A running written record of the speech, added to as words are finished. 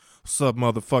What's up,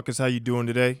 motherfuckers? How you doing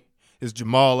today? It's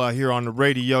Jamal out here on the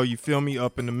radio, you feel me?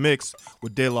 Up in the mix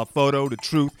with De La Photo, The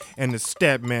Truth, and the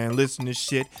Stat Man. Listen to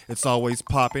shit, it's always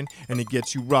popping, and it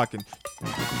gets you rocking.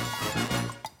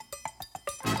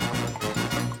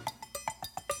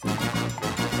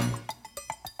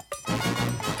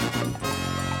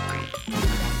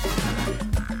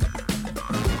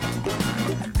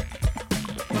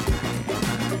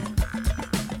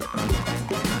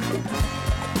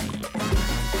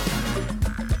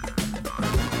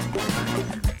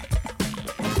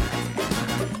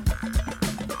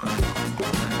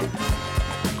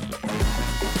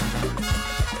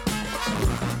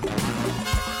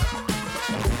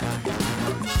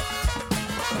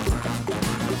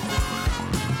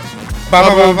 Bah,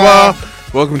 bah, bah, bah.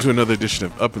 Welcome to another edition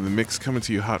of Up in the Mix, coming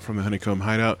to you hot from the Honeycomb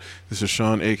Hideout. This is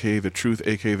Sean, a.k.a. The Truth,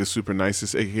 a.k.a. The Super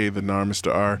Nicest, a.k.a. The Nar Mr.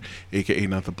 R, a.k.a.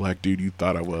 Not the Black Dude You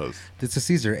Thought I Was. This is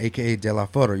Caesar, a.k.a. De La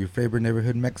Foto, your favorite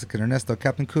neighborhood Mexican. Ernesto,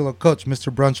 Captain Culo, Coach,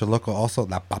 Mr. Brunch, local, also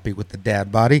La Papi with the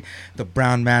dad body, the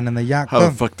brown man in the yacht How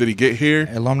the fuck did he get here?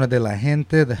 El Hombre de la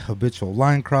Gente, the habitual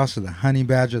line crosser, the honey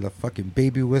badger, the fucking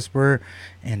baby whisperer,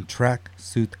 and Track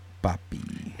Suit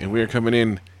Papi. And we are coming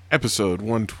in episode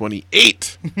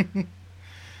 128.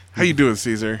 How you doing,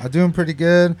 Caesar? I'm doing pretty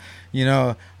good. You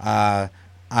know, I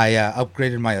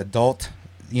upgraded my adult,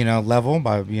 level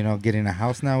by, getting a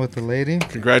house now with the lady.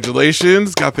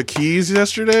 Congratulations. Got the keys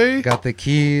yesterday? Got the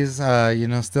keys,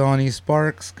 still on East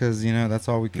Sparks because, that's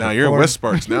all we can afford. You're in West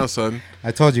Sparks now, son.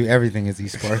 I told you everything is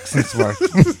East Sparks and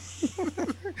Sparks.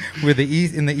 We're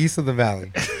in the east of the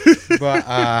valley.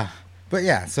 But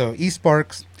yeah, so East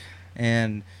Sparks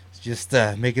and just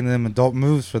making them adult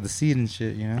moves for the seed and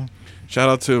shit, Shout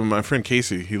out to my friend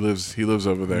Casey. He lives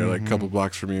over there, like a couple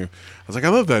blocks from you. I was like, I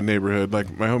love that neighborhood.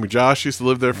 Like my homie Josh used to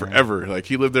live there forever. Like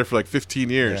he lived there for like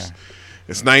 15 years. Yeah.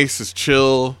 It's nice. It's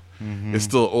chill. It's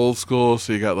still old school.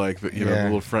 So you got like the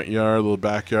little front yard, little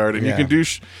backyard, and you can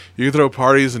you can throw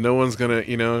parties and no one's gonna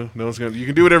you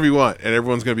can do whatever you want and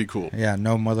everyone's gonna be cool. Yeah,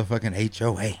 no motherfucking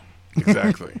HOA.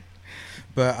 Exactly.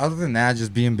 But other than that,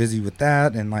 just being busy with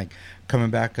that and like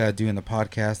coming back doing the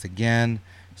podcast again.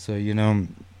 So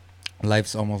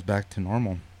life's almost back to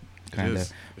normal, kind of.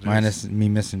 Minus me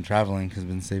missing traveling because I've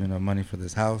been saving up money for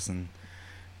this house and,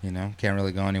 can't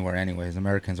really go anywhere anyways.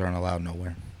 Americans aren't allowed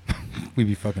nowhere. We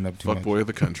be fucking up too much. Fuck boy of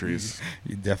the countries.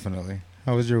 Definitely.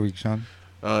 How was your week, Sean?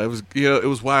 It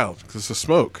was wild because it's a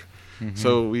smoke.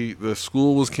 So the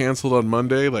school was canceled on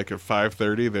Monday, like at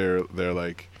 5:30. They're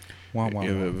like,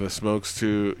 the smokes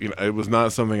too. It was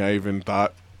not something I even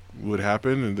thought would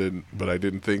happen, but I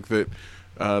didn't think that.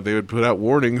 They would put out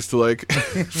warnings to like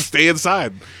stay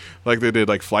inside, like they did.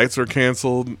 Like flights were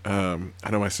canceled. I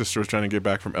know my sister was trying to get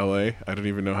back from LA. I didn't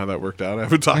even know how that worked out. I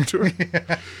haven't talked to her.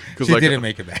 She didn't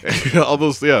make it back. All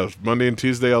those, Monday and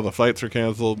Tuesday, all the flights were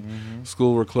canceled.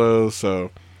 School were closed,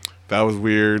 so that was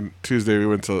weird. Tuesday we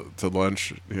went to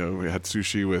lunch. We had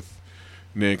sushi with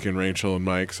Nick and Rachel and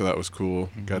Mike, so that was cool.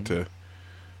 Got to,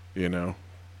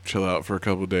 chill out for a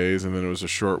couple of days, and then it was a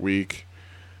short week.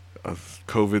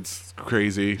 COVID's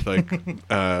crazy, like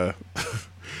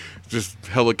just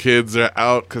hella kids are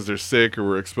out because they're sick or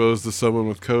were exposed to someone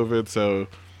with COVID. So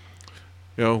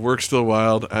work's still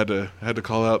wild. I had to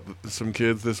call out some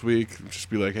kids this week,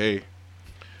 just be like, hey,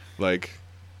 like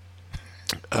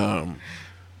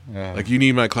you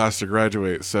need my class to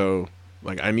graduate, so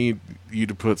like I need you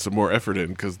to put some more effort in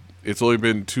because it's only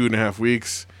been 2.5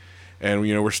 weeks and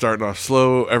we're starting off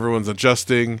slow, everyone's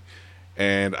adjusting.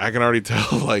 And I can already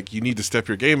tell, like, you need to step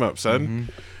your game up, son.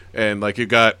 And, like, it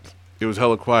was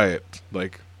hella quiet.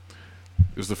 Like,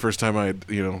 it was the first time I had,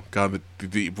 gotten the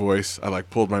deep voice. I, like,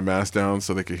 pulled my mask down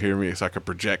so they could hear me, so I could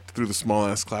project through the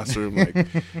small-ass classroom. Like,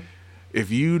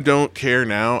 if you don't care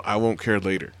now, I won't care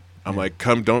later. I'm like,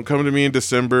 don't come to me in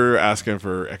December asking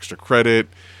for extra credit.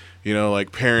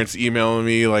 Like, parents emailing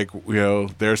me, like,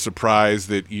 they're surprised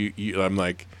that I'm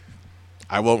like,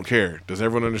 I won't care. Does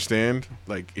everyone understand?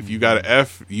 Like, if you got an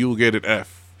F, you will get an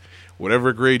F.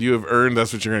 Whatever grade you have earned,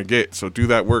 that's what you're going to get. So do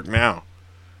that work now.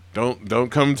 Don't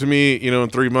come to me, in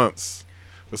 3 months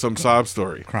with some sob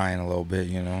story. Crying a little bit,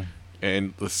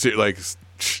 And let's see, like,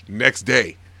 next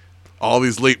day, all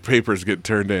these late papers get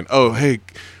turned in. Oh, hey,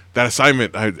 that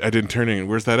assignment I didn't turn in.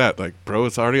 Where's that at? Like, bro,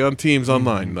 it's already on Teams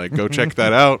online. Like, go check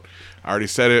that out. I already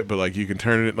said it, but like you can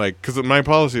turn it because my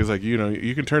policy is like you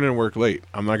can turn in work late.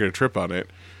 I'm not gonna trip on it.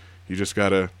 You just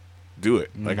gotta do it.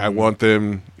 Like I want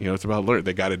them. It's about learning.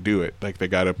 They gotta do it. Like they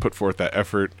gotta put forth that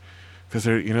effort because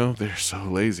they're so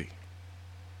lazy.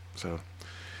 So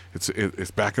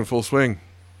it's back in full swing.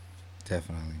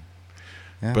 Definitely.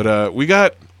 Yeah. But we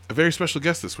got a very special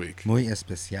guest this week. Muy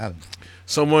especial.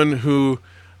 Someone who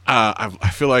I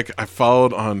feel like I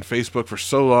followed on Facebook for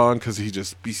so long because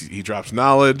he drops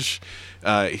knowledge.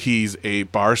 He's a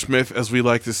barsmith, as we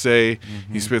like to say.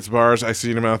 He spits bars. I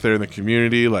seen him out there in the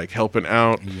community, like helping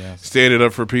out, standing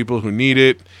up for people who need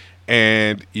it.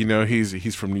 And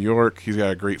he's from New York. He's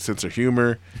got a great sense of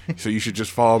humor, so you should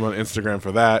just follow him on Instagram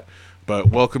for that. But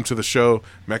welcome to the show,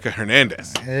 Mecca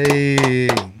Hernandez. Hey.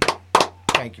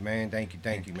 Thank you, man. Thank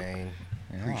you, man.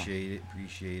 Yeah.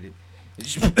 Appreciate it.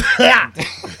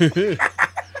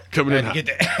 Coming in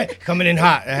hot. Coming in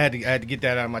hot. I had to get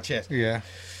that out of my chest. Yeah.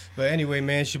 But anyway,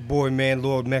 man, it's your boy, man,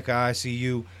 Lord Mecca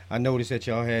ICU. I noticed that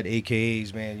y'all had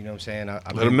AKAs, man. You know what I'm saying?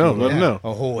 Let them know. Let them know.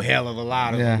 A whole hell of a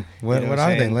lot of them. What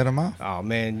are they? Let them off. Oh,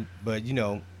 man. But,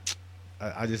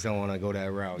 I just don't want to go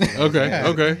that route.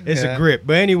 Okay. It's a grip.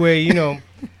 But anyway,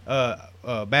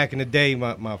 back in the day,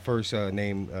 my first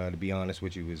name, to be honest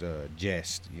with you, was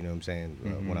Jest. You know what I'm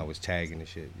saying? When I was tagging and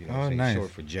shit. You know what I'm saying? Nice.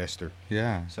 Short for Jester.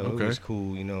 Yeah. So it was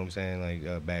cool, you know what I'm saying?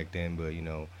 Like back then, but,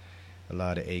 a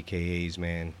lot of AKAs,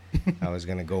 man. I was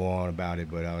going to go on about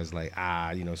it, but I was like,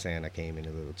 you know what I'm saying? I came in a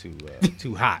little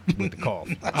too hot with the cough.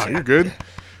 Oh, you're good.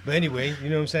 But anyway, you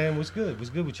know what I'm saying? What's good? What's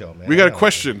good with y'all, man? We got a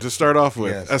question to start off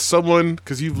with. Yes. As someone,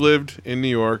 because you've lived in New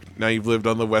York, now you've lived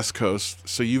on the West Coast,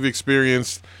 so you've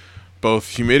experienced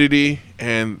both humidity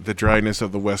and the dryness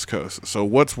of the West Coast. So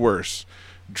what's worse,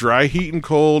 dry heat and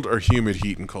cold or humid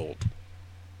heat and cold?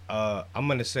 I'm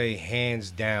going to say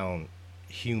hands down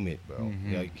humid, bro.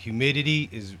 Like, humidity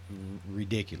is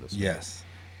ridiculous. Man. Yes.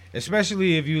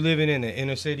 Especially if you're living in the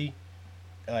inner city.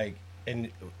 I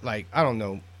don't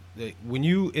know. When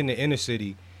you in the inner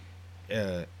city,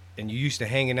 and you used to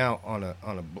hanging out on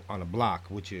a block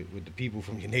with the people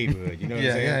from your neighborhood, you know what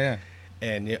I'm saying? Yeah.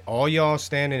 And all y'all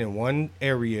standing in one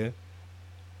area.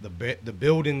 The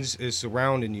buildings is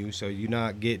surrounding you, so you're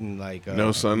not getting like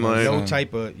no sunlight, no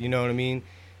type of, you know what I mean.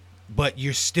 But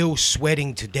you're still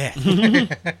sweating to death,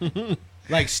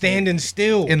 like standing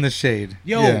still In the shade.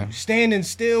 standing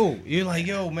still. You're like,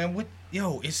 yo, man, what?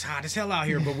 Yo, it's hot as hell out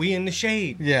here, but we in the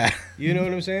shade. Yeah. You know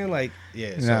what I'm saying? Like,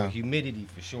 yeah. So No. humidity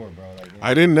for sure, bro. Like,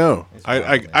 I didn't know.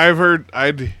 I've heard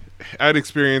I'd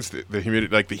experienced the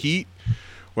humidity, like the heat.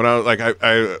 When I was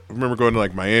I remember going to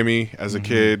like Miami as a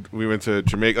kid. We went to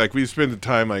Jamaica. Like we spent the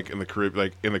time like in the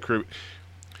Caribbean,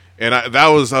 and I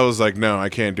was like, no, I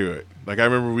can't do it. Like I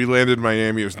remember we landed in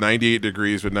Miami. It was 98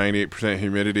 degrees with 98%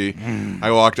 humidity.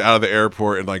 I walked out of the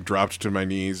airport and like dropped to my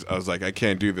knees. I was like, I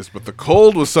can't do this. But the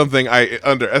cold was something I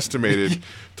underestimated.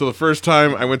 Till the first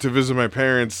time I went to visit my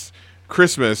parents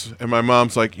Christmas, and my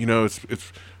mom's like,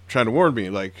 it's trying to warn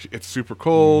me, like it's super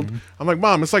cold. I'm like,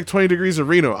 Mom, it's like 20 degrees in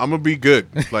Reno. I'm gonna be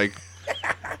good. Like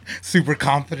Super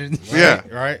confident. yeah,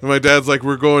 right. And my dad's like,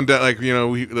 we're going down, like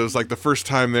it was like the first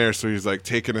time there, so he's like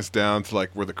taking us down to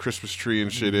like where the Christmas tree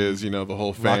and shit is, the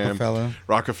whole fam,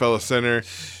 Rockefeller Center,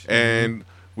 and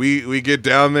we get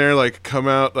down there, like come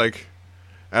out like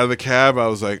out of the cab. I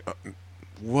was like,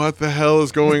 what the hell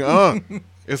is going on?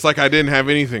 It's like I didn't have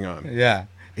anything on. Yeah,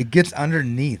 it gets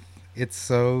underneath. It's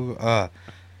so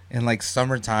in like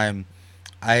summertime.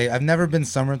 I've never been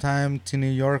summertime to New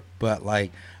York, but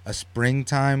like a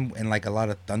springtime and like a lot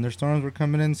of thunderstorms were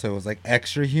coming in, so it was like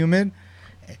extra humid.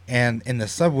 And in the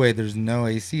subway, there's no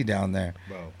AC down there.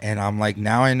 Bro. And I'm like,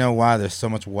 now I know why there's so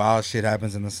much wild shit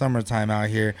happens in the summertime out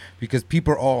here, because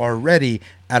people are already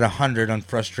at 100 on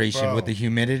frustration with the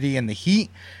humidity and the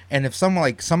heat. And if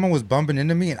someone was bumping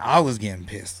into me and I was getting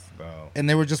pissed, and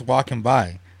they were just walking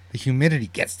by, the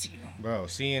humidity gets to you. Bro,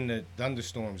 seeing the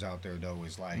thunderstorms out there though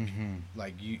is like,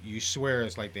 like you swear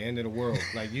it's like the end of the world.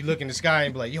 Like you look in the sky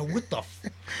and be like, yo, what the?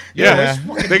 Yeah, it's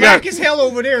fucking black as hell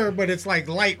over there, but it's like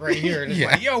light right here, and it's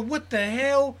like, yo, what the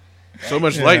hell? So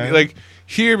much light, like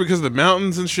here because of the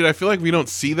mountains and shit. I feel like we don't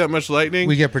see that much lightning.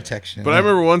 We get protection. But I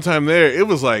remember one time there, it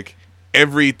was like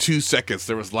every 2 seconds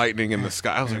there was lightning in the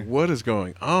sky. I was like, what is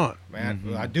going on?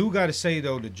 Man, I do gotta say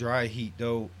though, the dry heat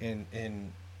though, in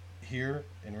here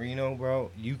in Reno, bro,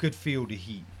 you could feel the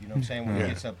heat. You know what I'm saying? When it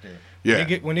gets up there.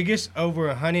 Yeah. When it gets over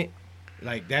 100,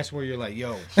 like that's where you're like,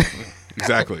 yo,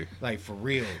 exactly. Like for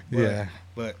real. Yeah.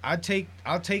 But I'll take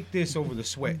this over the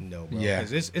sweating though, bro. Yeah.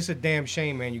 Because it's a damn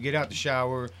shame, man. You get out the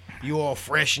shower, you all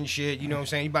fresh and shit. You know what I'm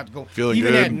saying? You about to go. Feeling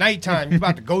even good. At nighttime, you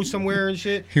about to go somewhere and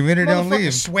shit. Humidity don't Motherfucker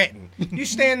leave. sweating. You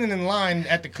standing in line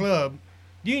at the club.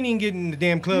 You ain't even getting in the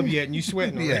damn club yet, and you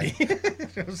sweating already. You know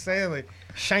what I'm saying? Like,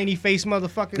 shiny face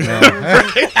motherfucker. You know what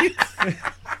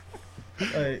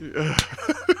I'm saying?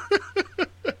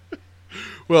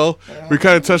 Well, we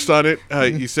kind of touched on it.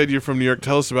 You said you're from New York.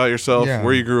 Tell us about yourself,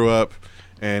 where you grew up,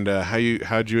 and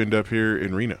how'd you end up here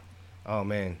in Reno? Oh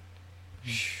man.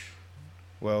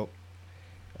 Well,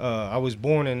 I was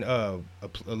born in a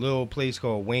little place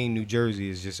called Wayne, New Jersey.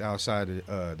 It's just outside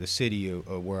of the city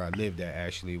of where I lived at,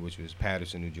 actually, which was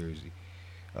Paterson, New Jersey.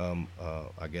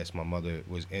 I guess my mother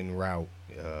was en route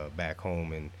back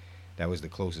home, and that was the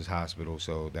closest hospital,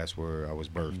 so that's where I was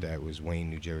birthed at, was Wayne,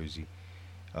 New Jersey.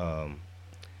 I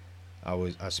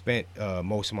spent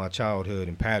most of my childhood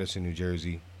in Paterson, New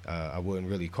Jersey. I wouldn't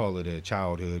really call it a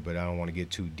childhood, but I don't want to get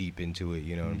too deep into it,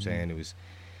 you know what I'm saying? It was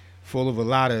full of a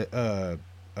lot of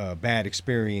bad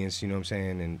experience, you know what I'm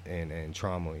saying, and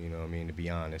trauma, you know what I mean, to be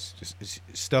honest. Just it's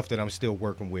stuff that I'm still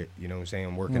working with, you know what I'm saying,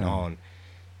 I'm working on,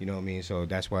 you know what I mean? So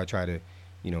that's why I try to,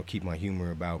 you know, keep my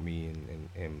humor about me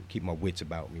and keep my wits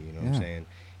about me, you know what I'm saying?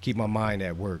 Keep my mind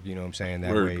at work, you know what I'm saying?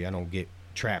 That way I don't get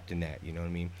trapped in that, you know what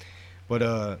I mean?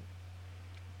 But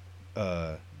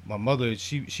my mother,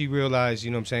 she realized, you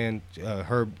know what I'm saying,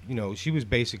 her, you know, she was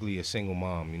basically a single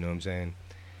mom, you know what I'm saying?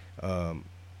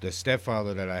 The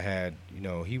stepfather that I had, you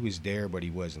know, he was there, but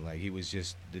he wasn't. Like, he was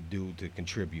just the dude to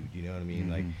contribute, you know what I mean?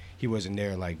 Like, he wasn't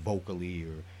there, like, vocally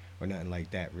or nothing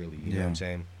like that, really, you know what I'm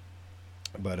saying?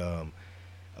 But,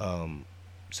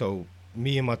 so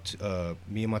me and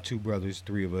my two brothers,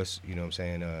 three of us, you know what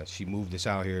I'm saying, she moved us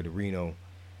out here to Reno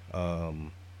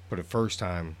for the first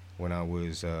time when I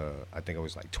was, I think I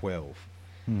was like 12.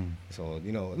 So,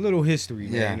 you know, a little history,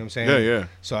 man, you know what I'm saying? Yeah.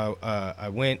 So I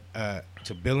went to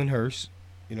Billinghurst,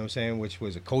 you know what I'm saying, which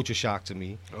was a culture shock to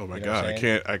me. Oh my you know God,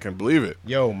 I can't believe it.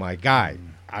 Yo, my guy,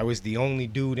 I was the only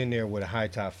dude in there with a high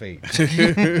top fade.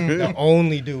 The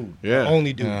only dude. Yeah. The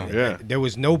only dude. Yeah. There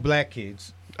was no black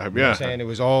kids. You know what I'm saying? It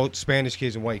was all Spanish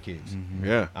kids and white kids.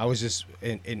 Yeah. I was just,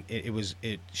 and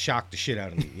it shocked the shit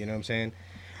out of me, you know what I'm saying?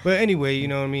 But anyway, you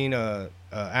know what I mean?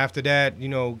 After that, you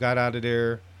know, got out of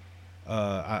there.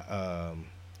 I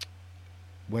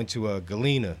went to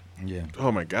Galena. Yeah.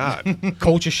 Oh my God.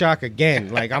 Culture shock again.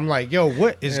 Like, I'm like, yo,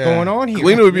 what is going on here?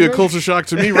 Galena would be a culture shock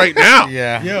to me right now.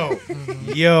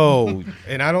 Yo.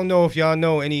 And I don't know if y'all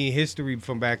know any history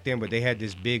from back then, but they had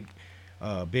this big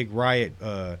riot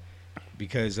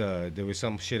because there was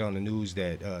some shit on the news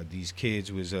that these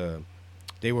kids was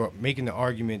they were making the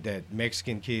argument that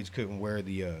Mexican kids couldn't wear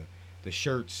the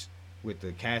shirts with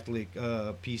the Catholic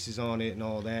pieces on it and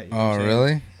all that. You know what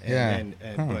I'm saying?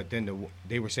 Really? But then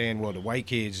they were saying, well, the white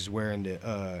kids is wearing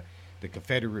the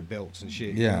Confederate belts and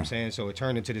shit. You know what I'm saying? So it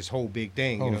turned into this whole big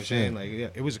thing. You know what I'm saying? Like,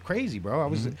 it was crazy, bro. I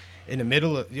was in the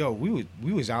middle of, we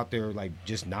was out there like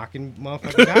just knocking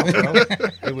motherfuckers out, bro.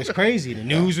 It was crazy. The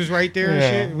news was right there and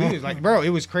shit. We was like, bro, it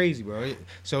was crazy, bro.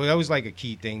 So that was like a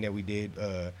key thing that we did.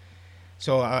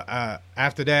 So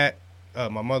after that,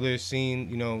 my mother seen,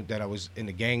 you know, that I was in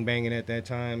the gang banging at that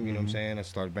time, you know what I'm saying? I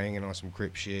started banging on some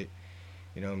Crip shit,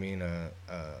 you know what I mean?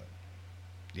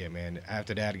 Yeah, man,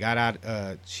 after that, got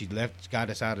out, she got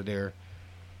us out of there.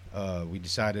 We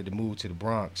decided to move to the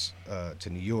Bronx, to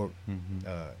New York.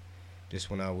 This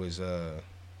when I was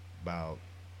about,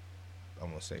 I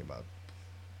want to say about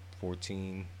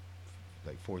 14,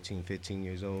 15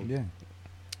 years old. Yeah.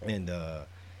 And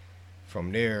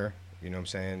from there, you know what I'm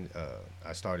saying,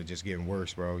 I started just getting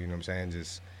worse, bro. You know what I'm saying?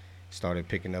 Just started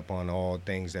picking up on all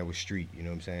things that was street, you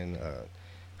know what I'm saying?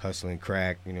 Hustling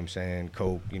crack, you know what I'm saying?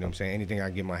 Coke, you know what I'm saying? Anything I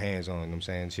can get my hands on, you know what I'm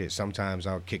saying? Shit, sometimes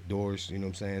I'll kick doors, you know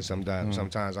what I'm saying?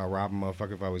 Sometimes I'll rob a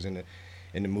motherfucker if I was in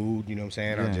the mood, you know what I'm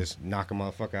saying? I'll just knock a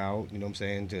motherfucker out, you know what I'm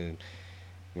saying? To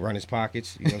run his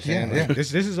pockets, you know what I'm saying? Like,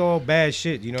 this is all bad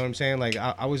shit, you know what I'm saying? Like,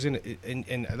 I was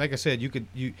and like I said,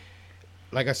 you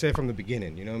like I said from the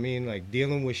beginning, you know what I mean? Like,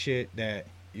 dealing with shit that,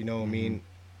 you know what I mean,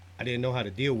 I didn't know how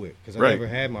to deal with because I never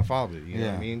had my father, you know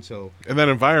what I mean? So, and that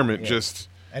environment just...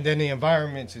 And then the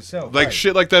environment itself. Like,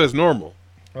 shit like that is normal.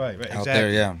 Right, exactly. Out there,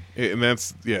 yeah. And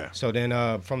that's, So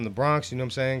then from the Bronx, you know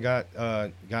what I'm saying,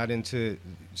 got into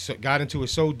it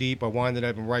so deep, I winded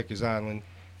up in Rikers Island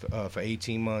for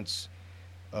 18 months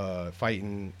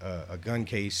fighting a gun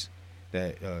case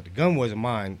that the gun wasn't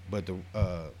mine, but the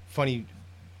funny,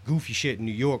 goofy shit in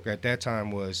New York at that time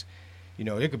was, you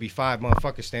know, there could be 5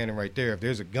 motherfuckers standing right there. If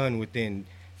there's a gun within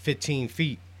 15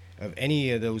 feet of any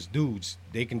of those dudes,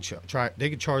 they can charge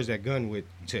that gun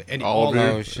to all of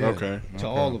them. To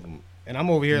all of them. And I'm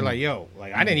over here like, yo,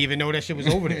 like I didn't even know that shit was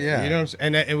over there. You know what I'm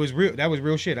saying? And it was real. That was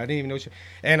real shit. I didn't even know shit.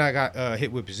 And I got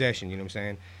hit with possession. You know what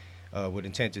I'm saying? With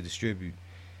intent to distribute.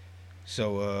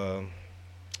 So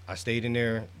I stayed in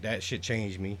there. That shit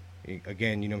changed me.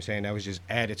 Again, you know what I'm saying? That was just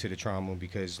added to the trauma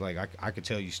because, like, I could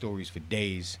tell you stories for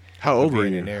days. How old were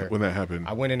you when that happened?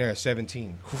 I went in there at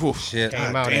 17. Oh, shit.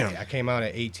 I came out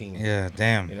at 18. Yeah,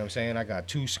 damn. You know what I'm saying? I got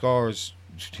 2 scars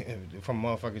from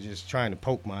motherfuckers just trying to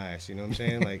poke my ass. You know what I'm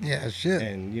saying? Like, yeah, shit.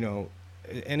 And, you know,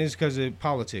 and it's because of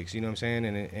politics. You know what I'm saying?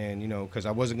 And you know, because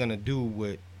I wasn't going to do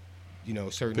what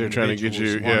certain They're trying to get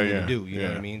individuals you- wanted yeah, me yeah, to do. You know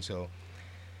what yeah. I mean? So,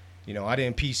 I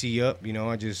didn't PC up.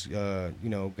 I just,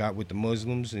 got with the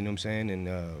Muslims. You know what I'm saying?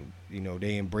 And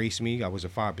they embraced me. I was a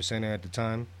 5%er at the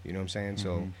time. You know what I'm saying?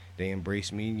 So they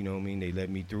embraced me. You know what I mean? They led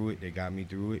me through it. They got me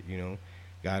through it.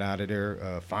 Got out of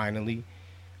there finally.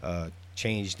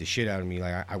 Changed the shit out of me.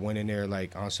 Like I went in there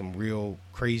like on some real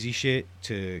crazy shit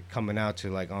to coming out to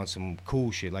like on some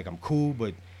cool shit. Like I'm cool,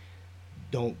 but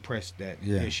don't press that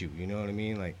issue. You know what I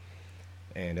mean? Like,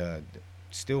 and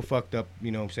still fucked up.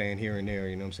 You know what I'm saying? Here and there.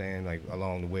 You know what I'm saying? Like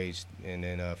along the ways. And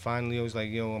then finally I was like,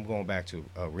 I'm going back to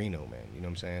Reno, man. You know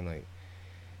what I'm saying? Like,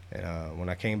 and when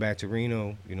I came back to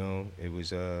Reno, it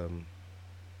was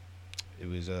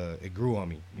it grew on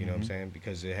me. You know what I'm saying?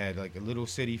 Because it had like a little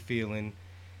city feeling.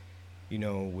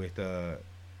 With but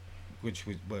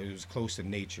it was close to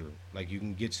nature. Like you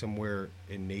can get somewhere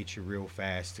in nature real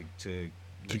fast to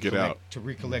get out, to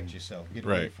recollect yourself, get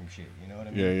right. away from shit. You know what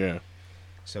I mean? Yeah.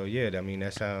 So yeah, I mean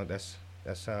that's how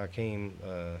I came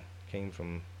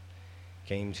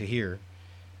to here.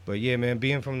 But yeah, man,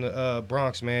 being from the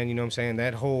Bronx, man, you know what I'm saying?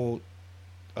 That whole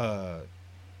 8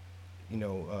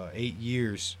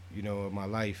 years, of my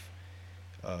life,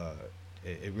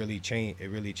 it really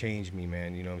changed me,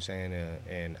 man. You know what I'm saying?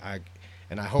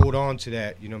 And I hold on to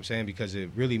that, you know what I'm saying, because it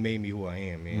really made me who I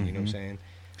am, man. You know what I'm saying?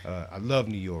 I love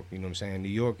New York. You know what I'm saying? New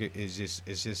York is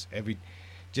just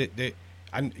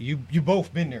you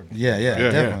both been there. Yeah,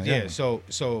 definitely. Yeah.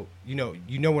 So you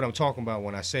know what I'm talking about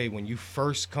when I say when you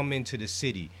first come into the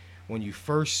city, when you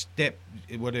first step,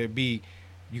 whether it be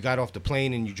you got off the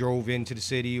plane and you drove into the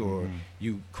city, or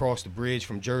you crossed the bridge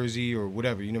from Jersey or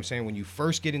whatever. You know what I'm saying? When you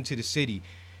first get into the city,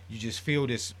 you just feel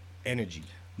this energy.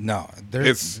 No, there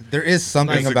is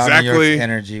something It's about New exactly- York's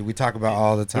energy. We talk about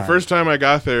all the time. The first time I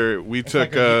got there, we It's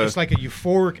took it's like a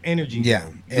euphoric energy. yeah, though.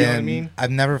 You and know what I mean?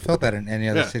 I've never felt that in any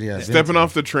other city I've been stepping to.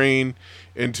 off the train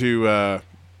into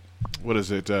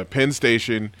Penn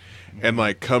Station, and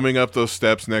like coming up those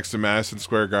steps next to Madison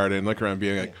Square Garden, look around,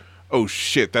 being like, "Oh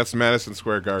shit, that's Madison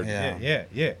Square Garden." Yeah.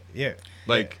 Yeah.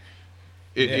 Like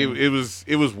Yeah. it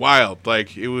was wild.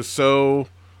 Like it was so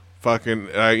fucking.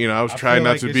 I was I trying feel not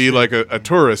like to it's be the- like a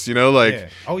tourist. Like. Yeah.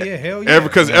 Oh yeah, hell yeah.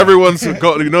 Because everyone's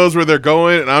knows where they're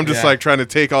going, and I'm just Yeah. like trying to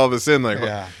take all this in. Like,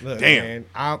 Yeah. Look, damn. man,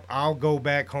 I'll go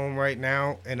back home right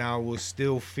now, and I will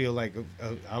still feel like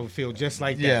I would feel just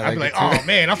like that. Yeah, I'd be like like, a oh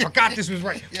man, I forgot this was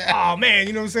right. Oh man,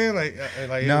 you know what I'm saying? Like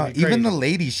No, it'd be even the crazy.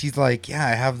 lady, she's like, yeah,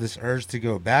 I have this urge to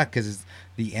go back because it's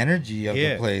the energy of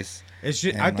Yeah. the place. It's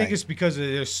just, and I think like- it's because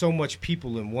there's so much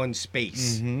people in one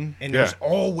space, and Yeah. there's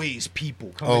always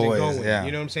people coming Always, and going. yeah.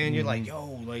 You know what I'm saying? You're like,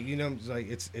 yo, like it's like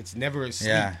it's never asleep.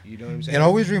 Yeah. You know what I'm saying? It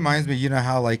always reminds me,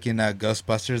 how like in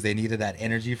Ghostbusters, they needed that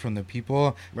energy from the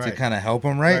people to Right. kind of help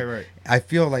them, right? Right. I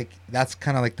feel like that's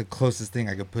kind of like the closest thing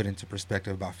I could put into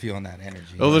perspective about feeling that energy.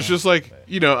 Well, you it's know? just like,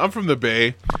 I'm from the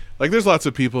Bay. Like, there's lots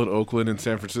of people in Oakland and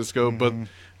San Francisco, but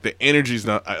the energy's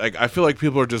not. I feel like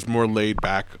people are just more laid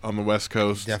back on the West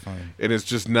Coast. Definitely. And it's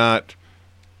just not.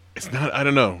 It's not. I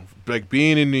don't know. Like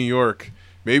being in New York.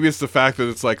 Maybe it's the fact that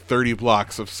it's like 30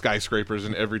 blocks of skyscrapers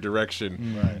in every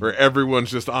direction, where everyone's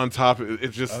just on top.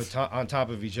 It's just on top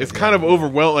of each other. it's kind of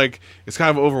overwhelming. Like it's kind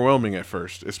of overwhelming at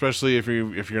first, especially if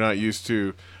you're not used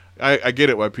to. I get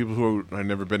it why people who have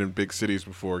never been in big cities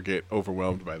before get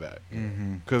overwhelmed by that,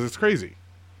 because it's crazy,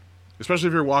 especially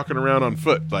if you're walking around on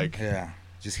foot. Like Yeah,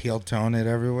 just heel tone it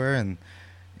everywhere, and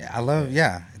I love.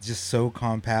 Yeah, it's just so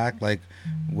compact. Like,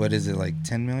 what is it, like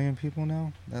 10 million people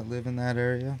now that live in that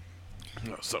area?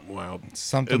 something wild.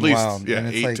 Something At least wild. yeah, and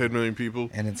it's 8, like, 10 million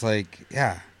people. And it's like,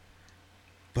 yeah,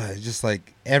 but it's just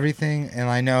like everything. And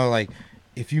I know, like,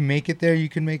 if you make it there, you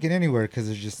can make it anywhere because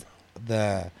it's just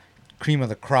the cream of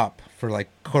the crop for like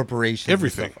corporations. and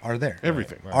Everything. stuff are there.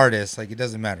 Everything. Right. Artists, like, it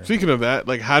doesn't matter. Speaking of that,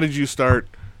 like, how did you start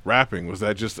rapping? Was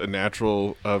that just a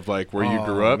natural of like where you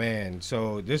grew up? Man,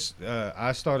 so this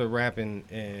I started rapping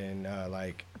in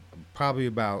like probably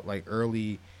about like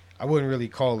early. I wouldn't really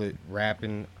call it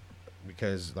rapping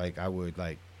because like I would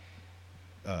like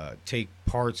take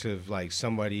parts of like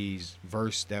somebody's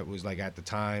verse that was like at the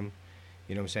time,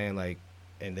 you know what I'm saying, like,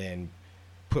 and then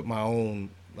put my own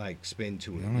like spin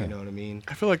to it. You know what I mean?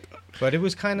 I feel like But it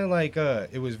was kind of like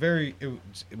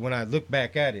when I look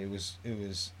back at it, it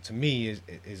was to me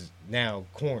is now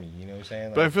corny. You know what I'm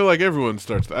saying? But I feel like everyone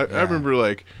starts. I remember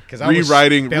like 'Cause I was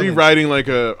rewriting spelling- like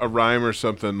a rhyme or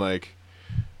something. Like,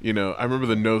 I remember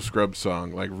the No Scrub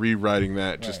song. Like rewriting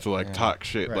that just Right, to like talk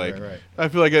shit. Right, like right. I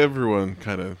feel like everyone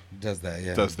kind of Does that,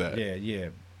 yeah. does that. Yeah.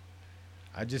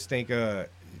 I just think that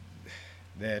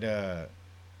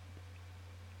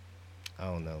I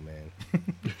don't know,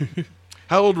 man.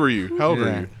 How old were you? How old were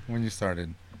Yeah, you? when you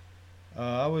started?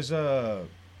 I was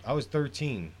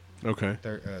 13. Okay.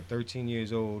 13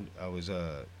 years old. I was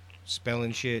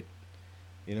spelling shit.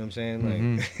 You know what I'm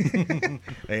saying? Like,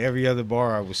 like every other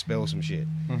bar, I would spell some shit.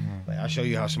 Like, I'll show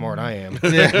you how smart I am.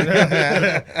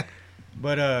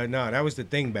 But no, that was the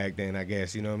thing back then, I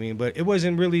guess. You know what I mean? But it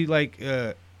wasn't really like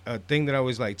a thing that I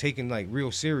was like taking like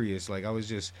real serious. Like, I was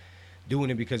just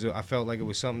doing it because I felt like it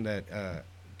was something that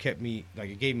kept me, like,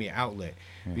 it gave me an outlet.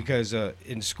 Because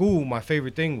in school, my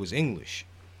favorite thing was English.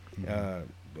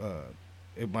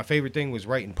 My favorite thing was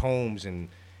writing poems and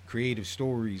creative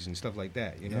stories and stuff like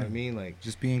that. You know what I mean? Like,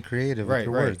 just being creative with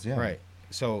your words. Yeah. Right.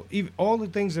 So even all the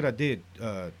things that I did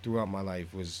throughout my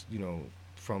life was, you know,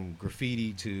 from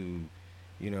graffiti to,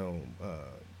 you know,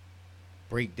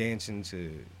 break dancing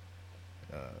to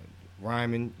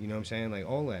rhyming. You know what I'm saying? Like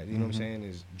all that. You know what I'm saying?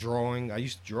 Is drawing. I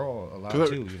used to draw a lot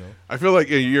too. You know. I feel like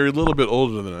you're a little bit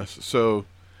older than us, so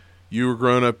you were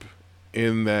growing up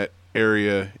in that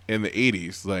area in the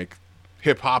 '80s, like.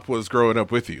 Hip hop was growing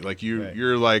up with you, like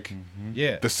you're like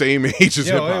the same age as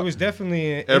hip hop. It was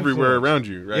definitely everywhere around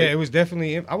you, right? Yeah, it was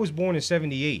definitely. I was born in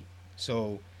 '78,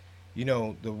 so you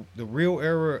know the real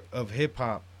era of hip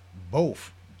hop,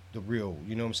 both the real,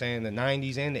 you know what I'm saying, the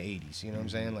 '90s and the '80s. You know what I'm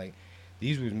saying? Like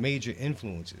these were major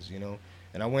influences, you know.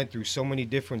 And I went through so many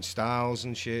different styles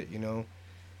and shit, you know,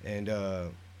 and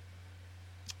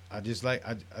I just like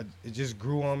it just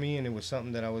grew on me, and it was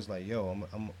something that I was like, yo,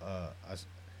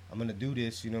 I'm gonna do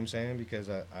this, you know what I'm saying, because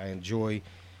I enjoy,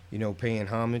 you know, paying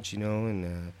homage, you know,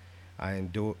 and I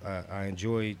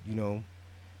enjoy, you know,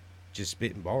 just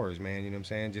spitting bars, man. You know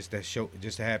what I'm saying? Just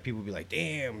to have people be like,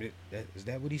 damn, is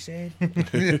that what he said?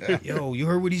 Yo, you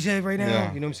heard what he said right now?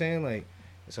 Yeah. You know what I'm saying? Like,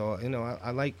 so you know,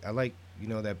 I like, you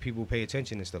know, that people pay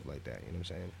attention and stuff like that. You know what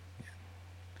I'm saying?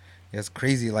 Yeah, it's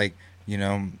crazy. Like, you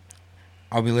know,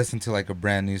 I'll be listening to like a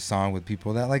brand new song with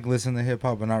people that like listen to hip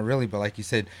hop, but not really. But like you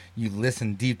said, you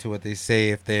listen deep to what they say.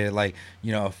 If they're like,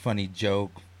 you know, a funny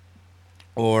joke,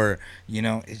 or you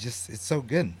know, it's so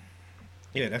good.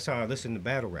 Yeah, that's how I listen to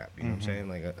battle rap. You know what I'm saying?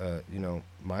 Like, you know,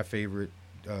 my favorite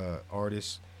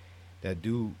artists that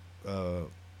do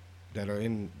that are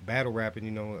in battle rapping,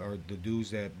 you know, are the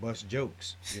dudes that bust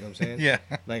jokes. You know what I'm saying? Yeah.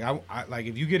 Like I like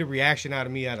if you get a reaction out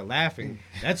of me out of laughing,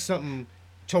 that's something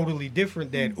totally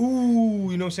different than ooh,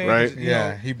 you know what I'm saying? Right.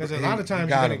 Yeah. Because a lot of times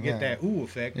you're gonna get that ooh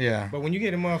effect. Yeah. But when you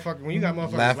get when you got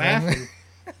motherfuckers laughing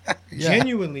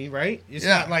genuinely, right? It's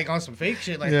not like on some fake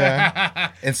shit like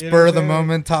that. And spur of the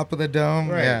moment, top of the dome.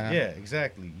 Right. Yeah.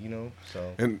 Exactly. You know.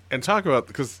 So and talk about,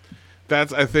 because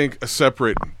that's, I think, a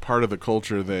separate part of the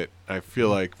culture that I feel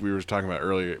like we were talking about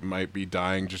earlier. It might be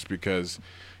dying just because,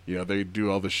 you know, they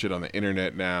do all this shit on the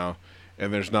internet now,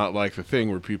 and there's not like the thing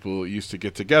where people used to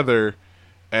get together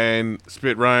and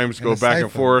spit rhymes, go back and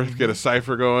forth, get a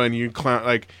cipher going, you clown,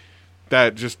 like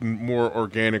that, just more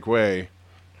organic way.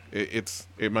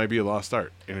 It might be a lost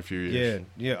art in a few years.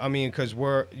 Yeah. I mean, because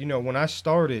you know, when I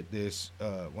started this,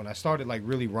 when I started like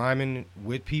really rhyming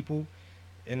with people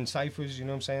in ciphers, you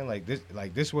know what I'm saying?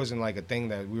 Like this wasn't like a thing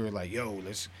that we were like, yo,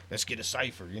 let's get a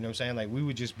cipher. You know what I'm saying? Like we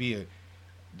would just be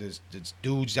there's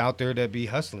dudes out there that be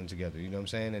hustling together. You know what I'm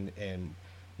saying? And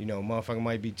you know, motherfucker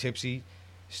might be tipsy,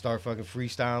 start fucking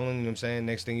freestyling, you know what I'm saying?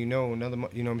 Next thing you know, you know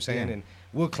what I'm saying? Yeah. And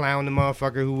we'll clown the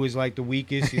motherfucker who was like the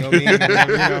weakest, you know what I mean? You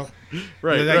know,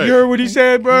 right, like, right. You heard what he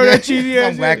said, bro? That cheesy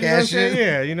ass whack shit, you know ass shit.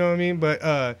 Yeah, you know what I mean? But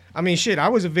I mean, shit, I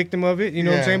was a victim of it, you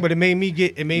know what I'm saying? But it made me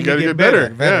get get better.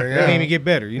 better. It made me get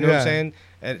better, you know what I'm saying?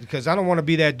 Because I don't want to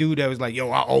be that dude that was like,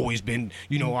 yo, I always been,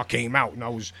 you know, I came out and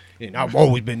I've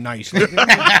always been nice. Like,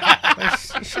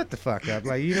 shut the fuck up.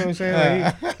 Like, you know what I'm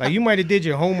saying? Like you might have did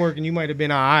your homework and you might have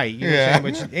been all right, you know what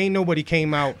I'm saying? But ain't nobody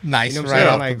came out nice, you know what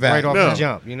I'm saying? Like, right off the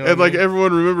jump, you know? And like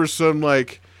everyone remembers some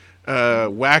like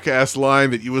whack ass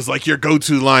line that you was like your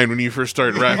go-to line when you first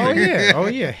started rapping. Oh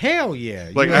yeah, hell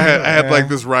yeah. Like I had like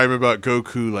this rhyme about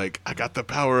Goku, like I got the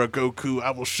power of Goku,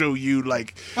 I will show you,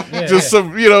 like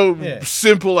some, you know,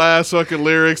 simple ass fucking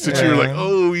lyrics that you were like,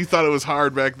 oh, you thought it was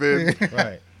hard back then.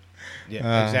 Right.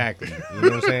 Yeah, exactly. You know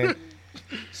what I'm saying?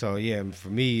 So yeah, for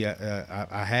me,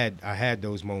 I had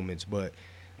those moments, but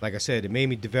like I said, it made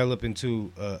me develop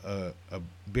into a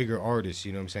bigger artist.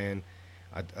 You know what I'm saying?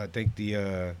 I think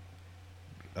the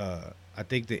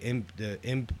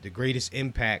greatest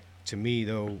impact to me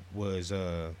though was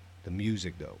the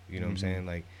music though. You know what I'm saying?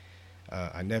 Like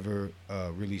I never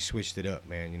really switched it up,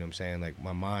 man. You know what I'm saying? Like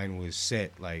my mind was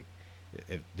set. Like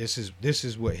if this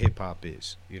is what hip hop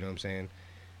is. You know what I'm saying?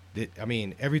 I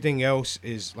mean, everything else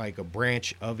is like a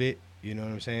branch of it. You know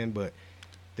what I'm saying? But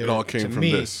it all came from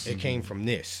this. It came from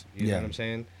this. You know what I'm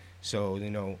saying? So,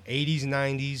 80s,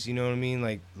 90s, you know what I mean?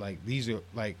 Like these are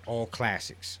like all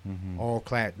classics. All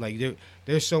like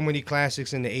there's so many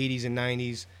classics in the 80s and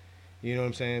 90s, you know what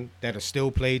I'm saying, that are still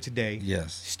played today.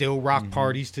 Yes. Still rock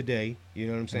parties today, you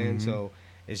know what I'm saying? So,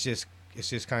 it's just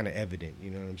kind of evident, you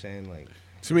know what I'm saying? Like,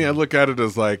 to me, I look at it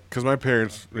as like, because my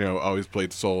parents, always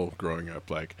played soul growing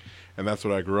up, like, and that's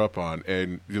what I grew up on.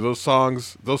 And those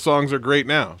songs are great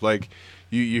now. Like,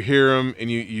 you hear them,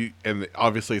 and and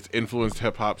obviously it's influenced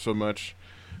hip hop so much,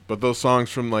 but those songs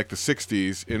from like the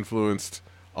 '60s influenced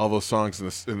all those songs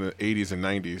in the '80s and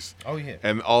 '90s. oh yeah.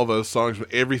 And all those songs,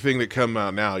 everything that come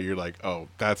out now, you're like, oh,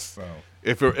 that's. Bro.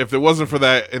 If it wasn't for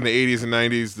that in the '80s and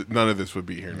 '90s, none of this would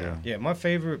be here now. Yeah, my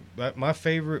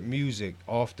favorite music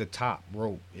off the top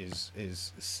rope is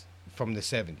from the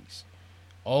 '70s.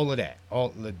 All of that, all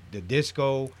the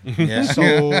disco,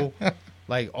 soul,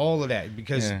 like all of that,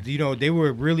 because they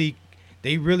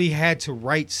really had to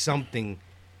write something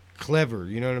clever.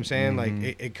 You know what I'm saying? Like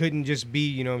it couldn't just be,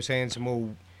 you know what I'm saying, some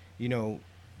old,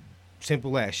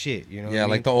 simple ass shit. You know? Yeah,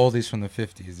 like the oldies from the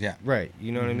 50s. Yeah. Right.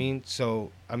 You know what I mean?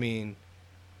 So I mean,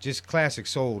 just classic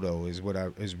soul though is what I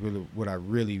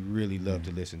really really love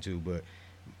to listen to. But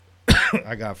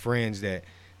I got friends that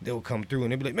they'll come through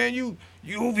and they'll be like, "Man, you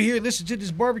over here listen to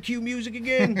this barbecue music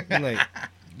again?" I'm like,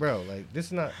 bro, like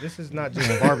this is not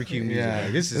just barbecue music. Yeah.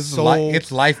 Like, this is soul.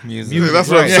 It's life music. Yeah, that's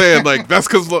what I'm saying. Like, that's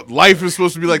because life is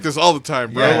supposed to be like this all the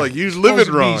time, bro. Yeah. Like, you live it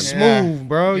wrong. Smooth,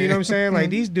 bro. You know what I'm saying? Like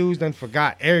these dudes done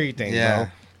forgot everything, bro.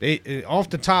 They off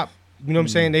the top, you know what I'm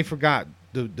saying? They forgot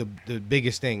the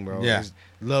biggest thing, bro. Yeah. Is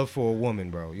love for a woman,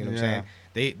 bro. You know what I'm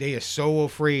saying? They are so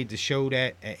afraid to show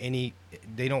that at any.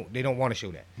 They don't want to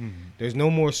show that. There's no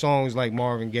more songs like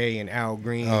Marvin Gaye and Al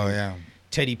Green. Oh and yeah.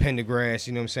 Teddy Pendergrass.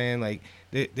 You know what I'm saying? Like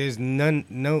there's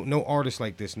no artists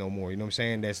like this no more. You know what I'm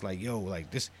saying? That's like, yo,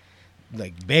 like this,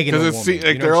 like begging a woman. Because you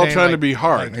know they're what all I'm saying? trying to Like, be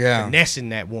hard. like Yeah. finessing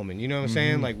that woman. You know what I'm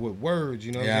saying? Like with words.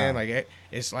 You know what I'm saying? Like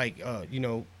it's like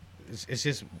it's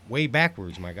just way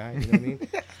backwards, my guy. You know what I mean?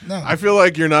 No. I feel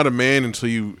like you're not a man until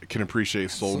you can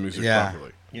appreciate soul music yeah.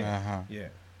 properly. Uh-huh. Yeah.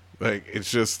 Like, it's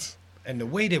just And the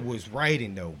way that was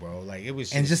writing though, bro, like it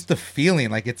was. And just the feeling,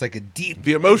 like it's like a deep.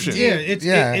 the emotion. yeah, it's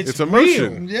It's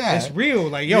emotion. Real. Yeah. It's real.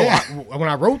 Like yo, Yeah. when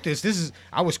I wrote this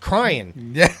I was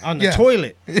crying. Yeah. On the Yeah.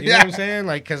 toilet, you know Yeah. what I'm saying?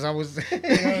 Like, cause I was, you know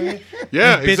what I mean?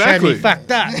 Yeah, This bitch exactly. had me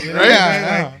fucked up. You know Right? what I'm saying?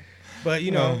 Yeah. Like, but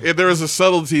you know, There was a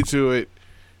subtlety to it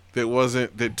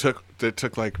that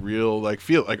took like real like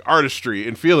feel like artistry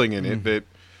and feeling in it. That,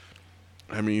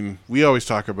 I mean, we always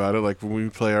talk about it. Like when we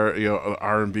play our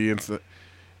R&B and stuff,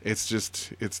 it's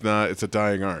a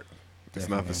dying art. It's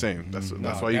not the same. That's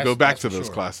why you go back to those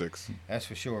classics. that's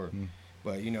for sure.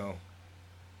 But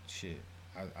shit,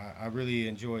 I really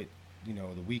enjoyed, The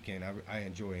Weeknd. I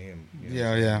enjoy him. You know Yeah,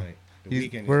 what I'm saying? yeah. Like, the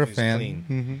Weeknd We're a is fan. clean.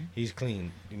 Mhm. He's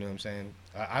clean. You know what I'm saying?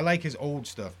 I like his old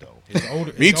stuff though. His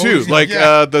older, Me his too. older stuff- Like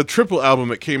yeah. the Triple album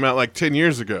that came out like 10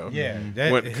 years ago. yeah,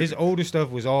 his older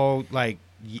stuff was all like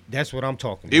that's what I'm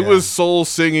talking about. It was soul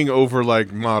singing over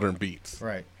like modern beats.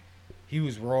 right. He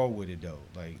was raw with it though.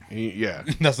 Like Yeah.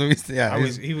 That's what we say. Yeah.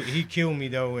 he killed me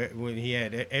though when he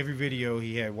had every video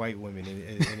he had white women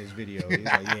in his video. He was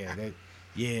like,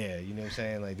 you know what I'm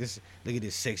saying? Like this, look at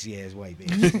this sexy ass white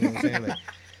bitch. You know what I'm saying? Like,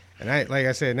 and like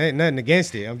I said, nothing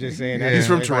against it. I'm just saying. Yeah. He's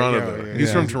from like, Toronto yo, though. yeah. He's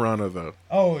Yeah. from Toronto though.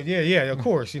 Oh yeah, of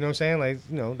course. You know what I'm saying?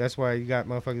 Like that's why you got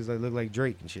motherfuckers that look like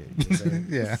Drake and shit. You know what I'm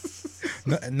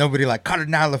saying? Yeah. Nobody like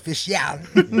Cardinal Official. Yeah.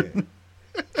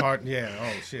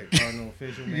 Oh shit. Cardinal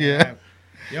Official. Man. Yeah.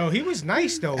 Yo, he was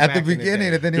nice though. At the back in beginning,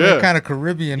 day. and then he Yeah. went kind of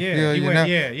Caribbean Yeah, feel, he you went- know?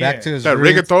 yeah. Back to his That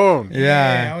roots. reggaeton.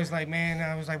 Yeah. I was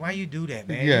like, why you do that,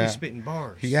 man? Yeah. You spitting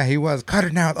bars. Yeah, he was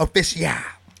Cardinal Official.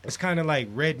 It's kind of like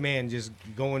Redman just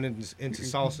going into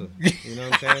salsa. You know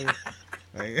what I'm saying?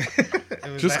 Like,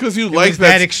 it was Just that- 'cause you it like was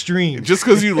that- extreme. Just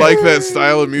because you like that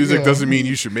style of music Yeah. doesn't mean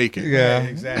you should make it. Yeah.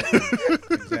 exactly.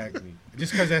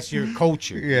 Just because that's your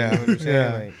culture. Yeah, You know what I'm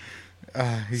saying? yeah.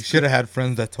 Like, He should have had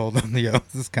friends that told him, yo,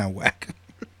 this is kind of whack.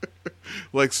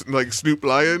 Like Snoop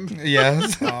Lion.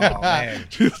 Yes. oh man.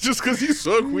 Just because you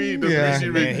smoke weed doesn't Yeah. mean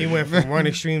you Man, make he went from one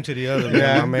extreme to the other. Man.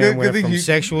 Yeah. My man Good went thing from he-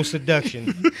 sexual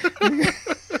seduction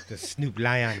to Snoop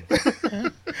Lion.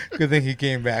 Good thing he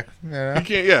came back. You know? You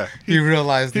can't. Yeah. He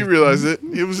realized He it. realized it.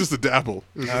 It was just a dabble.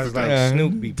 It was I just was a like, dabble.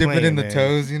 Snoop be dip it playing, in the man.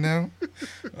 toes, you know.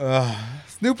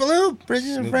 Snoopaloo, bring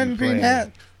your Snoop friend be green playing.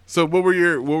 hat. So what were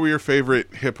your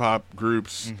favorite hip hop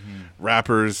groups,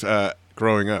 rappers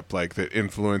growing up, like that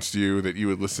influenced you, that you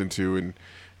would listen to, and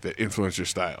that influenced your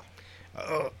style?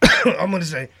 I'm gonna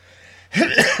say,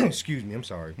 excuse me. I'm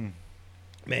sorry,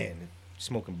 man.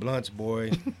 Smoking blunts,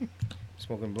 boy.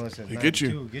 Smoking blunts at They get you.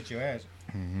 92, get your ass.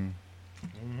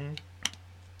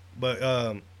 But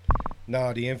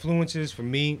No, the influences for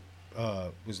me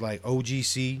was like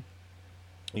OGC,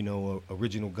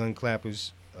 original gun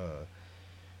clappers,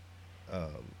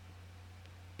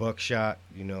 Buckshot,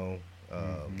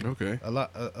 Okay. a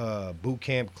lot, Boot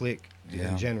Camp Click Yeah.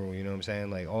 in general, you know what I'm saying?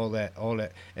 Like all that,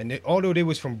 and although they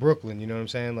was from Brooklyn, you know what I'm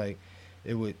saying? Like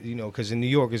it would, because in New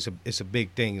York it's a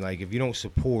big thing. Like if you don't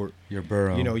support, Your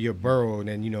borough. your borough,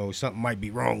 then something might be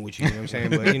wrong with you. You know what I'm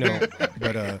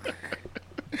saying?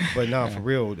 But nah, for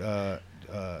real,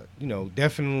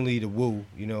 definitely the Wu.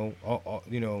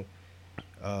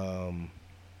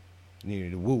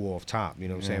 The Wu off top. You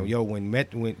know what I'm saying? Yeah. Yo, when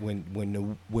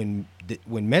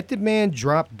Method Man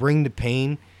dropped "Bring the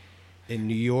Pain" in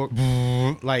New York,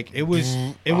 like it was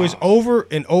over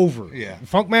and over. Yeah.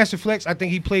 Funkmaster Flex, I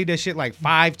think he played that shit like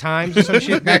 5 times or some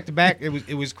shit back to back. It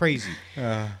was crazy.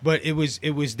 But it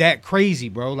was that crazy,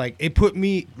 bro. Like it put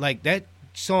me like that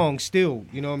song still,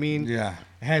 you know what I mean? Yeah.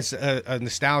 Has a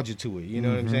nostalgia to it, you know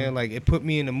what I'm saying? Like it put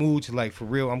me in the mood to like for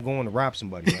real, I'm going to rob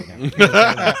somebody right now. You know what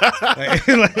I'm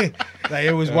saying? like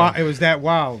it was wild, it was that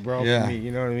wild, bro, Yeah. for me.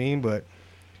 You know what I mean? But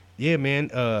yeah,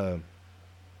 man.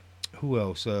 Who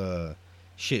else?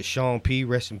 Sean P.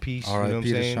 Rest in peace. You know what I'm R.I.P.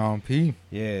 to saying? Sean P.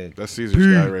 Yeah, That's Caesar's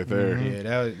guy right there. yeah,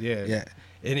 that was, yeah. Yeah.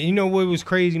 And you know what was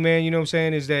crazy, man? You know what I'm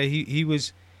saying? Is that he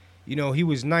was, he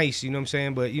was nice. You know what I'm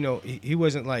saying? But he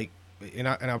wasn't like, and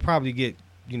I probably get,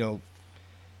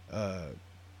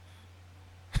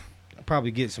 I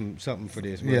probably get something for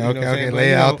this. But, Yeah, you know what I'm okay, saying? But,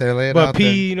 lay it out there, lay it but out P,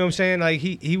 there. you know what I'm saying? Like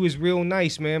he was real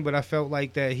nice, man. But I felt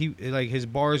like that his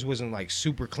bars wasn't like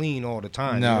super clean all the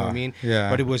time. You know No, what I mean? yeah.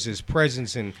 But it was his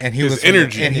presence and And he His was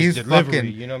energy. and his he's delivery,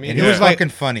 fucking. you know what I mean? And It he was was like- fucking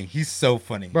funny. He's so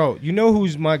funny. Bro, you know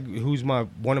who's my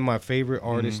one of my favorite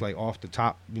artists like off the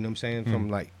top, you know what I'm saying? From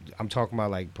like I'm talking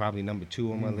about like probably number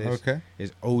 2 on my list. Okay.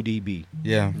 Is ODB.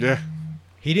 Yeah. Yeah.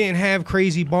 He didn't have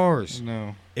crazy bars.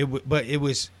 No. But it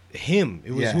was him.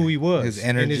 It was Yeah. who he was. His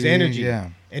And his energy, energy. yeah.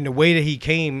 And the way that he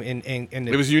came and the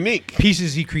It was unique.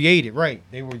 pieces he created, right.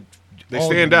 They were They all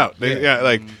stand unique. out.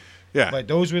 Yeah. But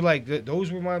those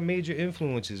were my major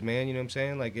influences, man. You know what I'm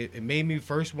saying? Like it made me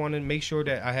first want to make sure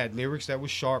that I had lyrics that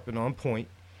was sharp and on point.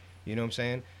 You know what I'm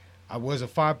saying? I was a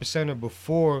 5%er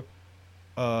before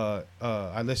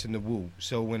I listened to Wu.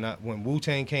 So when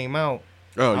Wu-Tang came out,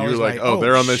 Oh, I you were was like, oh,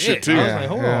 they're on that shit too. I was Yeah, like,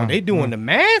 hold yeah. on, they doing the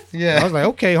math? Yeah. I was like,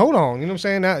 okay, hold on. You know what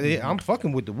I'm saying? I'm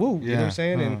fucking with the Wu. You know what Yeah. I'm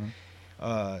saying?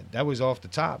 And that was off the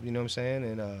top. You know what I'm saying?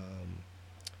 And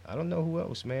I don't know who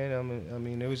else, man. I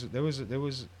mean, there was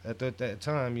at that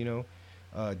time,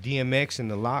 DMX and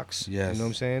the Locks. Yes. You know what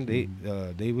I'm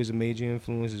saying? They was a major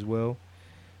influence as well.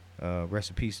 Rest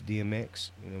in peace to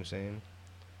DMX. You know what I'm saying?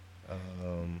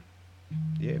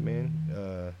 Yeah,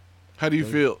 man. How do you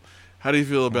feel? How do you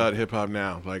feel about hip hop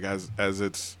now? Like as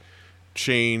it's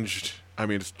changed. I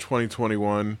mean, it's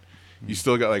 2021. You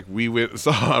still got like we went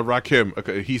saw Rakim.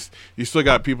 Okay, you still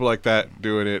got people like that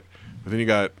doing it, but then you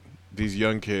got these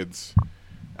young kids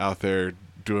out there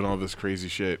doing all this crazy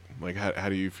shit. Like how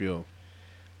do you feel?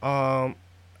 I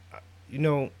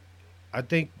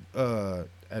think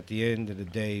at the end of the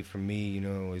day, for me,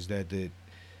 is that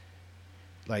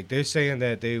like they're saying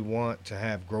that they want to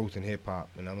have growth in hip hop,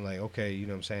 and I'm like, okay, you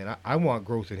know what I'm saying? I want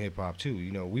growth in hip hop too.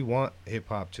 We want hip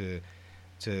hop to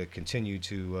continue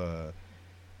to,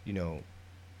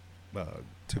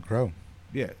 To grow.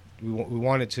 yeah, we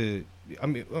want it to. I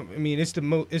mean, it's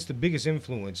the biggest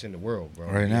influence in the world, bro.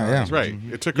 Right You now, know, yeah. That's right.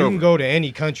 It took You over. can go to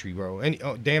any country, bro.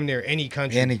 Damn near any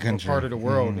country, Any or country. part of the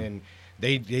world, Mhm. and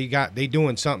they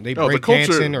doing something. They Oh, the break culture.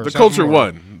 dancing or The something, culture or-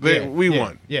 won. Yeah, We yeah,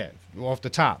 won. Yeah, off the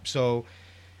top. So,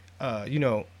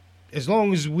 as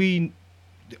long as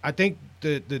I think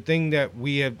the thing that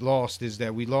we have lost is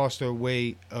that we lost our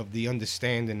way of the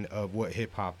understanding of what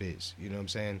hip hop is. You know what I'm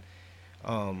saying?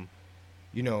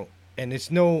 And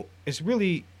it's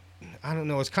really, I don't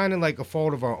know, it's kind of like a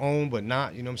fault of our own, but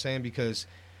not, you know what I'm saying? Because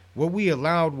what we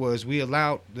allowed was,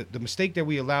 the mistake that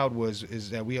we allowed is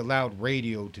that we allowed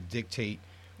radio to dictate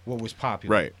what was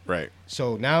popular. Right.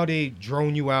 So now they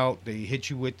drone you out, they hit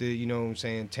you with the, you know what I'm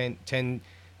saying, 10,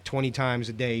 20 times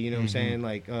a day, you know what I'm saying,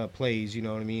 like plays, you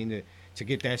know what I mean, to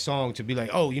get that song to be like,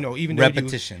 oh, even though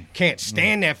Repetition. you can't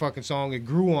stand that fucking song, it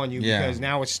grew on you Yeah. because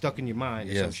now it's stuck in your mind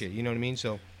or some Yes. shit, you know what I mean?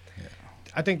 So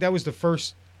I think that was the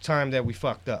first time that we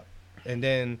fucked up. And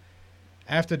then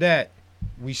after that,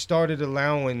 we started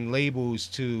allowing labels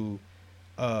to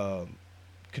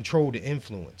control the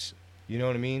influence. You know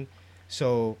what I mean?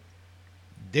 So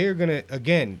they're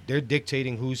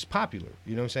dictating who's popular.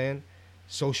 You know what I'm saying?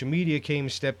 Social media came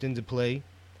and stepped into play.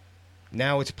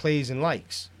 Now it's plays and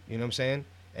likes. You know what I'm saying?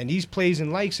 And these plays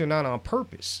and likes are not on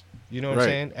purpose. You know what Right.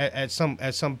 I'm saying?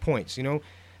 At some points,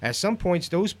 at some points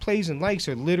those plays and likes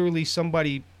are literally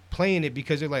somebody playing it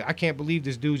because they're like, I can't believe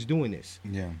this dude's doing this.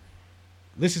 Yeah.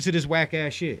 Listen to this whack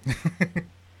ass shit.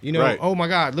 You know, Right. oh my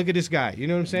God, look at this guy. You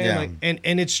know what I'm saying? Yeah. Like,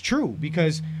 and it's true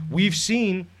because we've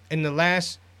seen in the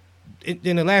last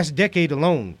decade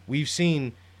alone, we've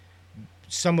seen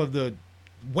some of the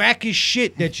wackest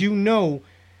shit that you know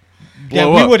that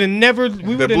Blow we up. would have never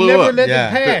blew never up. let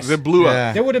Yeah. them pass. That blew Yeah.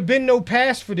 up. There would have been no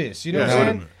pass for this. You know what Yeah. I'm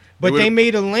saying? But It they would've-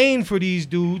 made a lane for these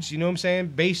dudes. You know what I'm saying?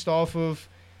 Based off of,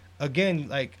 again,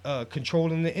 like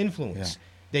controlling the influence. Yeah.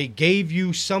 They gave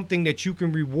you something that you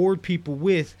can reward people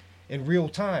with in real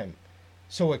time,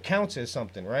 so it counts as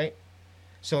something, right?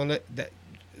 So that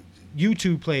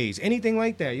YouTube plays, anything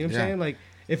like that. You know what I'm Yeah. saying? Like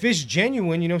if it's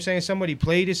genuine, you know what I'm saying? Somebody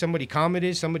played it, somebody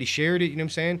commented, somebody shared it. You know what I'm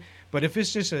saying? But if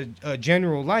it's just a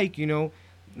general like, you know,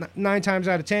 9 times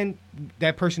out of 10,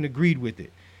 that person agreed with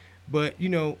it. But you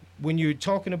know, when you're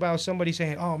talking about somebody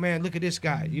saying, "Oh man, look at this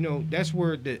guy," you know, that's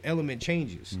where the element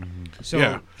changes. So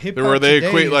Yeah. hip-hop Where they today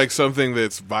equate is- like something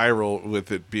that's viral with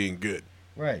it being good.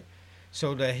 right.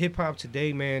 So the hip hop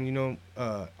today, man, you know,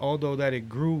 although that it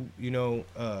grew, you know,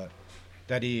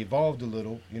 that it evolved a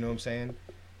little, you know what I'm saying?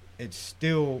 It's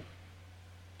still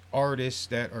artists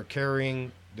that are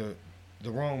carrying the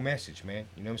wrong message, man.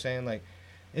 You know what I'm saying? Like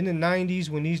in the 90s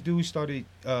when these dudes started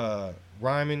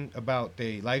rhyming about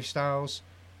their lifestyles,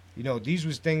 you know, these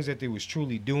was things that they was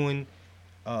truly doing.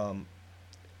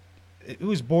 It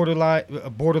was borderline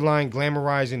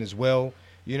glamorizing as well.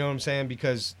 You know what I'm saying?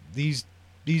 Because these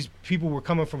people were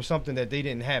coming from something that they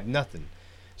didn't have nothing.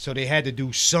 So they had to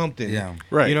do something. Yeah.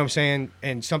 Right. You know what I'm saying?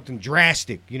 And something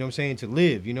drastic, you know what I'm saying, to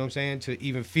live, you know what I'm saying? To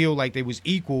even feel like they was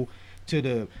equal to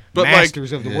the But, like,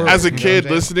 masters of the yeah. world. As a you know what kid I'm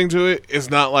saying? listening to it, it's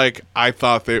not like I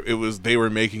thought they were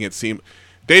making it seem.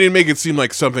 They didn't make it seem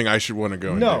like something I should want to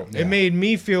go and No, do. it made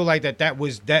me feel like that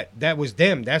was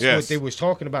them. That's Yes. what they was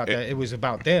talking about. That it was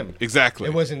about them. Exactly.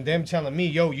 It wasn't them telling me,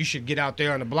 "Yo, you should get out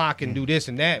there on the block and do this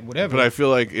and that, whatever." But I feel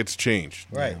like it's changed.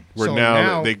 Right. Where So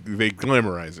now they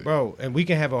glamorize it. Bro, and we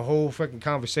can have a whole fucking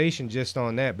conversation just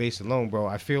on that base alone, bro.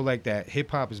 I feel like that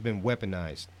hip hop has been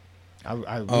weaponized.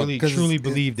 I really 'cause truly it's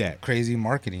believe that. Crazy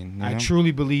marketing. You I know?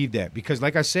 truly believe that because,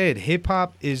 like I said, hip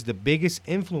hop is the biggest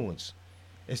influence.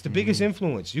 It's the biggest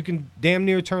influence. You can damn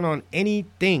near turn on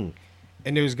anything,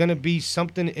 and there's gonna be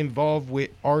something involved with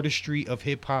artistry of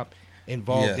hip hop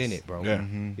involved in Yes. it, bro. Yeah. You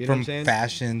know what From I'm saying?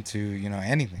 fashion to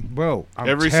anything. Bro, I'm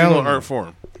Every telling single you. art form.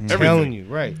 I'm Everything. telling you,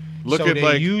 right? Look so at, they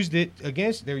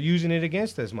like- they're using it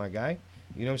against us, my guy.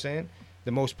 You know what I'm saying?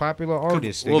 The most popular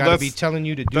artists, they well, gotta that's- be telling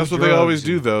you to do. That's what they always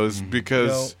do, drugs though, is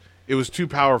because it was too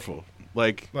powerful.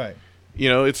 Like, and- right? you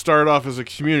know, it started off as a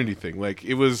community thing. Like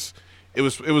it was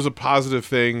a positive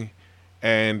thing,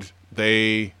 and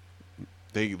they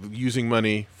using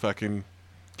money fucking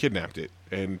kidnapped it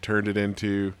and turned it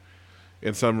into,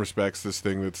 in some respects, this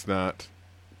thing that's not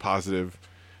positive.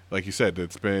 Like you said,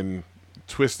 it's been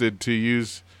twisted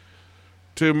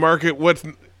to market what's.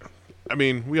 I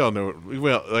mean, we all know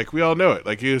it. We all know it.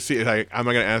 Like you see, I'm not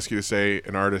going to ask you to say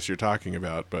an artist you're talking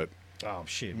about, but Oh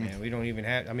shit, man. We don't even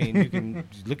have. I mean, you can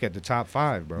just look at the top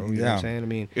 5, bro. You know what Yeah. I'm saying? I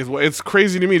mean, it's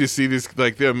crazy to me to see this,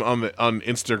 like them on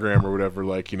Instagram or whatever,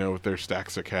 like, you know, with their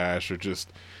stacks of cash or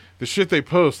just the shit they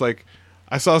post. Like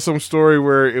I saw some story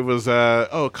where it was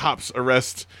cops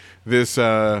arrest this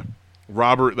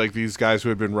robber, like these guys who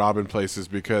had been robbing places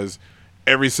because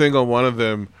every single one of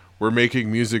them were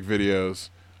making music videos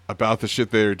about the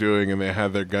shit they were doing, and they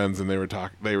had their guns and they were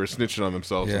snitching on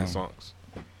themselves in Yeah. the songs.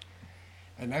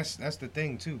 and that's the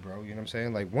thing too, bro. You know what I'm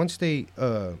saying? Like once they,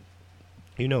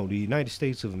 you know, the United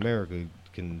States of America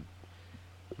can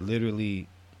literally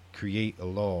create a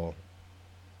law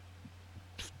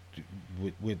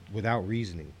without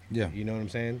reasoning. Yeah. You know what I'm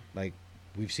saying? Like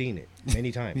we've seen it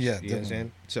many times. Yeah, You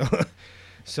understand?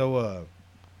 So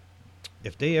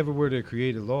if they ever were to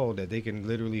create a law that they can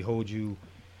literally hold you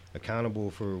accountable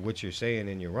for what you're saying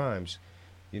in your rhymes,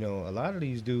 you know, a lot of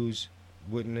these dudes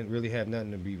wouldn't really have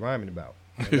nothing to be rhyming about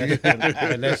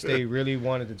unless they really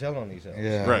wanted to tell on themselves. Yeah. You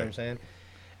know Right. what I'm saying?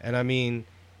 And I mean,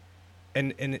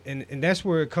 and that's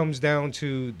where it comes down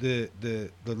to the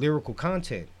lyrical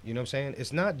content. You know what I'm saying?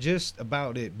 It's not just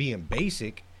about it being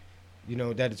basic, you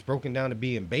know, that it's broken down to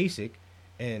being basic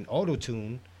and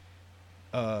auto-tune.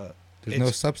 There's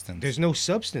no substance. There's no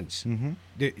substance. Mm-hmm.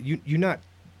 You're not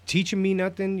teaching me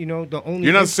nothing. You know, the only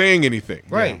You're not saying anything.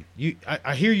 right.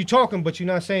 I hear you talking, but you're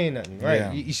not saying nothing. Right.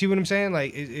 Yeah. You see what I'm saying?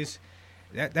 Like it's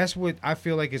that's what I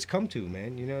feel like it's come to,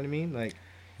 man. You know what I mean? Like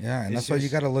Yeah, and It's that's why you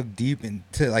just- got to look deep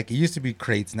into, like, it used to be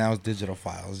crates, now it's digital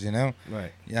files, you know?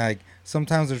 Right. Yeah, like,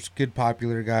 sometimes there's good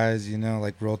popular guys, you know,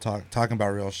 like real talking about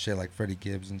real shit, like Freddie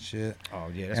Gibbs and shit. Oh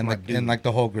yeah, that's and my like, dude. and like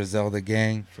the whole Griselda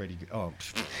gang. Freddie. Oh,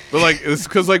 But like, it's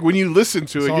because like when you listen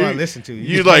to That's it, all I listen to. You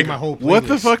you just play like, my whole what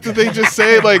the playlist. fuck did they just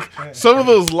say? Like some of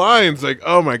those lines, like,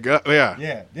 oh my god,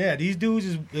 yeah. yeah. These dudes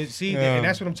is see, Yeah. and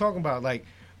that's what I'm talking about. Like,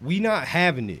 we not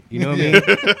having it. You know what I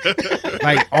mean?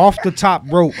 Like off the top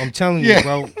rope. I'm telling you, Yeah.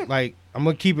 bro. Like, I'm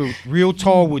gonna keep it real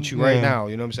tall with you right Yeah. now.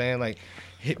 You know what I'm saying? Like,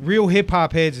 real hip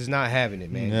hop heads is not having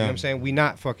it, man. You know Yeah. what I'm saying? We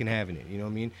not fucking having it. You know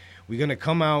what I mean? We're gonna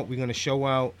come out. We're gonna show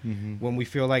out when we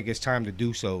feel like it's time to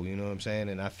do so. You know what I'm saying?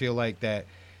 And I feel like that.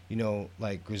 You know,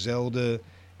 like Griselda,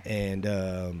 and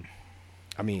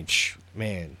I mean,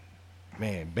 man,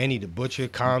 Benny the Butcher,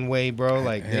 Conway, bro.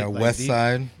 Like, Yeah, like West these-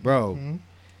 Side. bro.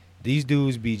 These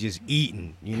dudes be just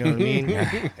eating, you know what I mean?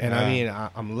 And I mean,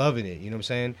 I'm loving it, you know what I'm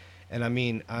saying? And I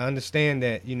mean, I understand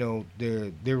that, you know,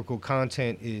 their lyrical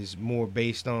content is more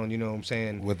based on, you know what I'm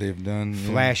saying, What they've done. yeah.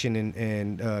 flashing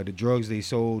and the drugs they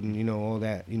sold and, you know, all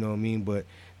that, you know what I mean? But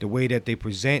the way that they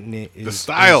presenting it is... The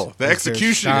style, the their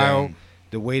execution. style,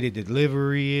 the way the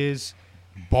delivery is,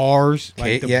 bars,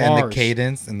 like the yeah, bars. and the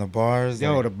cadence and the bars.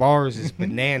 Yo, like, the bars is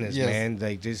bananas, Yes. man.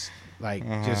 Like, just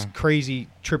Uh-huh. crazy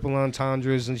triple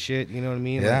entendres and shit. You know what I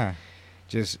mean? Like, yeah.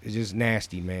 it's just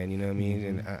nasty, man. You know what I mean?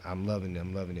 And I'm loving it.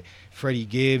 I'm loving it. Freddie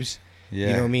Gibbs. Yeah.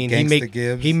 You know what I mean? Gangsta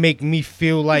Gibbs. He make me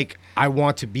feel like I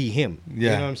want to be him. You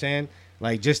Yeah. know what I'm saying?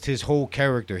 Like, just his whole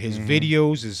character. His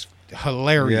videos is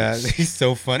hilarious. Yeah, he's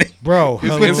so funny. Bro,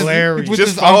 With his- hilarious. with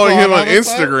Just his following uncle him all on the time?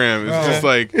 Instagram is Bro. just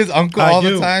like, His uncle I all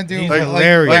do. the time doing He's like,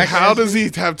 hilarious. like back how ass does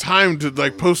he have time to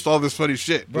like post all this funny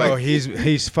shit? Bro, Like,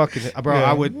 he's fucking bro. Yeah.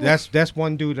 I would. That's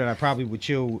one dude that I probably would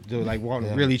chill, to like want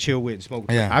to Yeah. really chill with and smoke.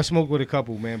 Yeah. I've smoked with a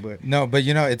couple, man, but No, but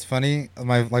you know, it's funny.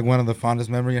 My like one of the fondest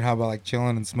memories, how about like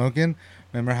chilling and smoking.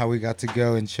 Remember how we got to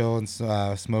go and chill and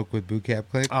smoke with Boot Camp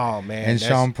Click oh man, and that's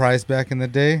Sean Price back in the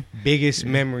day? biggest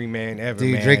memory, man, ever.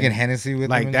 Dude, man. drinking Hennessy with him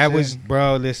like and that shit. was,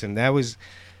 bro. Listen, that was,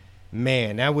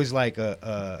 man, that was like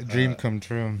a a dream come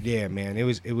true. Yeah, man, it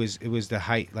was the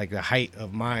height, like the height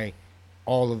of my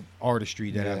all of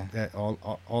artistry that Yeah. that all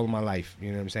of my life. You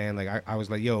know what I'm saying? Like I was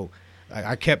like, yo,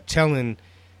 I kept telling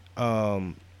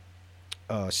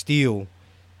Steel,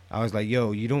 I was like,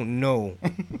 yo, you don't know,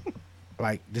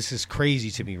 like this is crazy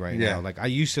to me right Yeah. now. Like I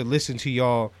used to listen to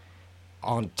y'all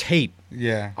on tape,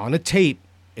 Yeah. on a tape,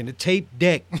 in the tape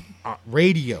deck,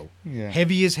 radio, Yeah.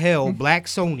 heavy as hell, black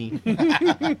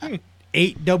Sony,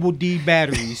 8 double D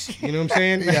batteries. You know what I'm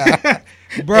saying? Yeah.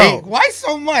 Bro. Hey, why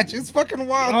so much? It's fucking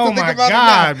wild. Oh to think my about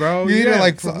God, it now. bro. You need Yeah,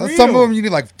 like for some real. of them. You need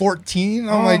like 14.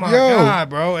 I'm Oh like, my yo, God,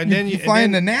 bro. And then you and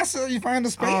flying then, to NASA? You flying to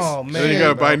space? Oh man. so you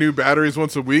gotta bro. buy new batteries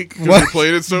once a week because What? you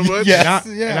played it so much. Yeah.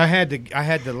 And Yes, I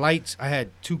had the lights. I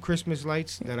had 2 Christmas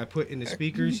lights that I put in the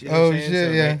speakers. You know Oh, what I'm saying?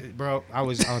 shit, yeah. like, bro, I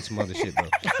was on some other shit, bro.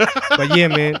 But yeah,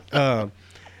 man.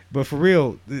 But for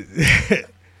real,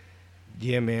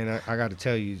 yeah, man. I got to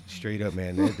tell you straight up,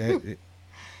 man.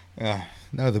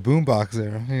 No, the boombox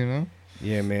era, you know.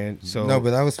 Yeah, man. So No,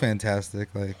 but that was fantastic.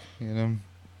 Like, you know,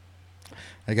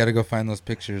 I got to go find those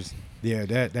pictures. yeah,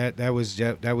 that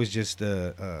was just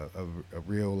a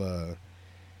real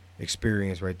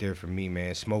experience right there for me,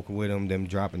 man. Smoking with them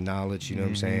dropping knowledge. You know what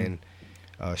I'm saying?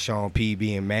 Sean P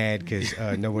being mad because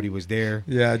nobody was there.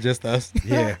 Yeah, just us.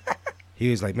 Yeah, he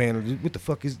was like, man, what the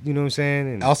fuck is, you know what I'm saying?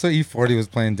 And Also, E40 was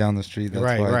playing down the street. That's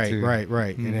why, too.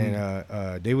 right. And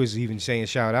then they was even saying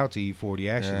shout out to E40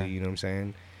 actually. Yeah. You know what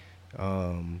I'm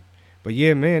saying? But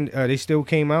yeah, man, they still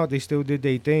came out. They still did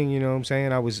their thing. You know what I'm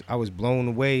saying? I was blown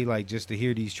away like just to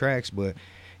hear these tracks. But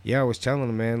yeah, I was telling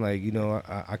them, man, like, you know,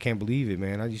 I can't believe it,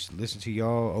 man. I used to listen to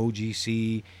y'all,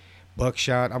 OGC,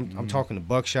 Buckshot. I'm talking to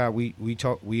Buckshot. We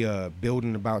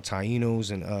building about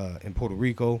Taínos in Puerto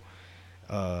Rico.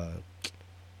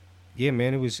 Yeah,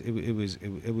 man, it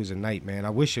was a night, man. I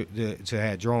wish to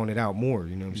had drawn it out more.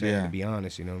 You know what I'm saying? Yeah. To be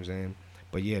honest, you know what I'm saying.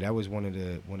 But yeah, that was one of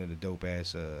the dope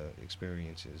ass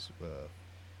experiences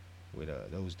with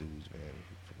those dudes, man,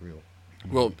 for real.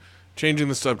 Well, changing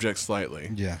the subject slightly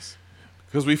Yes.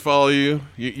 because we follow you.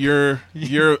 You're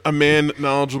a man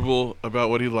knowledgeable about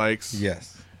what he likes.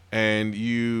 Yes. And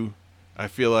you, I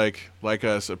feel like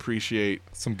us, appreciate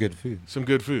Some good food. some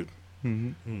good food.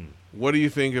 Mm-hmm. What do you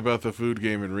think about the food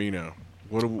game in Reno?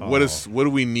 What do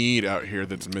we need out here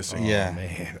that's missing? Yeah. Oh,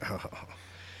 man.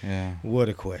 Yeah. What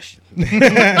a question.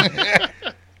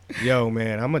 Yo,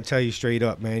 man, I'm gonna tell you straight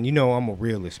up, man. You know I'm a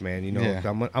realist, man. You know, Yeah.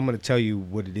 I'm gonna tell you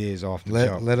what it is off the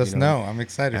jump. Let us you know. I'm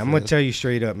excited. I'm for gonna this. tell you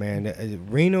straight up, man.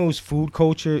 Reno's food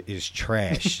culture is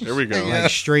trash. There we go. Yeah.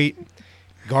 Like straight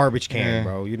garbage can, Yeah.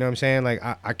 bro. You know what I'm saying? Like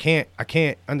I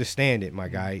can't understand it, my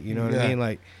guy. You know what I Yeah. mean?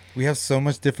 Like We have so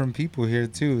much different people here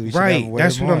too. We should right. have way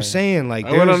That's what more. I'm saying. Like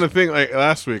I went on there's- the thing like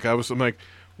last week. I'm like,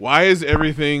 why is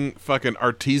everything fucking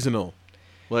artisanal?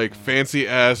 Like fancy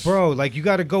ass. bro, like you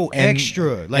got to go And-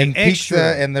 extra, like and extra.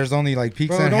 pizza, and there's only like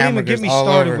pizza Bro, and don't even hamburgers get me all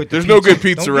started over. with the There's no good Don't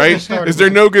pizza, get me right? started Is there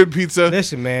with- no good pizza?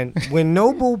 Listen, man. When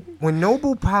Noble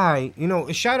Pie, you know,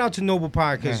 shout out to Noble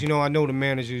Pie because Yeah. you know I know the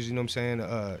managers. You know what I'm saying?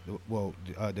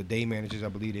 The day managers, I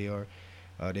believe they are.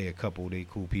 They a couple. They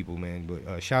cool people, man.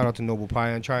 But shout out to Noble Pie.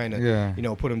 I'm trying to, Yeah. you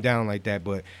know, put them down like that.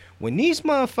 But when these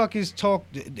motherfuckers talk,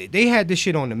 they had this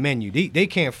shit on the menu. They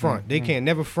can't front. They can't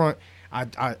never front.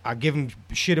 I give them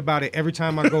shit about it every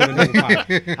time I go to Noble Pie.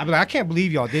 I be like, I can't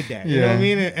believe y'all did that. You know what I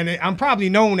Yeah. mean? And I'm probably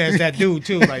known as that dude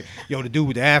too. Like, yo, the dude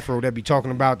with the afro that be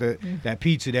talking about that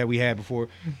pizza that we had before.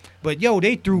 But yo,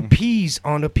 they threw peas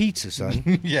on the pizza,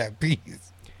 son. Yeah, peas.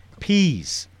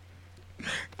 Peas.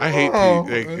 I hate Oh.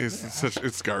 pizza.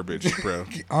 It's garbage, bro.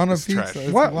 On a It's pizza. trash.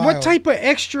 it's What wild. type of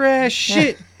extra ass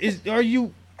shit are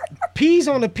you? Peas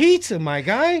on the pizza, my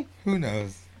guy. Who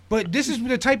knows? But this is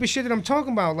the type of shit that I'm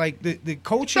talking about. Like the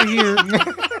culture here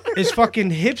is fucking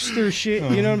hipster shit.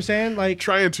 You know what I'm saying? Like.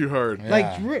 Trying too hard. Yeah.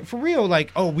 Like for real,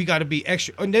 like oh we got to be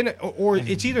extra, and then or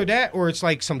it's either that or it's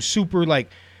like some super like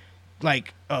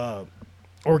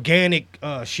organic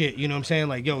shit. You know what I'm saying?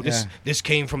 Like yo, Yeah. this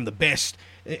came from the best,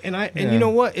 and Yeah. you know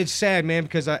what? It's sad, man,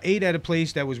 because I ate at a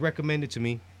place that was recommended to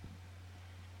me,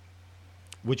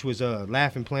 which was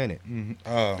Laughing Planet, Mhm.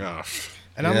 Oh. Oh,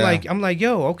 and Yeah. I'm like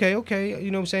yo, okay,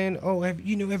 you know what I'm saying? Oh,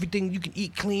 you know everything you can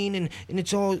eat clean and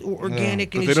it's all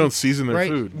organic, but and they it's, don't season their right?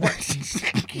 food.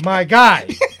 My guy.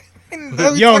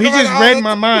 Yo, he just read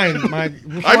my mind.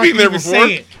 I've eaten there before.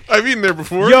 Say it. I've eaten there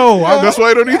before. Yo, that's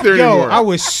why I don't eat there Yo, anymore. I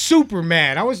was super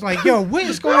mad. I was like, yo, what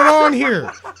is going on here?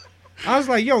 I was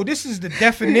like, yo, this is the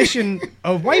definition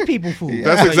of white people food.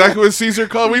 That's Like, exactly what Caesar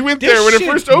called. We went This there when it shit-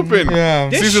 first opened. Yeah.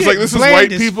 This Caesar's shit like, this is bland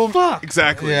white as people. fuck.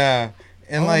 Exactly. Yeah.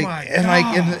 And Oh like, my and like,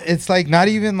 and God. it's like not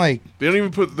even like, They don't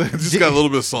even put. They just got a little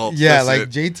bit of salt. yeah, That's like it.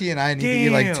 JT and I need to eat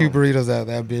like 2 Damn. burritos out of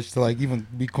that bitch to like even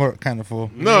be kind of full.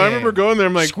 No, I Man. remember going there.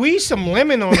 I'm like, Squeeze some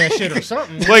lemon on that shit or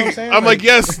something. You know what like saying? I'm like,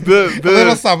 yes, A little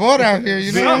the sabor out here,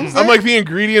 you know what I'm saying? I'm like the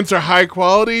ingredients are high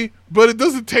quality, but it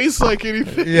doesn't taste like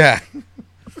anything. yeah.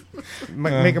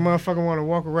 Make a motherfucker want to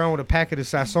walk around with a packet of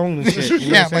Sazon and shit. You know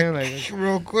Yeah, what I'm saying? like, Like,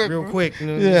 real quick. real bro. quick. You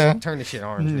know, Yeah. just turn the shit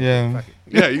orange. Yeah. Fuck it.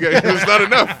 Yeah, you got. There's not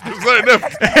enough. There's not enough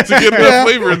to get enough Yeah.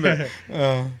 flavor in there.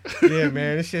 Yeah,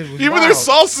 man, this shit was Even wild. their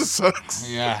salsa sucks.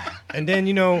 Yeah. And then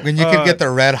you know When you could get the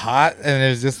red hot and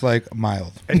it's just like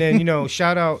mild. and then you know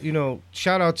shout out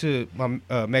to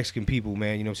my Mexican people,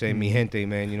 man. You know what I'm saying? Mi gente,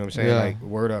 man. You know what I'm saying? Yeah. Like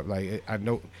word up. Like I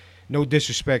know no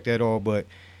disrespect at all, but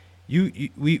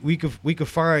we could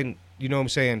find, you know what I'm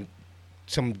saying,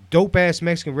 some dope ass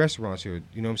Mexican restaurants here,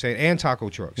 you know what I'm saying, and taco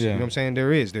trucks. You Yeah. know what I'm saying?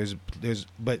 There's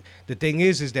but the thing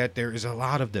is that there is a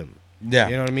lot of them. Yeah.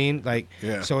 You know what I mean? Like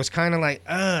Yeah. so it's kind of like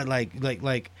I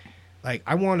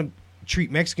want to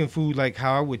treat Mexican food like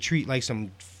how I would treat like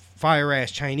some fire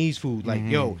ass Chinese food. Like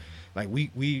yo, like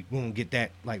we won't get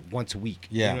that like once a week.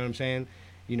 Yeah. You know what I'm saying?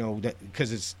 You know that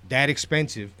because it's that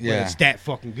expensive, but Yeah. it's that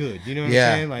fucking good. You know what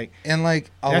Yeah. I'm saying? Like And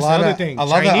like a that's lot the other of thing. a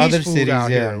lot Chinese of other food cities,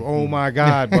 out yeah. here. Oh my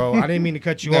god, bro! I didn't mean to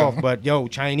cut you No. off, but yo,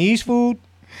 Chinese food,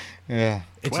 Yeah.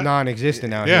 it's What?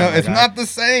 non-existent out Yeah. here. No, my it's guy. not the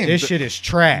same. This shit is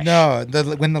trash. No,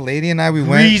 when the lady and I we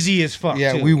went greasy as fuck.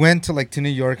 yeah, too. we went to New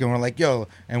York and we're like, yo,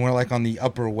 and we're like on the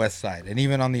Upper West Side. And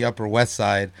even on the Upper West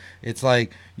Side, it's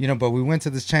like, you know, but we went to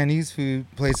this Chinese food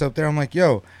place up there. I'm like,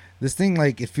 yo, this thing,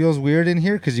 like, it feels weird in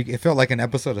here because it felt like an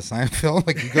episode of Seinfeld.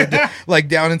 Like, you go like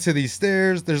down into these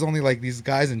stairs. There's only like these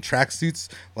guys in tracksuits.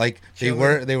 Like, they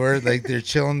were like, they're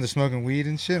chilling, they're smoking weed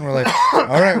and shit. And we're like,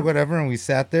 all right, whatever. And we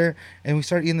sat there and we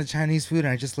started eating the Chinese food. And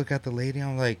I just look at the lady.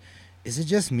 I'm like, is it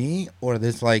just me or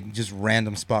this like just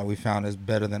random spot we found is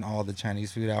better than all the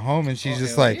Chinese food at home? And she's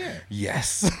just hell like, yeah.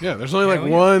 yes. Yeah, there's only like Hell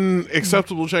yeah. one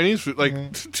acceptable Chinese food,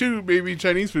 like two maybe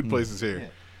Chinese food places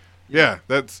here. Yeah,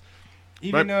 that's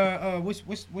Even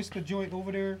what's the joint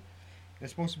over there?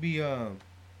 That's supposed to be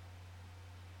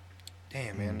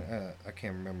damn man, I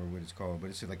can't remember what it's called, but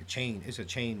it's like a chain. It's a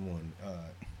chain one.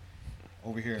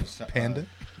 Over here in Panda?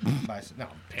 No,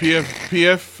 PF.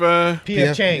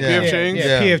 PF Chang. yeah. PF Chang's? Yeah,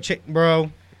 Yeah. PF Chang,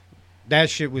 bro. That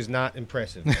shit was not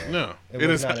impressive. Bro. No, It it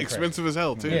was is not expensive as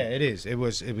hell too. Yeah, it is. It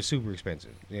was super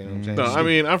expensive. You know what I'm saying? No, I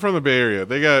mean I'm from the Bay Area.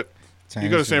 They got you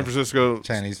go to San food. Francisco,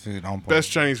 Chinese food on point.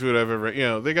 best Chinese food I've ever. You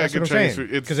know they got That's what good I'm Chinese saying.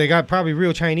 food. It's Because they got probably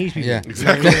real Chinese people. Yeah. You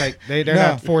know what I mean? Like they're No.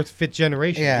 not fourth, fifth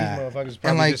generation. Yeah. These motherfuckers And,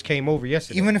 probably like, just came over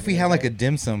yesterday. Even if we You know had what like a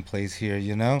dim sum place here,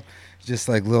 you know, just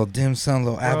like little dim sum,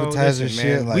 little Bro, appetizer listen,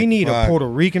 shit. man, Like, we need fuck. a Puerto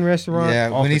Rican restaurant. Yeah,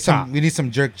 off we the need top. some. We need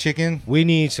some jerk chicken. We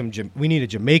need a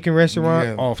Jamaican restaurant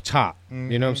Yeah. off top. You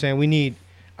know what I'm Mhm. saying? We need.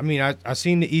 I mean, I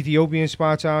seen the Ethiopian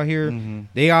spots out here. Mhm.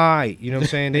 They alright, you know what I'm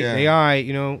saying? Yeah. They alright,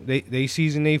 you know. They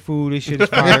season their food. They shit is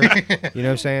fire. You know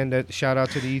what I'm saying? That shout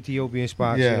out to the Ethiopian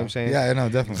spots. Yeah, You know what I'm saying? yeah, I know,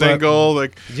 definitely. Zangol,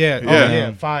 like Yeah,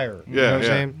 Yeah. fire. You Yeah, know what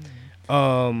yeah. I'm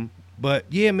saying? But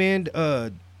yeah, man.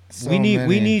 So we need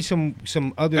many. some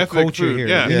other Ethnic culture food, here.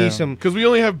 yeah. We Yeah. need some, because we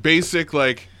only have basic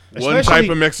like one Especially-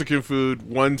 type of Mexican food,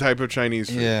 one type of Chinese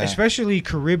food. Yeah. especially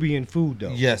Caribbean food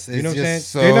though. Yes, you it's know what I'm saying? just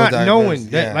so They're not diverse, knowing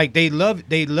that yeah. like they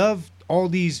love all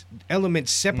these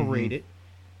elements separated,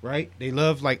 right? They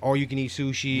love like all you can eat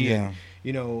sushi Yeah. and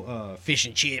you know fish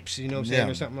and chips, you know what I'm saying,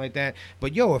 Yeah. or something like that.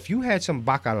 But yo, if you had some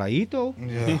bacalaito,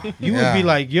 Yeah. you Yeah. would be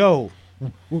like, yo,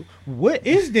 what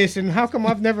is this and how come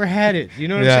I've never had it? You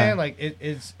know what Yeah. I'm saying?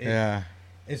 Like Yeah.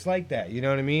 it's like that. You know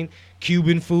what I mean?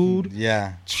 Cuban food,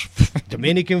 Yeah.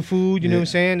 Dominican food. You know what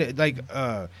I'm Yeah. saying? Like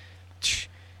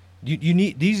you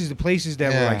need these are the places that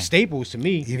were Yeah. like staples to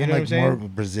me. Even you know like what I'm more saying?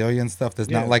 Brazilian stuff that's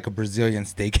Yeah. not like a Brazilian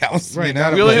steakhouse. Right, You not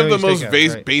know? a We only have the Brazilian most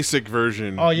steakhouse, right. basic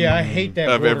version. Oh yeah, I hate that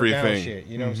Of watered down everything. shit.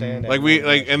 You know what I'm saying? That Like we watered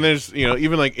like, down and there's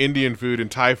even like Indian food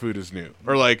and Thai food is new,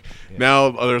 or like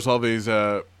now there's all these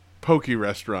poke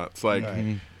restaurants. Like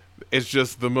Right. it's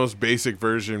just the most basic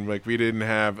version. Like we didn't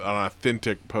have an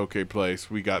authentic poke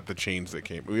place. We got the chains that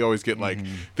came. We always get like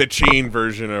the chain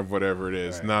version of whatever it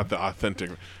is, Right. not the authentic.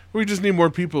 We just need more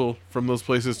people from those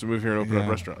places to move here and open up Yeah.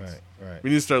 restaurants. Right. We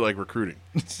need to start like recruiting.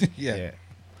 yeah. Yeah.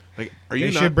 Like, are They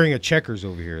you should not? bring a Checkers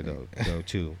over here though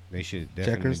too. They should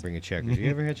definitely Checkers? bring a Checkers. You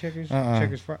ever had Checkers? Uh-uh.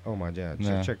 Checkers fries? Oh my god,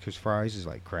 No. Checkers fries is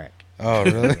like crack. Oh,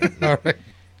 really? All right.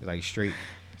 Like straight.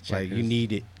 Like you Checkers.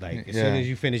 need it. Like as Yeah. soon as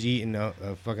you finish eating a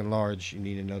fucking large, you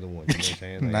need another one. You know what I'm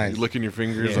saying? Like, Nice. You licking your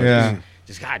fingers. Yeah. Like, Yeah.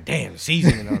 Just goddamn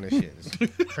seasoning on this shit.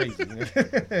 It's crazy.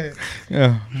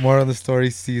 Yeah. More of the story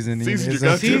seasoning. Season It's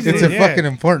your a- goddamn it's food. a Yeah. fucking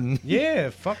important. Yeah,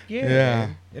 fuck yeah. Yeah.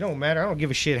 Man. It don't matter. I don't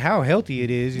give a shit how healthy it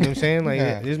is. You know what I'm saying? Like,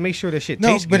 Yeah. just make sure that shit No,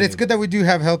 tastes but it's good that we do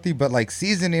have healthy, but like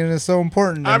seasoning is so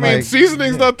important. I and, mean, like,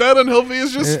 seasoning's not that unhealthy.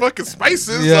 It's just Yeah. fucking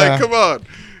spices. Yeah. Like, come on.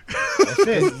 That's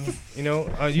it. You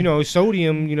know,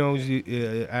 sodium. You know,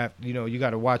 you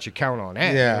got to watch your count on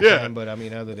that. Yeah. You know what I'm Yeah. saying? But I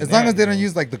mean, other than as long that, as they you don't know.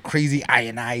 use like the crazy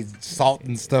ionized salt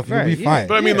and stuff, Right, you'll be yeah. fine.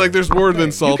 But I mean, Yeah. like, there's more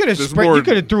than salt. You could There's have more. you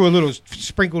could have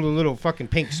sprinkled a little fucking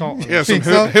pink salt. On Yeah, it. some Pink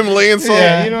salt? Himalayan salt.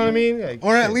 Yeah. You know what I mean? Like,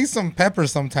 or at shit. least some pepper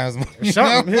sometimes. You know?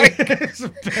 something. Like,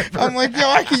 Some pepper. I'm like, yo,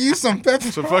 I could use some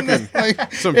pepper. Some on this, fucking-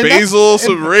 like, Some and that's- basil,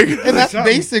 some regular. And that's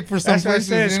Something. basic for some That's what I places.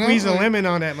 said. You know? Squeeze a Like, lemon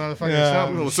on that motherfucker. Yeah.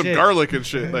 Something. Some Shit. garlic and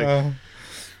shit. Like,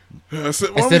 so why,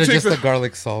 don't we instead of take just the, the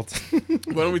garlic salt. why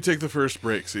don't we take the first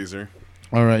break, Caesar?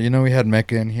 All right, you know we had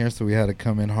Mecca in here, so we had to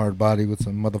come in hard body with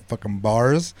some motherfucking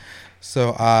bars.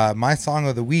 So my song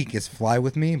of the week is "Fly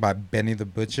with Me" by Benny the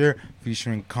Butcher,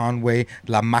 featuring Conway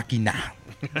La Máquina.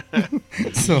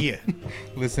 So Yeah.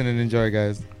 listen and enjoy,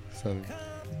 guys. So.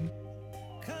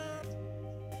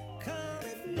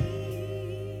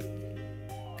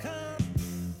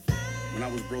 When I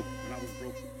was broke,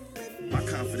 my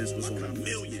confidence was on a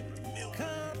million.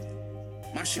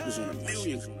 My shit was on a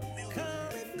million.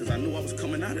 Cause I knew I was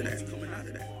coming out of that.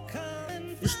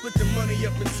 We split the money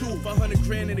up in two, 500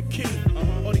 grand in a kitty.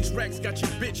 All these racks got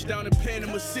your bitch down in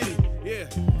Panama City. Yeah,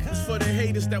 it's for the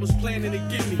haters that was planning to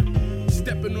get me.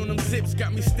 Stepping on them zips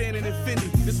got me standing in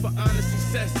Fendi. This for honest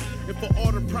success and for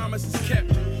all the promises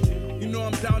kept. You know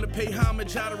I'm down to pay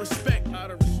homage out of respect.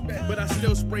 But I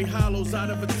still spray hollows out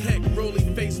of a tech.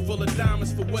 Rolling face full of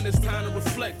diamonds for when it's time to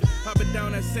reflect. Hopping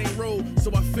down that same road,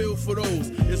 so I feel for those.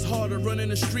 It's hard to run in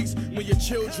the streets when your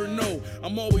children know.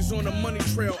 I'm always on the money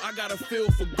trail, I got a feel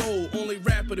for gold. Only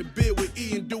rapper to bid with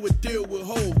E and do a deal with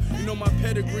Hov. You know my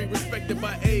pedigree, respected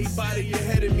by everybody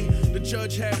ahead of me. The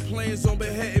judge had plans on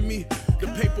beheading me. The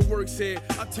paperwork said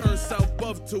I turned South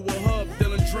Buff to a hub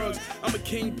dealing drugs. I'm a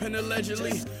kingpin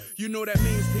allegedly. You know that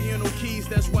means piano keys,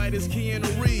 that's white as Keanu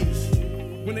Reeves.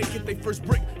 When they get their first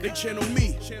brick, they channel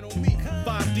me.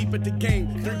 5 deep at the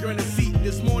game, 3 grand a seat.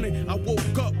 This morning I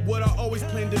woke up what I always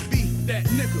planned to be, that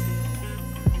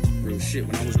nigga. Real shit,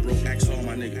 when I was broke, ask all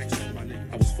my niggas.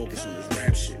 I was focused on this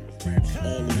rap shit.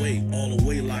 All the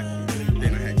way like.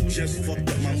 Then I had just fucked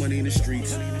up my money in the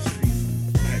streets.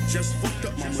 Just fucked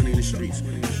up my money in the streets.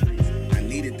 I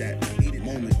needed that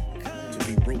moment to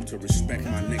be broke to respect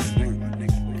my next run.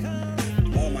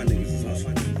 All my niggas was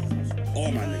hustling.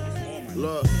 All my niggas.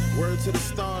 Look, word to the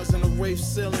stars in the rave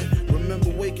ceiling. Remember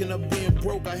waking up being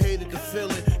broke, I hated the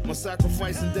feeling. My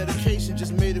sacrifice and dedication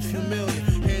just made a few million.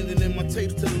 Handing in my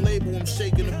tapes to the label, I'm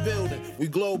shaking the building. We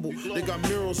global, they got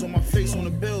murals on my face on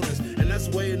the buildings. And that's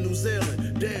way in New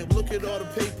Zealand. Damn, look at all the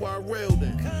paper I railed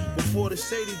in. Before the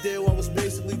shady deal, I was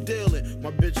basically dealing.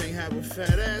 My bitch ain't have a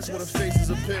fat ass, but her face is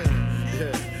appealing.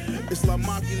 Yeah, it's like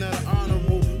mocking at an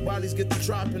honorable. Bodies get the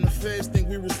drop and the feds think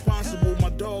we responsible. My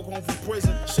dog home from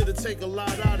prison, should've take a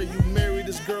lot out of you. Married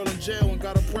this girl in jail and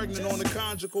got her pregnant on the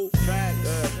conjugal.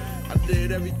 Facts, I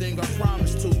did everything I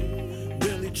promised to.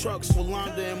 Bentley trucks for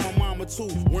Londa and my mama too.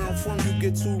 Where I'm from, you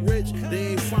get too rich, they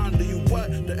ain't fond of you.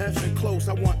 What? The effing close,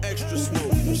 I want extra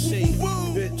smoke. Machine,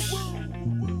 bitch.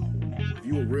 If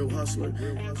you a real hustler,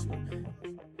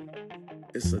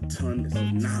 it's a ton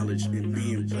of knowledge in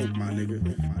being broke, my nigga.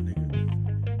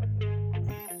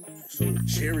 So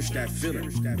cherish that feeling.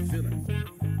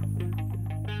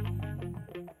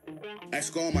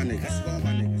 Ask all my niggas.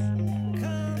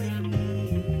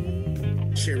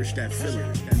 Cherish that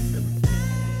feeling.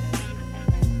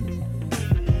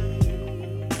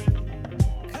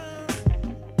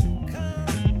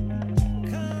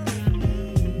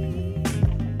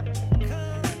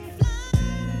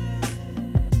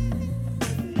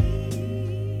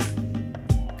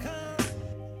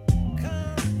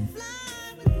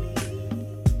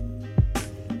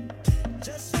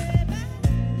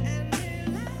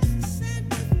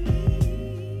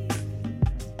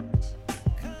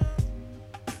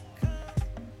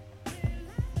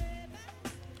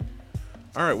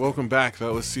 All right, welcome back.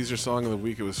 That was Caesar's Song of the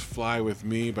Week. It was Fly With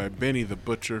Me by Benny the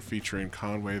Butcher featuring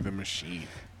Conway the Machine.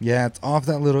 Yeah, it's off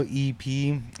that little EP.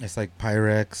 It's like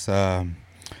Pyrex.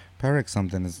 Pyrex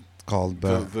something is called.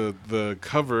 But The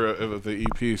cover of the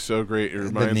EP is so great. It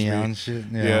reminds the neon me shit.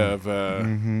 of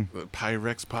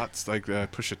Pyrex pots, like the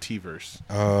Pusha T verse.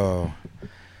 Oh,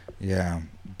 yeah.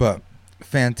 But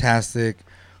fantastic.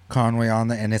 Conway on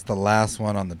there, and it's the last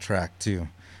one on the track, too.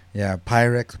 Yeah,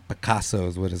 Pyrex Picasso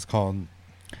is what it's called.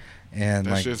 And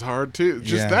that shit's hard too.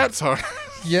 Just that's hard.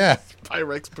 Yeah.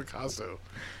 Pyrex Picasso.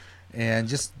 And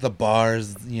just the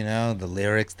bars, the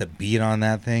lyrics, the beat on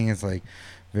that thing is like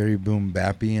very boom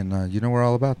bappy, and we're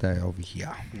all about that over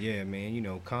here. Yeah,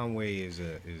 man. Conway is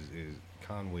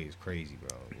Conway is crazy,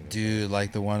 bro. Dude,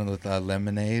 like the one with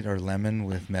Lemonade or Lemon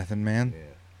with Method Man. Yeah.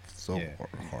 So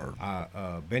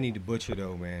hard. Benny the Butcher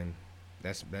though, man.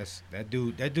 That's that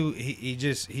dude. That dude,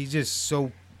 he's just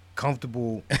so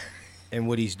comfortable in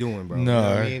what he's doing, bro. No, you know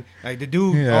what I mean, like the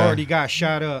dude already got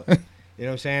shot up. You know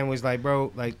what I'm saying? Was like,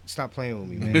 bro, like stop playing with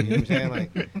me, man. You know what I'm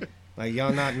saying? Like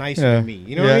y'all not nice with me.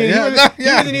 You know what I mean? He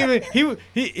wasn't even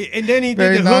he and then he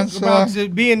Very did the hook nonchalant.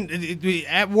 about being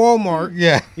at Walmart.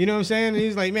 Yeah. You know what I'm saying? And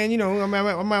he's like, man, I'm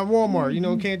at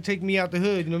Walmart. Can't take me out the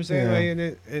hood. You know what I'm saying?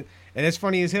 Yeah. Like, and it's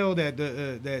funny as hell that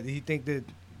that he think that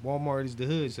Walmart is the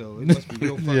hood, so it must be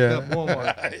real fucked up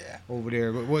Walmart over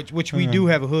there. But which we do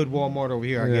have a hood Walmart over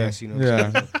here, I guess. You know, what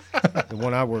I'm saying? The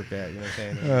one I worked at. You know what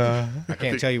I'm saying? I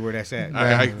can't tell you where that's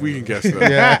at. We can guess though.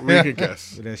 Yeah. We can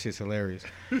guess. But that shit's hilarious.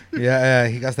 Yeah,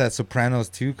 he got that Sopranos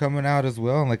 2 coming out as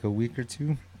well in like a week or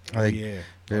two. Like,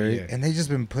 and they just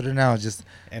been putting out just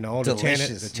and all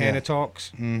delicious. the Tana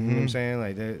talks. Mm-hmm. You know what I'm saying?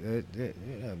 Like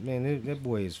man, that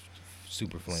boy is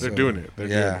super flame. They're doing it. They're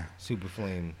doing it. Super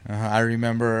flame. I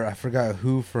remember, I forgot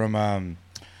who from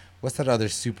what's that other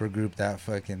super group that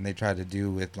fucking they tried to do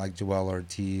with like Joel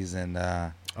Ortiz and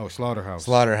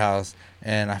Slaughterhouse,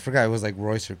 and I forgot it was like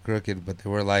Royce or Crooked, but they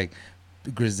were like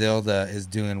Griselda is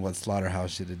doing what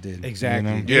Slaughterhouse should have did.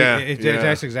 Exactly.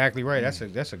 That's exactly right.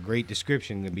 That's a great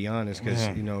description, to be honest, because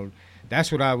that's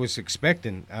what I was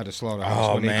expecting out of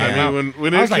Slaughterhouse. Oh, man. I mean,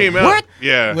 when it came out, what?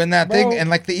 Yeah. When that thing, and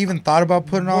like they even thought about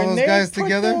putting all those guys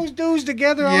together. Those dudes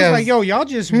together, I was like, yo, y'all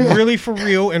just really for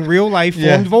real in real life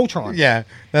formed Voltron. Yeah,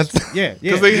 that's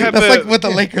because they have that's like what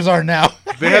the Lakers are now.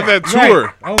 They have that tour.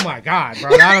 Right. Oh my God,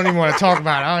 bro! I don't even want to talk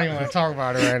about it. I don't even want to talk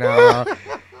about it right now.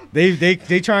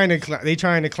 They trying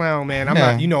to clown, man. I'm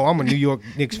not, I'm a New York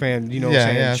Knicks fan, what I'm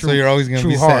saying? Yeah, true, so you're always going to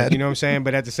be heart, sad. you know what I'm saying?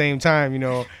 But at the same time,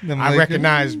 I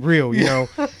recognize real,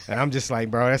 and I'm just like,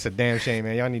 bro, that's a damn shame,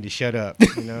 man. Y'all need to shut up,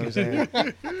 you know what I'm saying?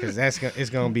 Because it's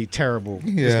going to be terrible.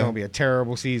 Yeah. It's going to be a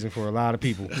terrible season for a lot of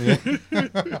people.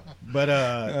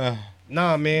 But,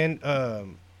 nah, man.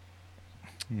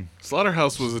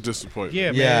 Slaughterhouse was a disappointment.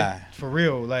 Yeah, man. For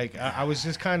real. Like, I was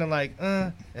just kind of like,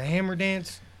 a hammer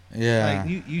dance. Yeah,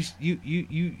 like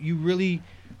you really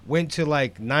went to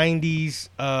like 90s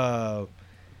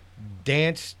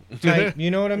dance type. You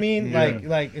know what I mean? Yeah.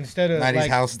 Like instead of 90s like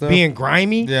house stuff. being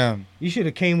grimy, Yeah. you should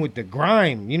have came with the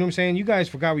grime. You know what I'm saying? You guys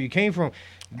forgot where you came from.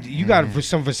 You got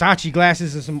some Versace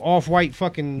glasses and some off-white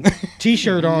fucking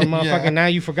T-shirt on, motherfucker. Yeah. Now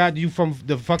you forgot you from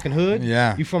the fucking hood.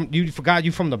 Yeah. You forgot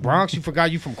you from the Bronx. You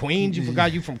forgot you from Queens. You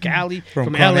forgot you from Cali,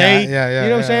 from Cali. LA. Yeah, you know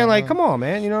what I'm yeah. saying? Like, come on,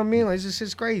 man. You know what I mean? Like, it's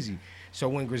just crazy. So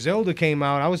when Griselda came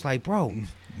out, I was like, bro,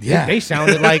 Yeah. they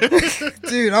sounded like.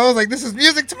 Dude, I was like, this is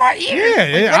music to my ears.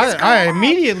 Yeah, I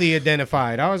immediately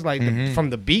identified. I was like, Mhm. from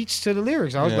the beats to the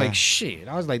lyrics, I was Yeah. like, shit.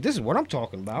 I was like, this is what I'm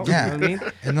talking about. Yeah. You know what I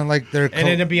mean? And then like they're And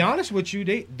then to be honest with you,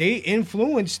 they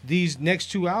influenced these next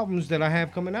two albums that I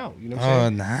have coming out. You know what I'm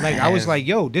saying? nice. Like I was like,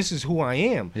 yo, this is who I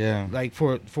am. Yeah. Like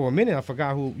for a minute, I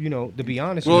forgot who. You know, to be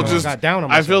honest, Well, with you, just I got down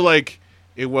on I myself. feel like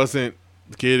it wasn't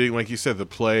getting, like you said, the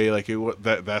play, like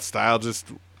that style. Just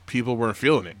people weren't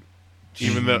feeling it,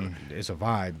 even though it's a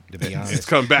vibe. To be it's honest,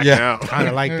 come back Yeah. now. kind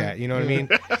of like that. You know what I mean?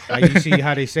 Like you see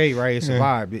how they say, right? It's a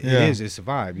vibe. It Yeah. is. It's a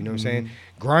vibe. You know what I'm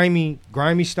saying?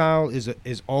 Grimy style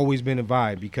is always been a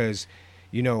vibe because,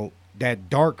 you know, that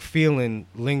dark feeling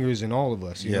lingers in all of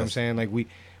us. You know what I'm Yes. saying? Like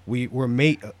we're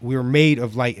made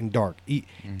of light and dark.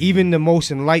 Even the most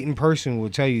enlightened person will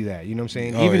tell you that. You know what I'm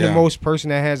saying? Oh, Even the yeah. most person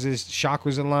that has his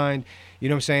chakras aligned. You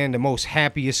know what I'm saying? The most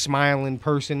happiest smiling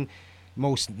person,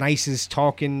 most nicest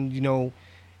talking. You know.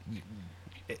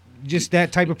 Just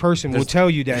that type of person will tell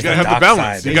you that. You gotta have the dark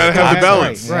balance. side. You gotta have the Right,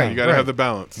 balance. right, You gotta right. have the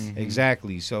balance.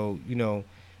 Exactly. So, you know,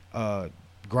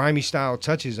 grimy style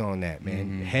touches on that,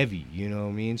 man. Heavy, you know what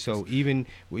I mean? So even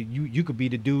you could be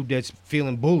the dude that's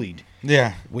feeling bullied.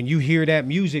 Yeah. When you hear that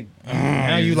music,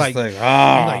 now you just like, like, you're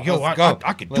ah, like, yo, let's I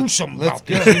go. could do Let's- something let's about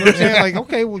go. this. You know what I'm saying? Like,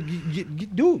 okay, well,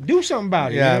 do something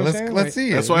about it. Yeah, you know what I'm saying? let's Like, see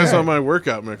it. That's why yeah. it's on my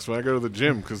workout mix when I go to the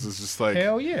gym, because it's just like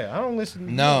Hell yeah, I don't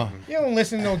listen. No. you don't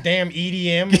listen to no damn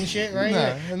EDM and shit, right?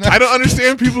 No, no. I don't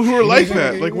understand people who are like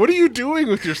that. Like, what are you doing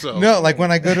with yourself? No, like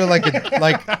when I go to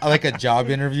like a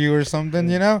job interview or something,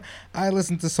 you know, I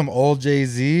listen to some old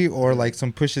Jay-Z or like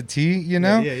some Pusha T, you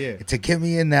know, Yeah. to get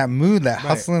me in that mood, that Right.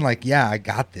 hustling. Like, yeah, I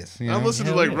got this. You know? I'm listening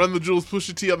to Hell like yeah. Run the Jewels,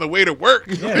 Pusha T on the way to work.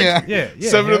 Yeah.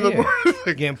 7 in hell the morning.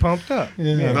 Like, Getting pumped up.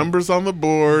 Yeah. numbers on the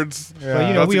boards. Yeah. But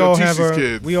you know, About to we go all teach have these our,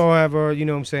 kids. we all have our, you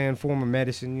know what I'm saying, form of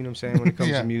medicine, you know what I'm saying, when it comes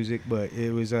Yeah. to music. But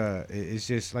it was it's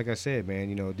just like I said, man,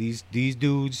 you know, these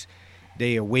dudes,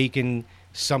 they awaken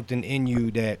something in you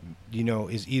that, you know,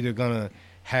 is either gonna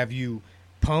have you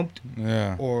pumped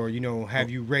Yeah. or, you know,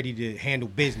 have you ready to handle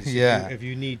business Yeah. if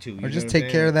you need to. Or just take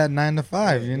care of that 9 to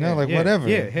 5, you know, like yeah, whatever.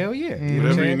 Yeah, hell yeah. You know what I'm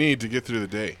Whatever you saying? need to get through the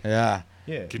day. Yeah.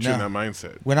 Yeah. Get you in No. that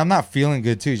mindset. When I'm not feeling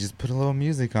good too, just put a little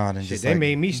music on and Shit, just they like,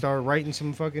 made me start writing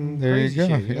some fucking There you crazy go, shit.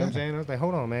 You know what yeah. I'm saying? I was like,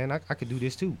 hold on, man, I could do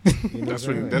this too. You know what I'm That's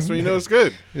saying? when that's when you know it's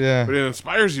good. yeah. But it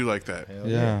inspires you like that. Hell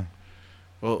Yeah.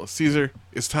 Well, Caesar,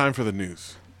 it's time for the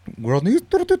news. World news.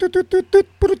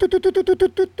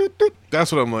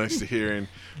 That's what I'm nice to hear. And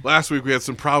last week we had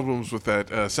some problems with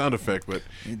that sound effect, but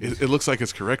it looks like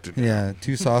it's corrected. Yeah,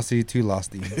 too saucy, too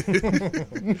losty.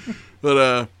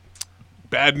 But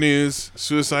bad news: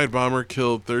 suicide bomber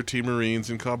killed 13 Marines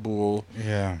in Kabul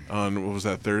Yeah. on what was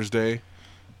that, Thursday?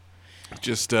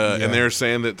 Just Yeah. and they're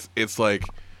saying that it's like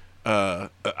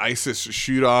ISIS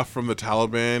shoot off from the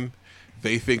Taliban.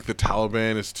 They think the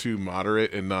Taliban is too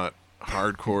moderate and not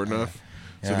hardcore enough.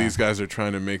 So Yeah. these guys are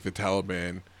trying to make the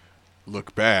Taliban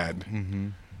look bad Mm-hmm.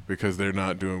 because they're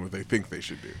not doing what they think they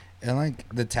should do. And like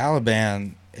the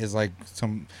Taliban is like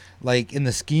some like in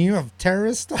the scheme of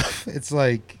terrorist stuff, it's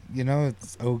like, you know,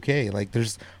 it's okay. Like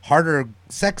there's harder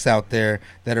sects out there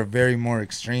that are very more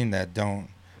extreme that don't,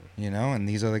 you know, and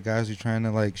these are the guys who are trying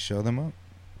to like show them up.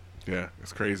 Yeah,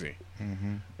 it's crazy.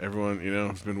 Mm-hmm. Everyone,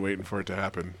 has been waiting for it to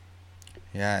happen.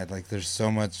 Yeah, like there's so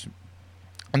much,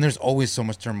 and there's always so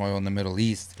much turmoil in the Middle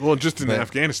East. Well, just in But-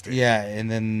 Afghanistan. Yeah, and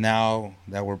then now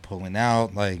that we're pulling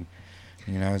out, like,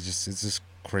 you know, it's just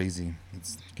crazy.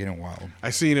 It's getting wild. I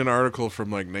seen an article from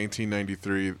like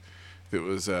 1993 that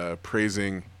was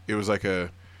praising. It was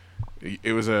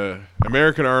a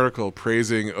American article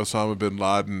praising Osama bin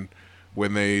Laden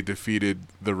when they defeated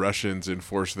the Russians and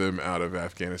forced them out of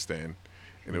Afghanistan.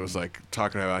 And it was like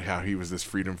talking about how he was this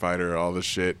freedom fighter, all this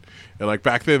shit. And like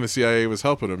back then, the CIA was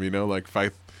helping him, like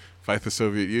fight the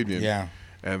Soviet Union. Yeah,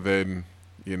 And then,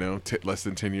 less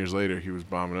than 10 years later, he was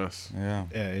bombing us. yeah.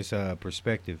 Yeah, it's a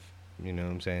perspective. You know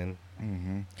what I'm saying?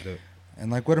 Mm-hmm. The-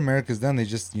 And like what America's done, they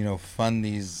just fund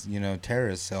these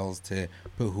terrorist cells to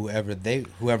put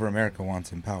whoever America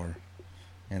wants in power,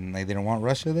 and like they don't want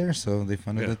Russia there, so they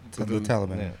funded Yeah, the but then-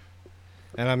 Taliban. Yeah.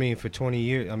 And I mean, for 20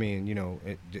 years, I mean,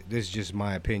 this is just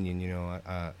my opinion.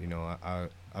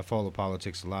 I follow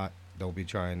politics a lot. Don't be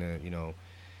trying to,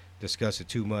 discuss it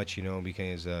too much,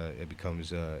 because it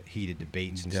becomes heated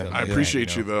debates and stuff. Definitely. I like that,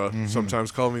 appreciate you though. Mhm.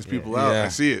 Sometimes calling these people out. Yeah. I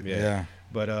see it. Yeah.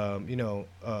 But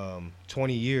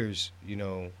 20 years,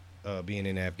 being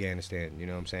in Afghanistan, you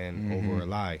know what I'm saying, over a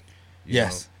lie. you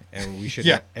Yes. know, and we should.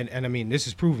 Yeah. Not, and I mean, this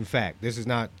is proven fact. This is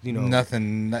not,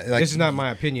 Nothing. Like, this is not my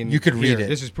opinion. You could read here. it.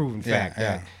 This is proven Yeah,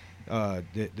 fact.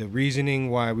 That, the reasoning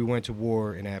why we went to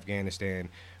war in Afghanistan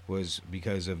was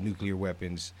because of nuclear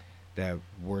weapons that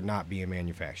were not being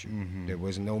manufactured. Mhm. There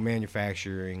was no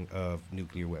manufacturing of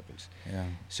nuclear weapons. Yeah.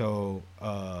 So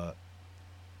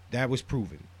that was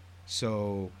proven.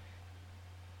 So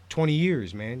 20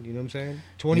 years, man, you know what I'm saying?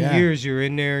 20 Yeah. years you're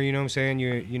in there, you know what I'm saying?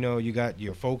 You got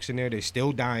your folks in there, they're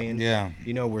still dying. Yeah.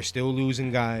 We're still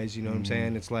losing guys, you know what I'm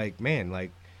saying? It's like, man,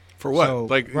 like For what? So,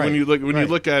 like right, when you right.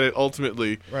 look at it,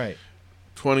 ultimately, right.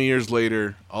 20 years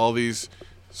later, all these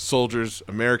soldiers,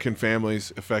 American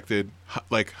families affected,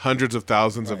 like hundreds of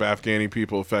thousands of Right. Afghani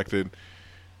people affected,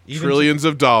 Even trillions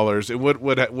of dollars. And what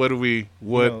do we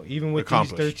even with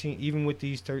accomplish?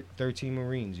 these 13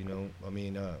 Marines, I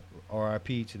mean,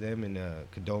 RIP to them and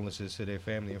condolences to their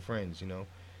family and friends,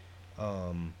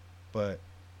 but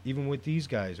even with these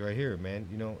guys right here, man,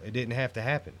 it didn't have to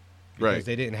happen because Right.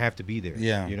 they didn't have to be there.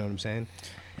 Yeah. You know what I'm saying?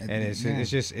 And Yeah. it's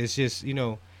just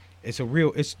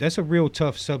that's a real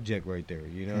tough subject right there.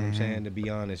 You know what I'm saying? To be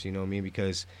honest, you know what I mean?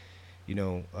 Because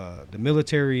the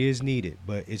military is needed,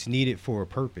 but it's needed for a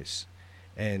purpose,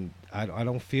 and I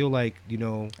don't feel like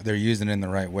They're using it in the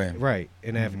right way. right.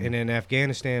 And and then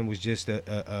Afghanistan was just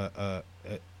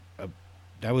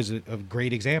that was a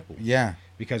great example Yeah.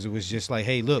 because it was just like,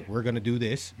 hey, look, we're gonna do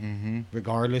this Mm-hmm.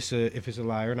 regardless if it's a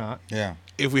lie or not. Yeah.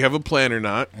 If we have a plan or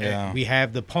not. Yeah. We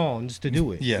have the pawns to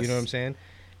do it. Yes. You know what I'm saying?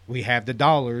 We have the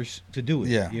dollars to do it.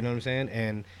 Yeah. You know what I'm saying?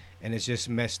 And it's just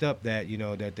messed up that,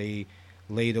 that they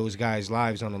lay those guys'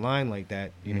 lives on the line like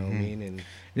that. You know what I mean? And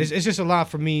it's just a lot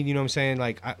for me, you know what I'm saying?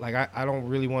 Like I don't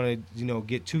really want to,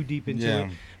 get too deep into Yeah.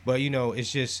 it. But,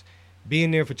 it's just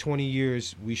being there for 20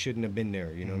 years, we shouldn't have been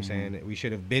there. You know what I'm saying? We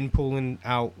should have been pulling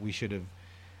out. We should have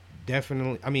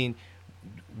definitely, I mean,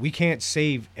 we can't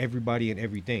save everybody and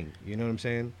everything. You know what I'm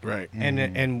saying? Right.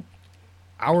 And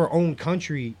our own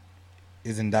country,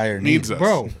 Is in dire need. Needs us.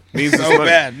 Bro. Needs us So money.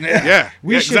 bad. Yeah.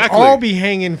 we yeah, should exactly. all be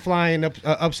hanging, flying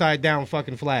upside down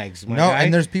fucking flags. My No, guy.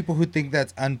 and there's people who think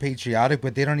that's unpatriotic,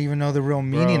 but they don't even know the real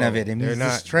meaning Bro, of it. It they're means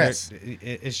not- distress.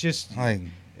 It's just Like,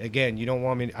 again, you don't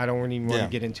want me. I don't even want Yeah.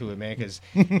 to get into it, man, because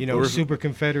super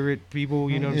Confederate people.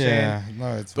 You know what I'm yeah, saying?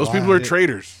 no, it's Those wild. people are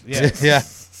traitors. Yeah, yeah,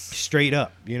 straight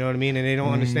up. You know what I mean? And they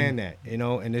don't understand that.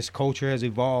 And this culture has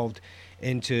evolved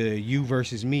into you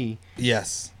versus me.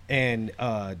 yes, And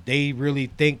they really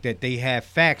think that they have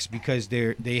facts because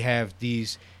they have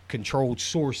these controlled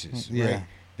sources, Yeah.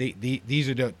 right? These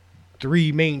are the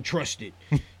three main trusted,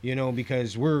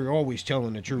 because we're always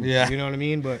telling the truth. Yeah. You know what I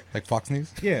mean? But like Fox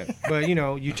News. yeah, but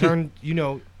you turn,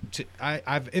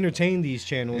 I've entertained these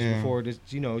channels Yeah. before,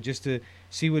 just to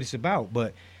see what it's about.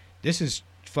 But this is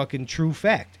fucking true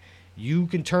fact. You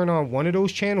can turn on one of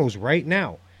those channels right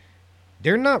now.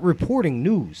 They're not reporting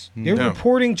news. They're No.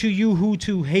 reporting to you who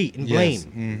to hate and blame. Yes.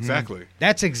 Mhm. Exactly.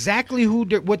 That's exactly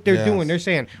what they're Yes. doing. They're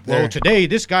saying, "Well, They're- today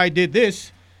this guy did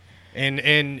this,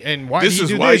 and why This did is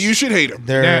he do why this?" you should hate him.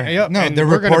 They're Yep, no, and they're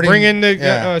we're gonna reporting. bring in the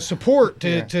yeah. support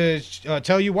to Yeah.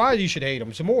 tell you why you should hate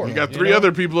them some more. You got you three know?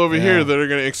 other people over Yeah. here that are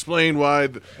going to explain why,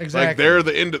 like Exactly. they're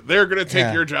the end. They're going to take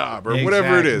Yeah. your job or Yeah, whatever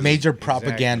it exactly. is. Major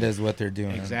propaganda is what they're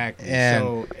doing. Exactly. And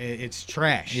So it's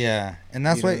trash. yeah, and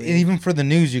that's You why know? even for the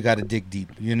news, you got to dig deep.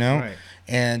 Right.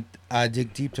 And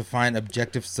dig deep to find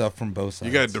objective stuff from both sides.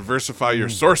 You got to diversify your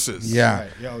sources. Yeah. Right.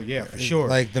 Yo, yeah, for sure.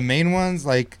 Like the main ones,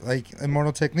 like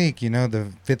Immortal Technique,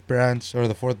 the fifth branch or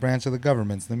the fourth branch of the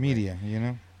government's the media.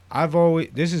 I've always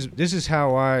this is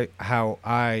how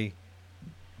I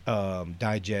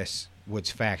digest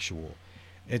what's factual.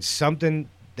 It's something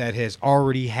that has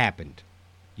already happened.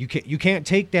 You can't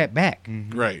take that back.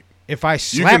 Right. If I You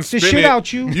slap can the spin shit it.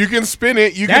 out you, You can spin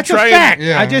it. You that's can try a fact. and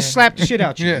Yeah. I just slapped the shit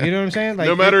out you. Yeah. You know what I'm saying? Like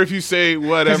no matter if you say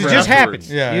whatever. because it just afterwards.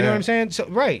 happened. Yeah, you know yeah. what I'm saying? So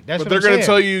right, that's But what they're I'm going to saying.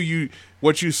 tell you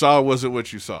what you saw wasn't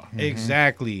what you saw,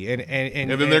 Exactly, and and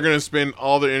then they're going to spend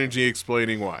all their energy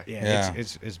explaining why. yeah, Yeah.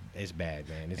 It's bad,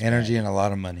 man. It's Energy bad. and a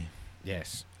lot of money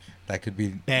Yes. that could be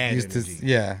Bad used energy. to.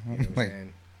 Yeah, You know what I'm like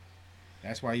saying?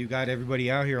 That's why you got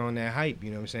everybody out here on that hype,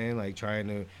 you know what I'm saying? Like trying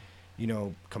to,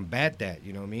 combat that,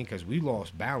 you know what I mean? Because we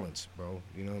lost balance, bro.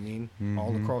 You know what I mean?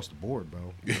 All across the board,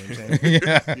 bro. You know what I'm saying?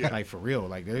 yeah, Like for real.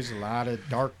 Like there's a lot of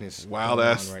darkness Wild going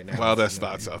ass, on right now. wild you ass know?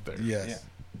 thoughts out there. yes.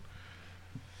 Yeah.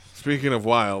 Speaking of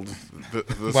wild, this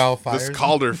Wildfires.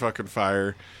 Calder fucking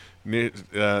fire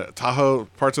Tahoe,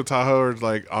 parts of Tahoe are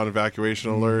like on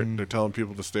evacuation alert. They're telling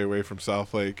people to stay away from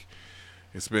South Lake.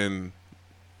 It's been,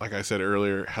 like I said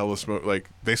earlier, hella smoke. Like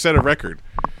they set a record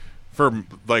for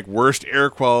like worst air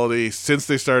quality since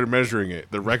they started measuring it.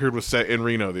 The record was set in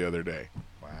Reno the other day.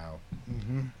 Wow.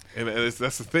 And that's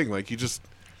the thing. Like you just,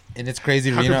 And it's crazy.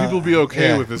 how Reno, can people be okay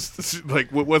yeah. with this? Like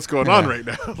what's going on right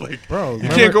now? Like, Bro, you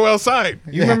can't go outside.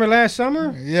 You remember last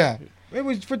summer? Yeah. It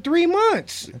was for 3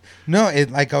 months. No,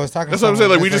 it like I was talking. That's to what I'm saying.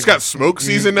 someone, Like we it's just got smoke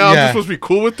season now. Yeah. I'm just supposed to be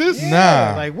cool with this?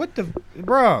 Nah. Like what the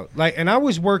bro? Like, and I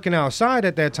was working outside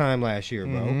at that time last year,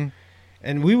 bro.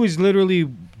 And we was literally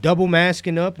double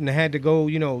masking up and had to go,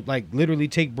 like literally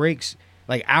take breaks,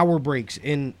 like hour breaks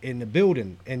in the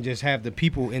building and just have the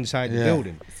people inside the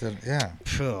building. So, yeah.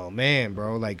 Oh man,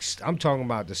 bro. Like I'm talking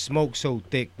about the smoke so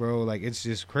thick, bro. Like it's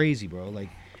just crazy, bro. Like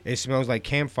it smells like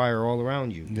campfire all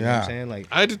around you. You know what I'm saying? Like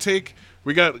I had to take.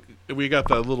 We got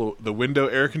the window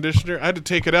air conditioner. I had to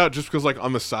take it out just because like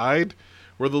on the side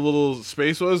where the little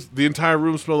space was, the entire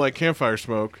room smelled like campfire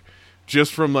smoke,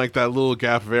 just from like that little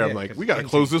gap of air. I'm like, we gotta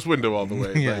close this window all the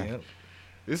way. Yeah. Like,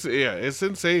 it's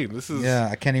insane. This is. Yeah,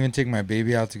 I can't even take my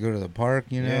baby out to go to the park.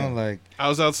 Yeah. Like I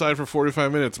was outside for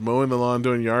 45 minutes mowing the lawn,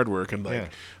 doing yard work, and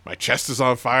like my chest is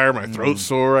on fire, my throat's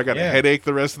sore, I got a headache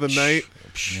the rest of the night.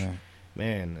 yeah.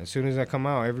 Man, as soon as I come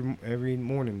out every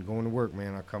morning going to work,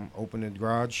 man, I come open the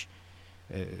garage.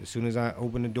 As soon as I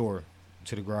open the door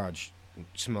to the garage, it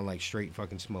smell like straight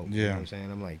fucking smoke. You know Yeah. what I'm saying?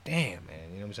 I'm like, damn, man.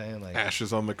 You know what I'm saying? Like,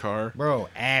 Ashes on the car. bro,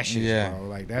 ashes, Yeah. bro.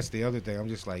 Like, that's the other thing. I'm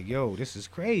just like, yo, this is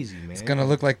crazy, man. It's gonna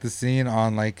look like the scene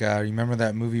on like remember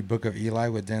that movie Book of Eli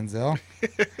with Denzel?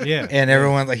 Yeah. And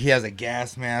everyone's like he has a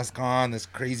gas mask on, this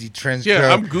crazy trench Yeah,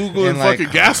 coat. I'm googling and, like,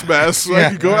 fucking gas masks so I Yeah.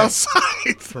 can go outside.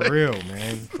 For real,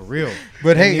 man. For real.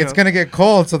 But hey, And, you it's know, gonna get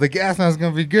cold, so the gas mask is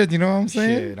gonna be good. You know what I'm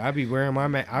saying? Shit, I be wearing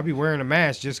I be wearing a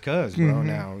mask just cause, bro.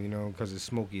 Now, cause it's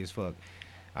smoky as fuck.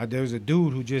 There's a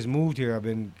dude who just moved here. I've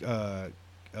been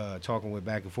talking with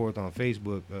back and forth on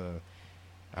Facebook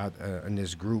in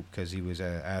this group because he was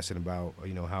asking about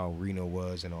how Reno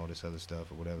was and all this other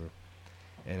stuff or whatever.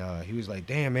 And he was like,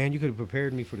 "Damn, man, you could have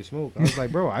prepared me for the smoke." I was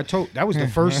like, "Bro, that was the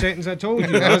first sentence I told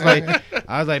you." I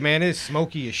was like, "Man, it's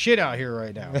smoky as shit out here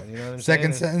right now." You know what I'm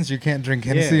Second saying? sentence, you can't drink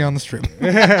Hennessy on the strip.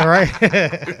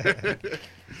 Right?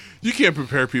 You can't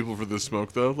prepare people for this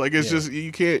smoke though. Like it's just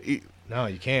you can't. No,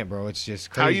 you can't, bro. It's just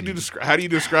crazy. How do you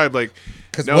describe like?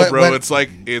 'Cause No, what- bro. what- It's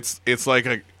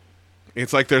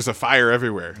like there's a fire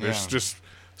everywhere. There's just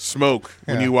smoke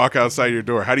when Yeah. you walk outside your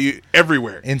door. How do you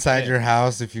everywhere? Inside your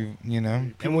house, if you know.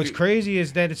 And what's crazy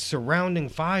is that it's surrounding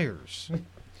fires.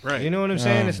 Right. You know what I'm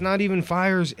saying? It's not even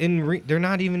fires in. They're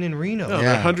not even in Reno. No,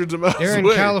 Yeah. they're hundreds of miles They're in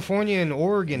away. California and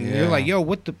Oregon. And Yeah. you're like, yo,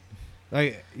 what the?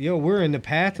 Like, yo, we're in the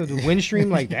path of the wind stream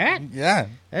like that? Yeah.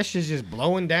 That shit's just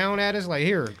blowing down at us. Like,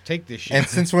 here, take this shit. And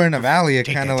since we're in a valley, it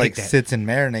Take kind that, of like take that. sits and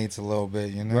marinates a little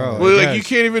bit, you know. Bro. Well, It like you does.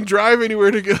 can't even drive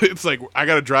anywhere to go. It's like I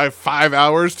got to drive 5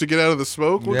 hours to get out of the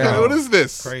smoke. Yeah. What is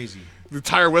this? Crazy. The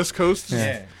entire West Coast.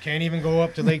 Yeah. Can't even go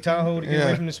up to Lake Tahoe to get Yeah.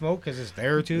 away from the smoke because it's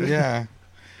there too. Yeah.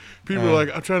 People are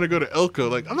like, I'm trying to go to Elko.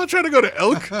 Like, I'm not trying to go to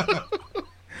Elko.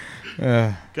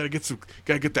 Gotta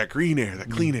get that green air, that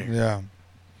clean air. Yeah.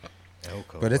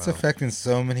 Elko, But it's wow. affecting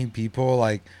so many people,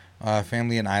 like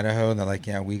family in Idaho. They're like,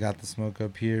 yeah, we got the smoke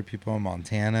up here. People in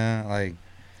Montana, like,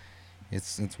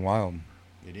 it's wild.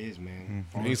 It is, man.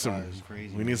 We need some. Forest fires is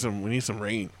crazy. We need some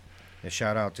rain. And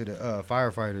shout out to the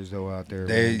firefighters though out there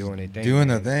They man, doing their thing. doing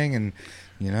their man. thing,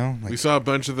 and like We saw a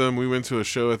bunch of them. We went to a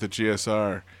show at the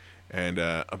GSR, and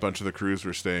a bunch of the crews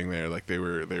were staying there. Like they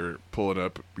were pulling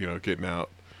up, getting out.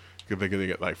 Cause they're gonna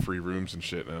get like free rooms and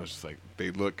shit. And I was just like,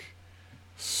 they look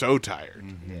so tired.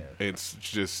 Yeah. It's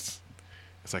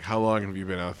like, how long have you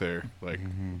been out there, like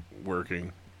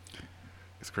working?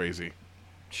 It's crazy.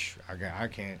 I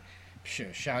can't.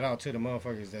 Shout out to the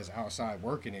motherfuckers that's outside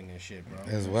working in this shit, bro.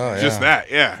 as well. Yeah. Just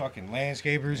that, yeah. Fucking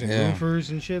landscapers and Yeah.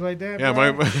 roofers and shit like that. Yeah,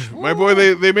 bro. my boy,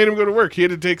 they made him go to work. He had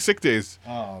to take sick days.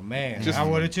 Oh man, Just- I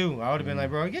would have too. I would have been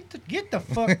like, bro, get the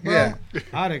fuck, bro. Yeah.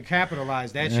 I'd have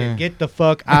capitalized that Yeah. shit. Get the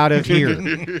fuck out of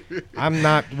here. I'm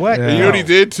not what. Yeah. And you know what he No.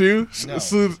 did too?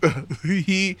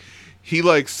 No. He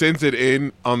like sent it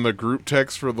in on the group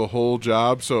text for the whole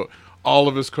job, so all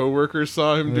of his coworkers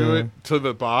saw him do it to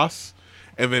the boss,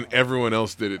 and then everyone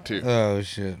else did it too. Oh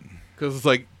shit. Because it's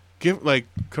like,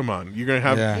 come on, you're gonna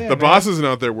have Yeah. Yeah, the man. boss isn't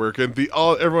out there working.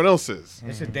 Everyone else is.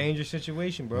 It's a dangerous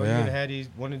situation, bro. Yeah. You're gonna have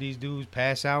one of these dudes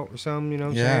pass out or something. You know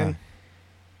what I'm Yeah. saying?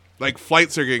 Like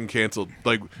flights are getting canceled.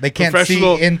 Like They can't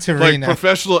professional, see into like Reno.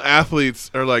 professional athletes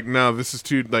are like, no, this is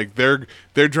too. Like they're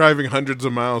driving hundreds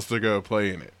of miles to go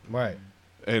play in it. Right.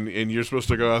 And you're supposed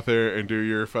to go out there and do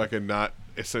your fucking not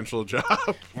essential job,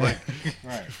 like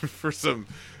Right. for some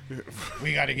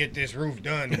We got to get this roof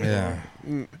done. Yeah.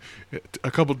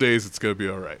 a couple days, it's gonna be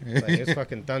all right. Like, it's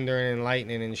fucking thundering and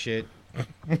lightning and shit.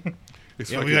 It's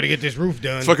Yeah, fucking, we got to get this roof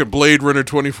done. it's fucking Blade Runner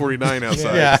 2049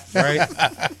 outside. Yeah.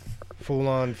 Right? Full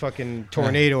on fucking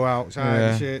tornado outside Yeah.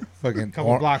 and shit. Fucking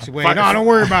Couple or- blocks away. Fuck- No, don't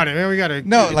worry about it, man. We got to.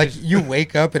 No, like you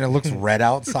wake up and it looks red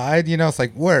outside. You know, it's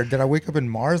like, where did I wake up in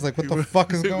Mars? Like, what the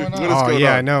fuck is going What on? is Oh going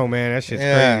yeah, on? I know, man. That shit's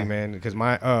Yeah. crazy, man. Because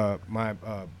my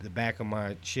the back of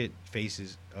my shit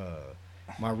faces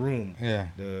my room. Yeah,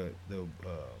 The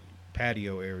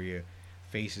patio area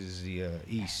faces the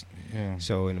east. yeah.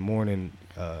 So in the morning,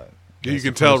 You that's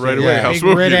can the tell first right thing. away Yeah. how Big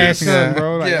smoky red it ass is. sun,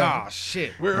 bro. Like, Yeah. oh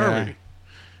shit. Where Yeah. are we?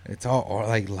 It's all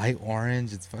like light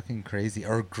orange. It's fucking crazy,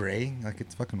 or gray. Like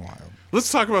it's fucking wild. Let's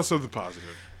talk about something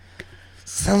positive.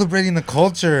 Celebrating the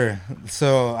culture.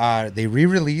 So they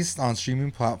re-released on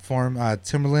streaming platform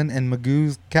Timberland and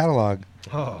Magoo's catalog.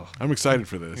 Oh, I'm excited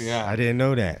for this. I didn't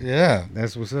know that. Yeah.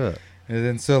 That's what's up. And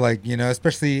then so like, you know,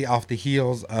 especially off the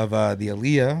heels of the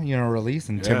Aaliyah, you know, release,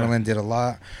 and Yeah. Timberland did a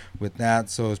lot with that.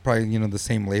 So it's probably, you know, the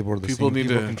same label or the People same need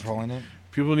people to- controlling it.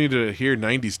 People need to hear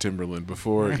 '90s Timberland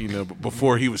before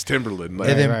before he was Timberland. Like,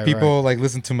 And then right, people like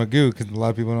listen to Magoo because a lot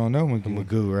of people don't know Magoo.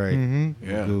 Magoo, right? Mm-hmm.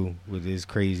 yeah. Magoo with his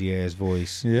crazy ass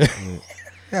voice. Yeah.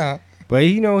 Yeah. But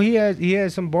you know, he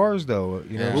had some bars though.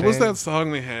 You know, Yeah. What was that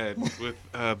song they had with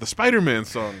the Spider-Man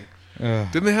song?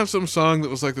 Didn't they have some song that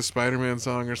was like the Spider-Man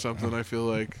song or something? I feel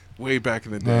like way back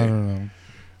in the I day. don't know.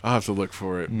 I'll have to look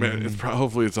for it. Man, it's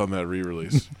hopefully it's on that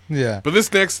re-release. Yeah. But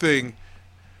this next thing,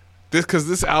 because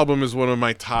this album is one of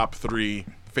my top 3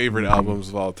 favorite albums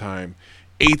of all time.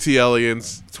 A.T.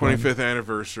 Aliens 25th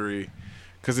anniversary,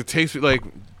 because it takes me like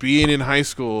being in high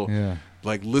school, Yeah.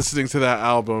 like listening to that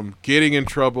album, getting in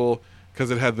trouble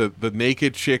because it had the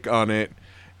naked chick on it,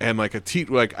 and like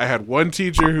I had one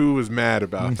teacher who was mad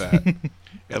about that.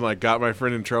 And like got my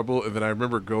friend in trouble, and then I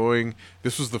remember going.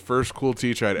 This was the first cool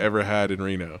teacher I'd ever had in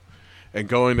Reno, and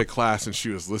going to class, and she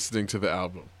was listening to the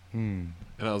album, and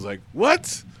I was like,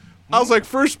 "What?" I was like,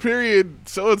 "First period,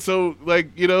 so and so,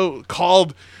 like you know,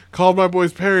 called my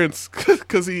boy's parents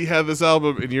because he had this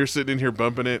album, and you're sitting in here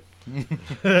bumping it."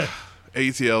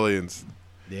 A.T. Aliens,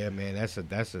 Yeah, man. That's go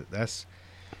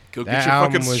That get your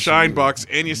album fucking was- shine box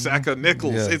and your sack of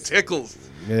nickels. Yes. It tickles.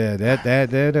 yeah. That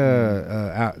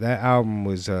album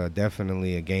was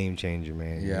definitely a game changer,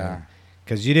 man. Yeah.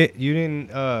 Because you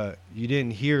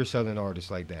didn't hear Southern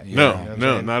artists like that. Yeah. No, You know what I'm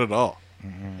no, saying? not at all.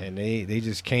 And they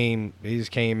just came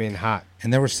in hot.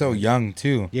 And they were so young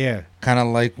too. Yeah. Kind of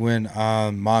like when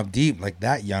Mobb Deep, like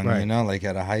that young, Right. you know, like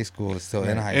at a high school, still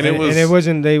in high And school. it was- and it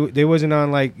wasn't they wasn't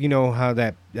on like, you know, how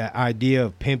that idea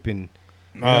of pimping.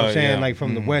 You know what I'm saying? yeah. Like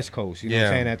from the West Coast. You know what Yeah.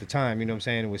 I'm saying? At the time, you know what I'm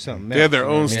saying? It was something They had else, their you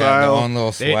know own what I mean? Yeah, their style. own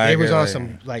little swagger. They was on like-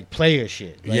 some like player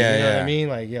shit. Like, Yeah, you know what yeah. I mean?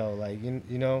 Like, yo, like you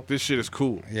know. This shit is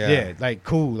cool. Yeah. Like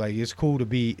cool. Like it's cool to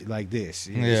be like this.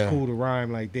 It's Yeah. cool to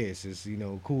rhyme like this. It's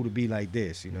cool to be like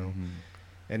this. You know. Mm-hmm.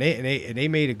 And they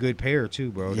made a good pair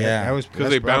too, bro. Yeah. That was 'Cause that's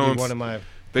they probably balanced- one of my.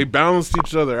 They balanced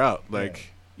each other out.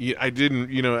 Like I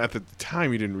didn't, you know, at the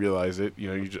time you didn't realize it.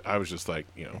 You know, I was just like,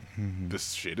 you know,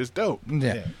 this shit is dope.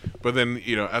 Yeah. But then,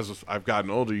 you know, as I've gotten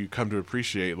older, you come to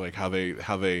appreciate like how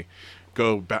they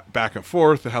go back and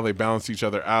forth and how they balance each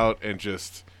other out, and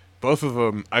just both of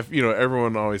them.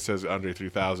 Everyone always says Andre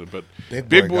 3000, but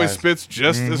Big Boy guys. spits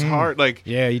just as hard. Like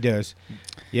Yeah, he does.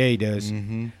 Yeah, he does.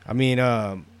 Mm-hmm. I mean,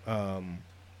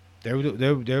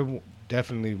 they're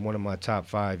definitely one of my top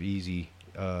 5 easy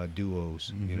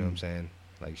duos. You know what I'm saying?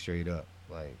 Like straight up,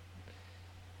 like.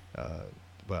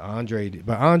 But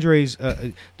Andre's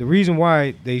the reason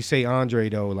why they say Andre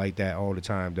though like that all the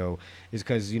time though is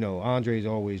because Andre's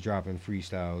always dropping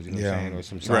freestyles, you know what Yeah. I'm saying, or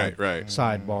some Right.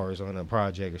 sidebars on a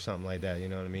project or something like that, you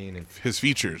know what I mean? And his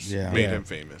features Yeah. made Yeah. him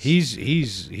famous.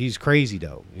 he's crazy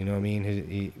though, you know what I mean?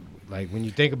 He like when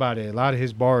you think about it, a lot of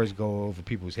his bars go over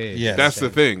people's heads. Yes. That's the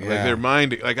thing. Like Yeah. their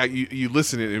mind, like you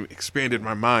listen, it expanded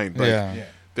my mind. Like, Yeah.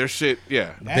 their shit. Yeah.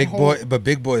 Big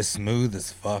Boy is smooth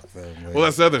as fuck though. Like, Well,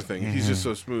 that's the other thing. He's just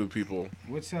so smooth. People.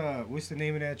 What's the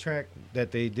name of that track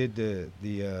that they did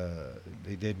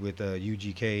they did with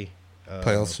UGK?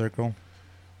 Pale Circle.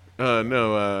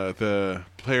 The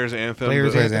Players Anthem.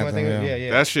 Players the- Players Anthem, I think. Anthem, Yeah, yeah.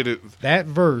 yeah. That shit. That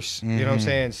verse, you know what I'm Mhm.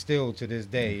 saying, still to this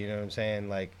day, you know what I'm saying?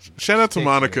 Like, Shout out to sticks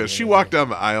Monica. with it, She you know walked what down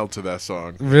the aisle to that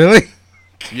song. Really?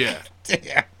 Yeah.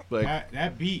 Yeah. Like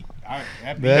that beat,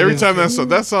 that beat That every is- time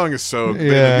that song is so.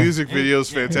 Yeah. The music video's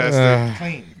fantastic.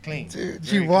 clean. Dude,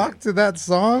 Very you walked to that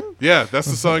song? Yeah, that's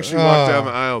the song she walked Oh. down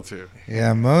the aisle to.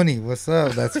 Yeah, Moni, what's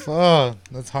up? That's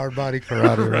that's hard body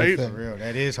karate right, Right? there. For real,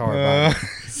 that is hard. Uh, body.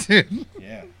 dude,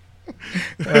 Yeah.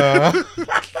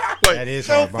 Like, That is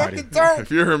So hard body. fucking dark.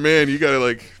 if you're her man, you gotta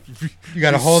like. You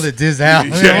gotta hold it diz out.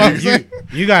 Yeah, You know what I'm saying?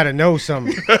 You gotta know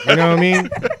something. You know what I mean?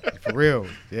 For real.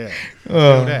 Yeah.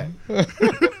 Know Oh. that.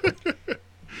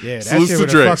 Yeah, that Salutes shit to would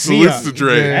Dre. have fucked me Salutes up. to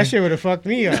Dre. That shit would have fucked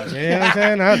me up. You know what I'm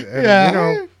saying? Yeah. You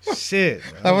know, shit.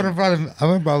 I would have brought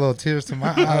little tears to my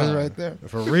eyes right there.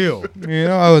 For real. You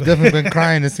know, I would definitely been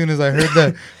crying as soon as I heard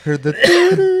the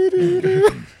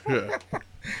Yeah.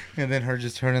 and then her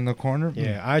just turn in the corner.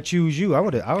 Yeah, I choose you. I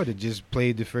would have just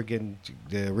played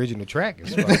the original track. And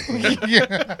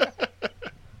stuff.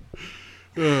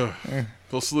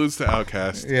 Well, salutes to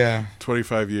Outkast. Yeah.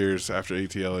 25 years after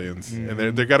AT Aliens, and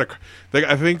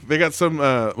I think they got some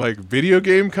like video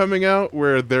game coming out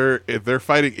where they're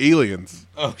fighting aliens,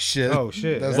 Oh shit. Oh,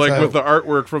 shit. That's like tight. with the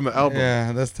artwork from the album.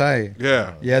 Yeah, that's tight.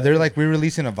 Yeah. Yeah, they're like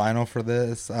re-releasing a vinyl for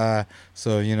this.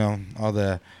 So you know all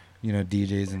the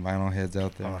DJs and vinyl heads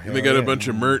out there. And they got a bunch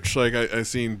of merch. Like I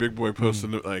seen Big Boy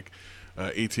posting like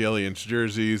AT Aliens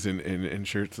jerseys and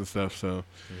shirts and stuff. So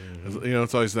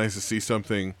it's always nice to see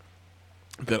something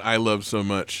that I love so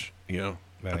much. Right.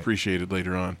 Appreciated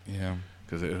later on Yeah.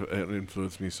 because it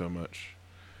influenced me so much.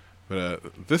 But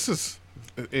this is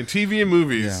in TV and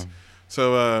movies. Yeah.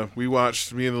 So me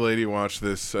and the lady watched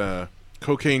this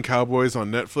Cocaine Cowboys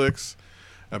on Netflix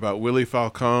about Willie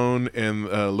Falcone and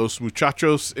Los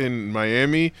Muchachos in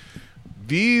Miami.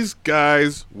 These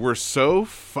guys were so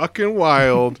fucking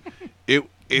wild.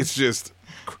 It's just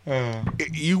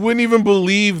you wouldn't even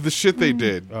believe the shit they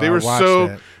did. They I were watched so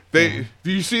that.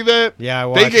 do you see that? Yeah,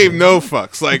 I They watched gave it. no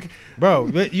fucks. Like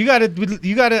Bro, but you gotta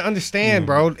understand,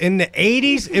 bro. In the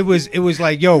 80s, it was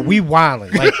like, yo, we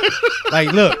wildin'.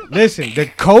 Like, look, listen, the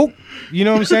coke, you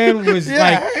know what I'm saying, was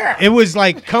it was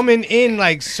like coming in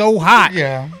like so hot.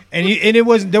 Yeah. And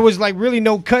there was like really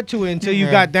no cut to it until you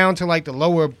got down to like the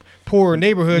lower poorer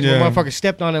neighborhoods Yeah. where motherfuckers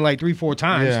stepped on it like 3-4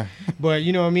 times. Yeah. But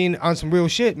you know what I mean, on some real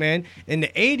shit, man. In the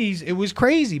 80s, it was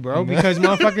crazy, bro, because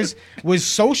motherfuckers was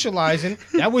socializing.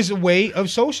 That was a way of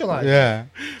socializing. Yeah.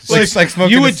 Like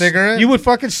smoking you a would, cigarette. You would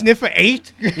fucking sniff an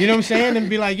 8, you know what I'm saying, and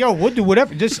be like, yo, we'll do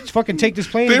whatever. Just fucking take this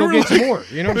plane They and go were get some like- more.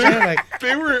 You know what I'm saying? Like,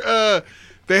 they were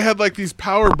they had like these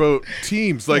powerboat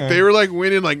teams. Like they were like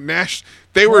winning like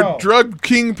they were Bro. drug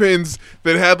kingpins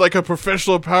that had like a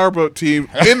professional powerboat team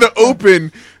in the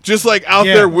open, just like out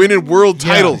Yeah. there winning world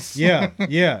titles. Yeah.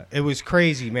 It was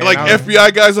crazy, man. And, like I was-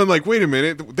 FBI guys, I'm like, wait a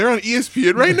minute, they're on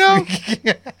ESPN right now.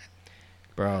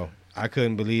 Bro, I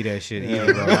couldn't believe that shit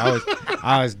either, bro.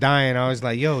 I was dying. I was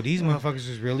like, yo, these motherfuckers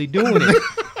was really doing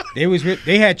it.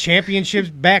 They had championships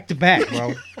back to back,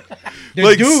 bro.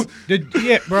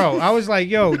 Bro, I was like,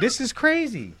 yo, this is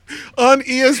crazy. On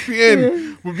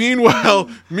ESPN.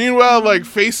 Meanwhile, like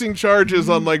facing charges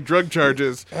on like drug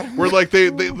charges, where like they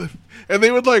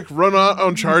would like run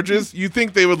on charges. You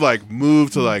think they would like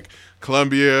move to like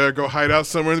Colombia, go hide out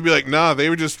somewhere, and be like, nah, they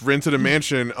would just rented a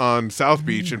mansion on South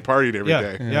Beach and partied every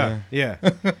day. Yeah.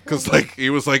 Because like it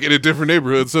was like in a different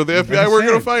neighborhood, so the FBI weren't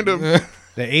gonna find him.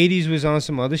 The 80s was on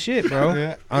some other shit, bro.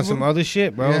 Yeah. On some other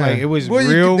shit, bro. Yeah. Like, it was Well,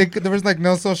 real. there was like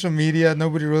no social media.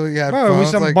 Nobody really had. Bro, it was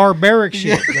phones, some like, barbaric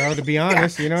shit, bro, to be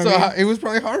honest. You know what So I mean? it was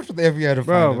probably hard for the FBI to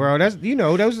find him. Bro, that's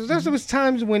there was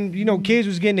times when kids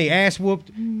was getting their ass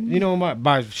whooped,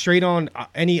 by straight on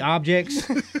any objects,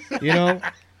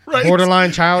 Right.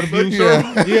 borderline child abuse. Yeah.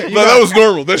 No, that was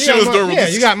normal. That shit was normal. Yeah,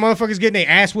 you got motherfuckers getting their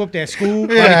ass whooped at school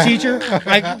by Yeah. the teacher.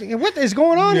 Like, what is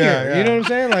going on Yeah, here? yeah. You know what I'm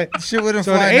saying? Like, Shit wouldn't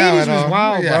so the fly now 80s at was all.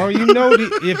 wild, Yeah. bro. You know,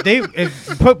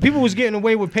 if people was getting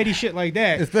away with petty shit like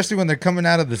that, Especially when they're coming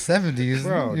out of the 70s.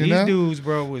 bro, you these know? dudes,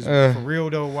 bro, was for real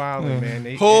though wild,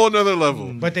 man. Whole another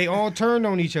level. But they all turned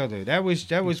on each other. That was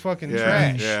fucking Yeah,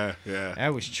 trash. yeah.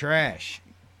 That was trash.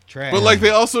 But like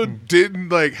they also didn't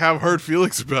like have hurt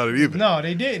feelings about it either. No,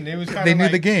 they didn't. It was kind of They knew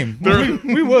like, the game.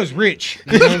 We was rich.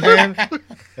 You know what I'm saying?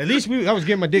 At least I was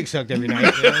getting my dick sucked every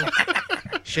night. You know?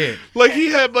 Shit. Like he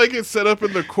had like it set up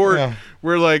in the court Yeah.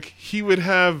 where like he would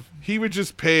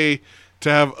just pay to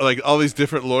have like all these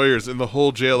different lawyers in the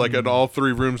whole jail, like in all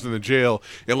 3 rooms in the jail,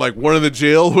 and like one of the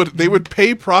jail they would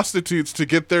pay prostitutes to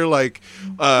get their like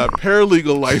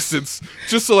paralegal license,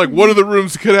 just so like one of the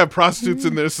rooms could have prostitutes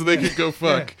in there so they could go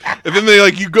fuck. And then they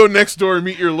like you go next door and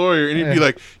meet your lawyer, and he'd be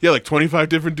like, yeah, like 25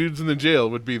 different dudes in the jail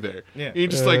would be there. Yeah. And you're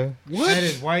just like, what?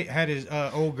 Had his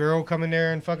old girl coming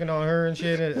there and fucking on her and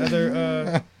shit at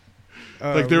other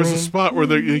Like there was a room. spot where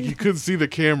you couldn't see the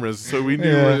cameras, so we knew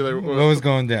Yeah. where they What were. was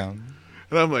going down?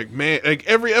 And I'm like, man, like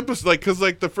every episode, like, cause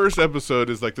like the first episode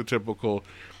is like the typical,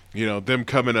 them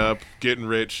coming up, getting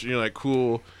rich, like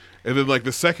cool. And then like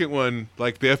the second one,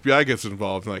 like the FBI gets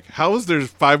involved. Like, how is there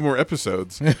 5 more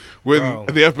episodes when Bro.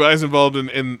 the FBI is involved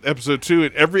in episode 2?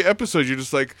 And every episode, you're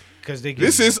just like, because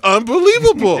this is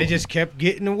unbelievable. They just kept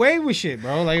getting away with shit,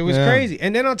 bro. Like, it was crazy.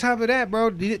 And then on top of that, bro,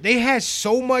 they had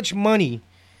so much money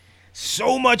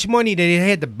that they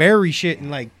had to bury shit in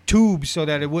like tubes so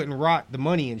that it wouldn't rot the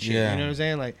money and shit. Yeah. You know what I'm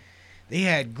saying? Like, they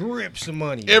had grips of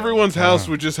money. Everyone's house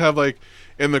would just have like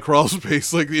in the crawl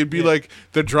space, like it'd be like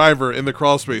the driver in the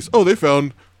crawl space. Oh, they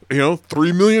found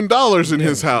 $3 million in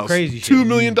his house, crazy shit. $2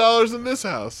 million in this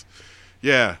house.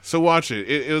 Yeah, so watch it.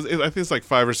 It was. I think it's like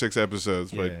 5 or 6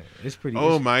 episodes, but it's pretty.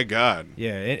 Oh my god.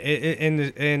 Yeah,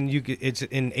 and you could, it's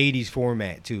in 80s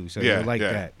format too, so you like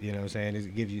that. You know what I'm saying?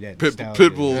 It gives you that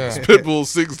Pitbull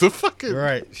sings the fucking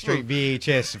right straight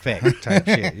VHS effect type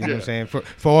shit. You know what I'm saying? For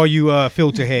all you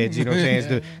filter heads, you know what I'm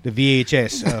saying? It's the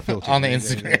VHS filter on the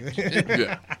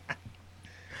Instagram.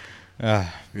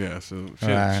 Yeah. So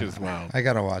shit's wild. I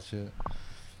gotta watch it.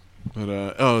 But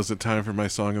is it time for my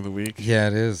song of the week? Yeah,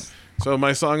 it is. So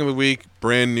my song of the week,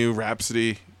 brand new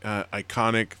Rhapsody,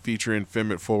 iconic, featuring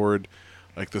Femme It Forward,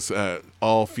 like this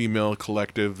all-female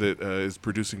collective that is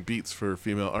producing beats for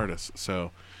female artists.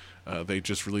 So they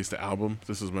just released the album.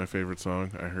 This is my favorite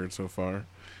song I heard so far.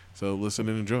 So listen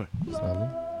and enjoy.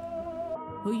 Solid.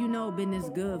 Who you know been this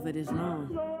good for this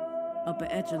long? Upper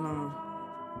echelon.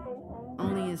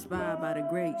 Only inspired by the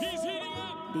greats,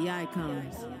 the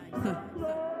icons.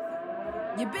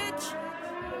 You bitch.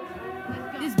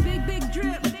 This big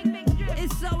drip.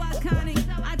 It's so iconic.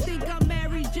 I think I'm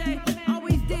Mary J.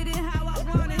 Always did it how I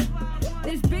wanted.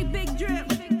 This big drip.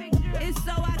 It's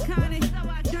so iconic.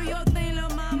 Do your thing,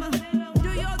 little mama. Do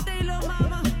your thing, little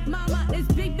mama. Mama, it's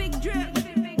big drip.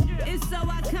 It's so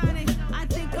iconic. I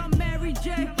think I'm Mary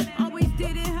J. Always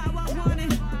did it how I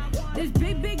wanted. This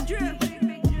big drip.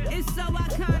 It's so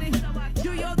iconic.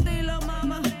 Do your thing, little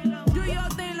mama. Do your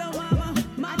thing, little mama.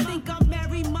 I think I'm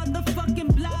Mary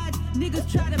motherfucking Blige.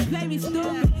 Niggas try to play me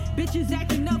stupid. Bitches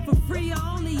acting up for free.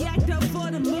 I only act up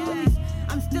for the movies.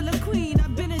 I'm still a queen.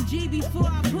 I've been a G before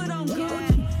I put on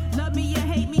Gucci. Love me or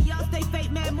hate me, y'all stay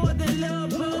fake mad more than Lil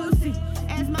Boosie.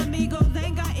 As my amigos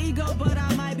ain't got ego, but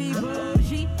I might be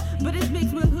bougie. But it's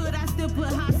mixed with hood. I still put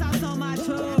hot sauce on my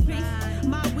trophies.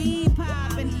 My weed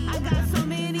poppin'. I got so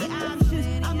many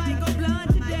options. I might go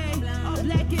blonde today or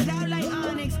black it out like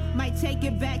Onyx. Might take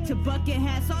it back to bucket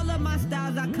hats. All of my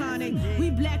styles iconic. We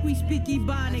black, we speak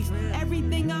Ebonics.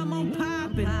 Everything I'm on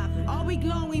poppin'. All week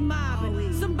long we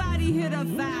mobbin'. Somebody hit a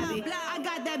 5. I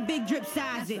got that big drip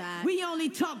size it. We only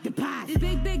talk deposit.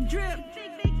 Big drip.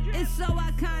 It's so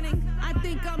iconic. I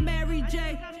think I'm Mary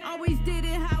J. Always did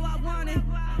it how I wanted.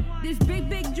 This big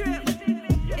drip.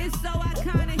 It's so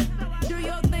iconic. Do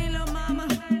your thing, little mama.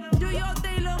 Do your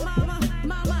thing, little mama.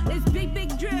 Mama, it's big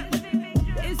drip.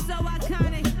 It's so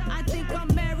iconic. I think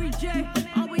I'm Mary J.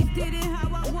 Always did it how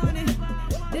I wanted.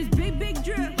 This big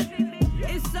drip.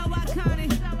 It's so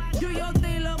iconic. Do your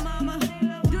thing, little mama.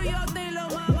 Do your thing,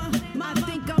 little mama. I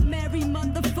think I'm Mary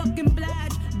motherfucking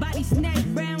Blige. Body snatch,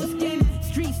 brown skin.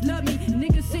 Streets love me.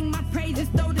 Niggas sing my praises,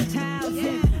 throw the towels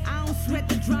in. I don't sweat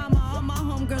the drama. All my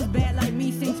homegirls bad like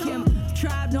me, St. Kim.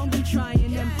 Tribe, don't be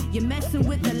trying them. You're messing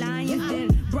with the lions then.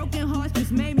 Broken hearts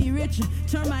just made me richer.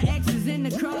 Turn my exes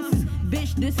into crosses.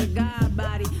 Bitch, this a god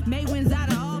body. May wins out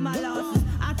of all my losses.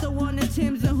 I throw on the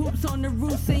Timbs and hoops on the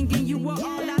roof singing. You are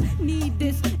all I need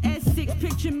this. S6,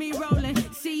 picture me rolling.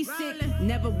 Seasick,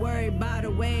 never worried about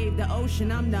a wave. The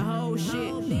ocean, I'm the whole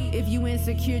shit. If you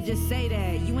insecure, just say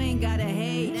that. You ain't gotta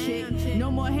hate, chick. No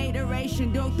more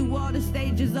hateration. Go through all the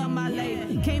stages of my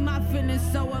life. Came out feeling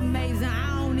so amazing.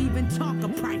 I don't even talk a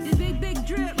price. This big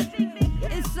drip.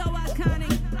 It's so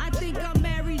iconic. I think I'm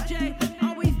Mary J.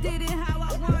 Always did it how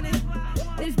I wanted.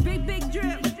 This big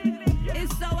drip.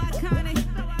 It's so iconic.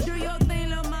 Do your thing,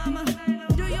 little mama.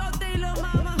 Do your thing, little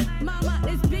mama. Mama,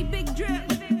 it's big drip.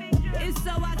 It's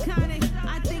so iconic.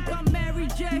 I think I'm Mary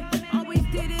J. Always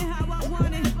did it how I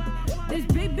wanted. This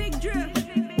big drip.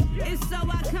 It's so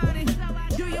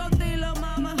iconic. Do your thing, little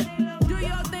mama. Do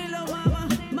your thing, little mama.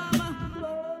 Mama.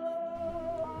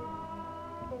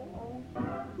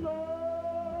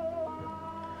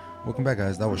 Welcome back,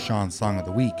 guys. That was Sean's song of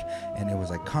the week, and it was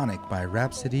Iconic by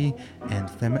Rhapsody and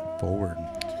Femme It Forward.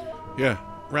 Yeah,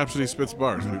 Rhapsody spits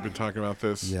bars. We've been talking about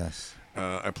this. Yes.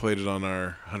 I played it on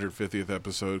our 150th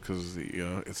episode because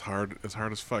it's hard. It's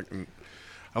hard as fuck. And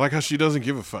I like how she doesn't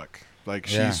give a fuck. Like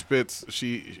she spits.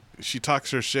 She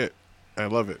talks her shit. I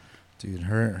love it. Dude,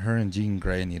 her and Jean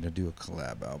Grey need to do a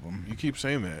collab album. You keep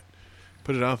saying that.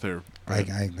 Put it out there.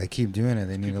 I keep doing it.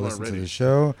 They need to People listen aren't to ready. the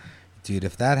show. Dude,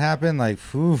 if that happened, like,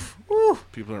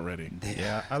 People aren't ready.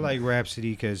 Yeah, I like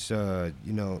Rhapsody because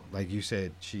like you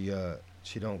said, she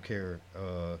don't care.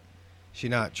 She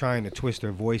not trying to twist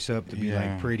her voice up to be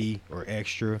like pretty or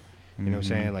extra. You know what I'm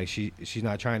saying? Like she's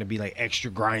not trying to be like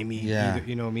extra grimy. Yeah. Either,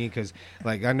 you know what I mean? Because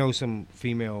like I know some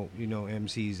female,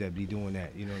 MCs that be doing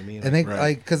that. You know what I mean? And they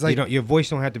like, cause like, your voice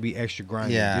don't have to be extra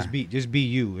grimy. Yeah. Just be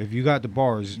you. If you got the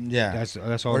bars, yeah, that's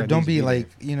all. or that don't needs to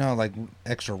be there. like, like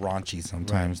extra raunchy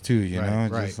sometimes too. You know,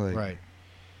 right, just like right.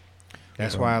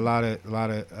 That's why a lot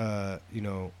of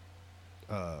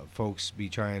folks be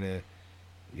trying to,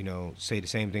 say the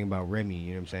same thing about Remy.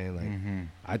 You know what I'm saying? Like,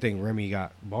 I think Remy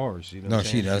got bars. You know? No, what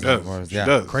I'm she saying? does. She have does. bars, She yeah.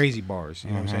 does. Crazy bars. You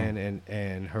know what I'm saying?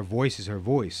 And her voice is her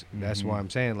voice. That's why I'm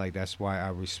saying, like, that's why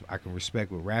I can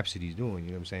respect what Rhapsody's doing.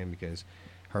 You know what I'm saying? Because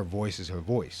her voice is her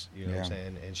voice. You know what I'm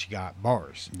saying? And she got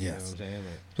bars. You know what I'm saying?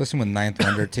 Like, Especially when Ninth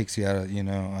Wonder takes you out of,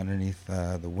 underneath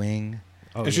the wing.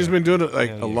 And she's been doing it like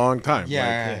a long time.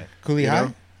 Yeah. Coolie you High?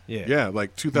 know? yeah. Yeah,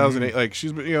 like 2008. Like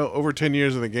she's been, over 10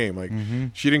 years in the game. Like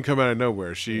she didn't come out of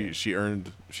nowhere. She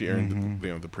earned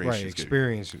the praise. Right. She's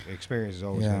getting. Experience is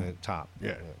always Yeah. on the top.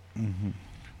 Yeah.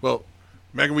 Well,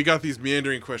 Megan, we got these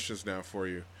meandering questions now for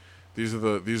you. These are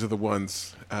the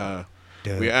ones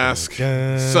we ask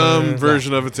some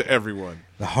version of it to everyone.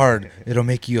 The hard. It'll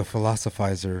make you a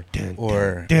philosophizer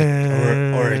or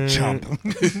a chump.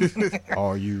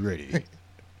 Are you ready?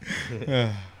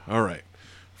 All right.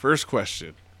 First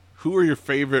question: who are your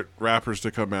favorite rappers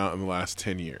to come out in the last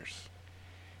 10 years?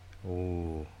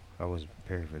 Oh, I wasn't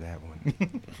prepared for that one.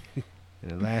 In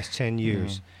the last 10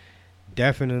 years,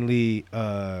 definitely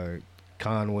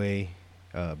Conway,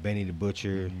 Benny the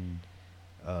Butcher,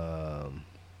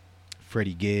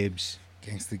 Freddie Gibbs,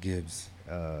 Gangsta Gibbs.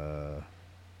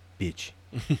 bitch.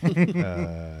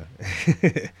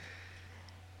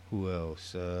 Who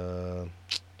else? The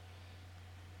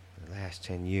last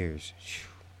 10 years.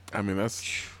 I mean, that's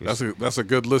a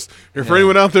good list. For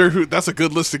anyone out there that's a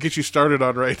good list to get you started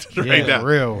on right now. For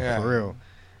real, Yeah. for real.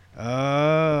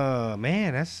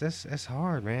 Man, that's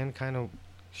hard, man. Kind of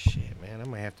shit, man. I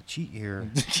might have to cheat here.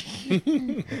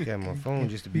 Look at my phone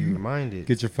just to be reminded.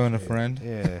 Get your phone a friend.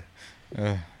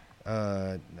 Yeah.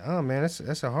 Oh man,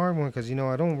 that's a hard one because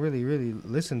I don't really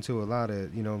listen to a lot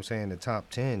of what I'm saying, the top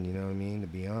 10. You know what I mean? To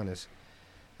be honest,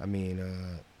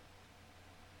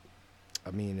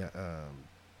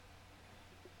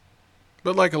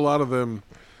 But like a lot of them,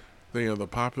 the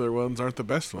popular ones aren't the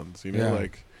best ones. Yeah.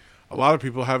 Like a lot of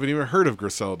people haven't even heard of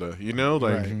Griselda.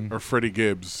 Right. Or Freddie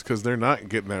Gibbs because they're not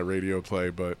getting that radio play.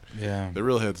 But Yeah. the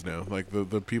real heads know. Like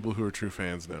the people who are true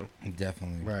fans know.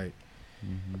 Definitely. right.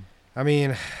 I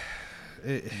mean,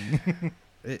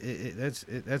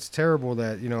 that's terrible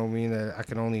that that I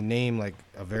can only name like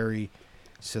a very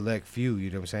select few. You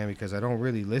know what I'm saying? Because I don't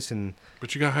really listen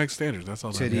But you got high standards. That's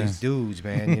all. to That these is. dudes,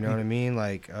 man. You know what I mean?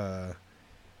 Like,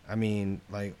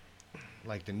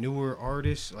 like the newer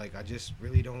artists, like I just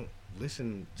really don't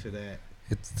listen to that.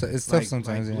 It's tough Like,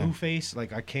 sometimes. like yeah. Blueface,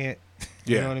 like I can't.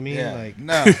 You Yeah. know what I mean? Yeah. Like,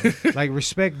 No. like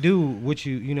respect, do what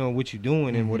you what you're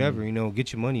doing and whatever.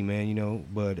 Get your money, man.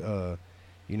 But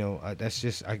that's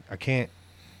just I can't.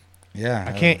 Yeah.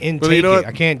 I can't intake But you know it. what?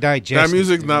 I can't digest. That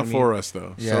music's it, you know not what I for mean? us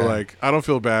though. Yeah. So like, I don't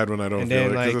feel bad when I don't And feel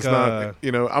then, it because like,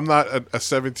 it's not. I'm not a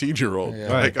 17-year-old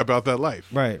Yeah. like about that life.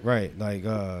 Right. Like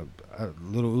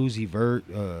Little Uzi Vert,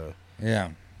 Yeah.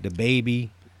 the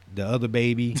baby, the other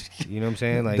baby. You know what I'm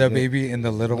saying? Like the baby and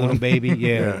the little little one. baby.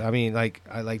 Yeah. Yeah. I mean, like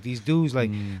I like these dudes.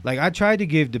 Like I tried to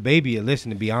give the baby a listen.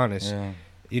 To be honest. Yeah.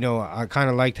 I kind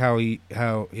of liked how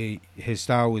his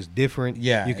style was different.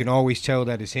 Yeah. You can always tell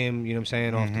that it's him, you know what I'm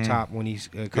saying, off the top when he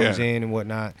comes Yeah. in and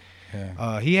whatnot.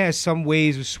 Yeah. He has some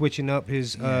ways of switching up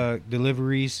his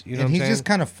deliveries, you know And what I'm he's saying? just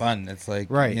kind of fun. It's like,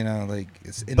 Right. like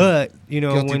it's. But, guilty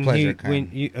when pleasure when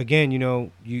kind. you again,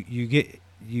 you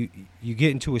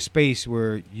get into a space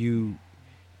where you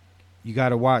got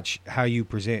to watch how you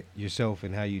present yourself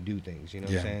and how you do things, you know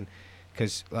what I'm Yeah. saying?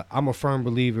 Because I'm a firm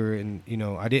believer in,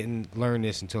 I didn't learn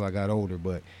this until I got older,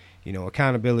 but,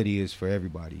 accountability is for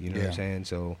everybody, you know what I'm Yeah. saying?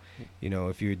 So,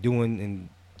 if you're doing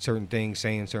certain things,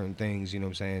 saying certain things, you know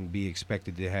what I'm saying, be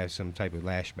expected to have some type of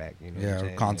lashback, you know what I'm Yeah, or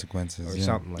saying? consequences. Or yeah.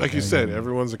 something like Like that. you said,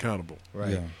 everyone's accountable.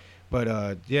 Right. Yeah.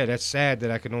 But, that's sad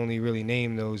that I can only really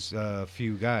name those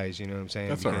few guys, you know what I'm saying?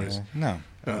 That's all right. Because, No.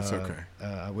 That's okay.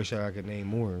 I wish I could name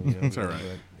more. It's all right.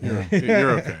 But, You're okay.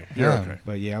 You're Yeah. okay.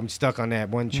 but yeah, I'm stuck on that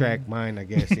one track mind, I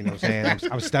guess. You know what I'm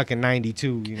saying? I'm stuck in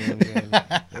 92. You know what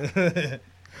I'm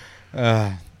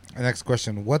saying? Next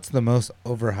question. What's the most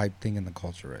overhyped thing in the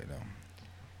culture right now?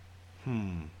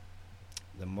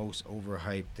 The most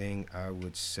overhyped thing, I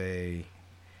would say,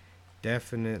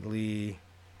 definitely.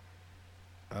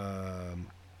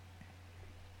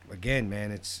 Again,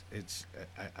 man, it's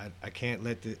I can't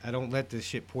I don't let this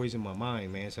shit poison my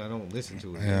mind, man. So I don't listen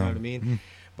to it. You know what I mean?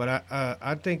 But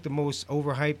I think the most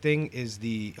overhyped thing is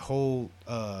the whole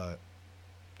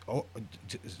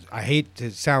I hate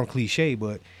to sound cliche,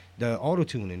 but the auto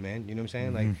tuning, man. You know what I'm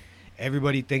saying? Like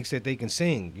everybody thinks that they can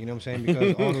sing. You know what I'm saying?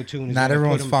 Because auto tune is Not gonna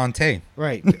everyone's put 'em- Fonte.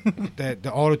 right. That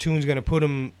the auto tune's gonna put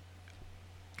them,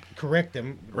 correct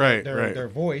them, Right, their right. their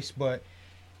voice, but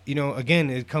you know, again,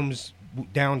 it comes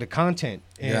down to content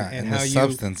and the how you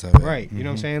substance of it. right. You know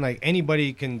what I'm saying? Like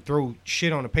anybody can throw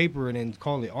shit on a paper and then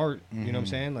call it art. You know what I'm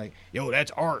saying? Like, yo, that's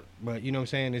art. But you know what I'm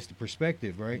saying? It's the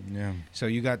perspective, right? Yeah. So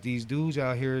you got these dudes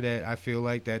out here that I feel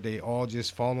like that they all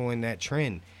just following that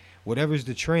trend. Whatever's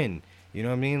the trend. You know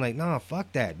what I mean? Like, nah,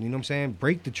 fuck that. You know what I'm saying?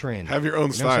 Break the trend. Have your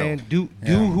own You know what I'm style. saying?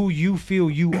 Do who you feel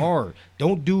you are.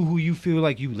 Don't do who you feel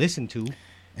like you listen to.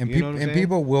 And, You know what I'm saying?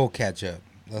 people will catch up.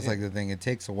 That's like the thing. It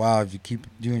takes a while if you keep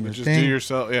doing your Just thing. do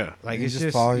yourself. Yeah. Like You it's just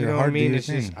just, follow you your know heart, what I do mean? your It's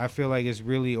just thing. I feel like it's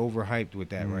really overhyped with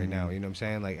that right now. You know what I'm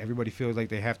saying? Like everybody feels like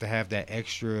they have to have that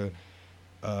extra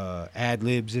ad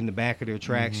libs in the back of their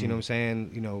tracks. You know what I'm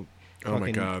saying? You know, Oh my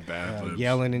fucking, God, the ad-libs.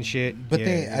 yelling and shit. But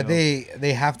Yeah, you know.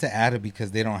 they have to add it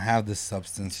because they don't have the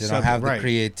substance. They don't Something- have the right.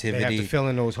 creativity. They have to fill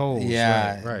in those holes.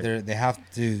 Yeah, right. they have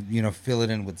to fill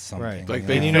it in with something. Right. Like you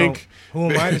they And you know? know, think-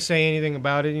 who am I to say anything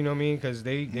about it? You know what I mean? Because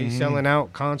they selling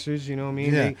out concerts. You know what I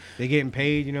mean? Yeah. They getting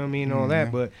paid. You know what I mean? All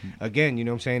that. But again, you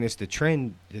know what I'm saying? It's the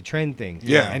trend thing.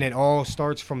 Yeah. And it all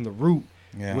starts from the root,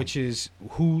 Yeah. which is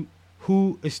who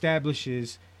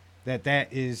establishes that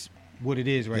is what it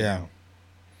is right Yeah. now.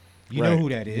 You Right. know who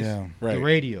that is? Yeah. Right. The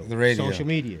radio, The radio. social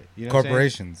media, you know what I'm saying?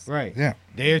 Corporations. Right. Yeah.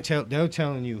 They're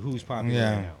telling you who's popular Yeah.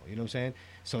 right now. You know what I'm saying?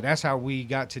 So that's how we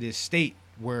got to this state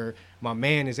where my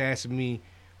man is asking me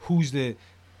who's the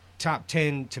top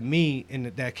 10 to me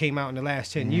that came out in the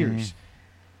last 10 years.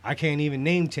 I can't even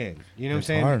name 10. You know what I'm It's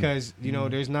saying? hard. Because you know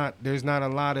there's not a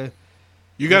lot of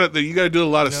You gotta do a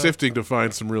lot of You know? sifting to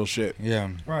find some real shit. Yeah.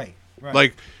 right.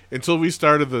 Like until we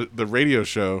started the radio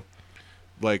show,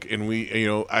 like, and we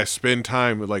I spend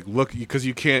time with like look because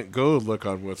you can't go look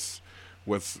on what's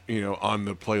on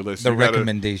the playlist. The You gotta-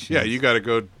 recommendations. Yeah, you got to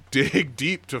go dig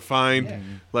deep to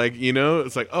find like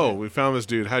it's like, oh, we found this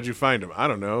dude. How'd you find him? I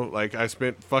don't know. Like I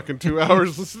spent fucking 2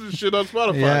 hours listening to shit on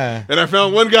Spotify, Yeah. and I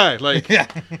found one guy. Like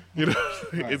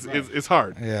it's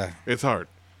hard. Yeah. It's hard.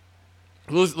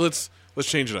 Let's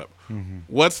change it up.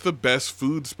 What's the best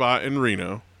food spot in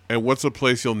Reno, and what's a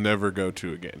place you'll never go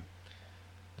to again?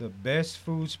 The best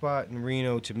food spot in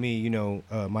Reno to me,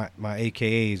 my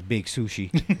AKA is Big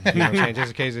Sushi. You know what I'm saying?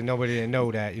 Just in case that nobody didn't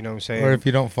know that, you know what I'm saying? Or if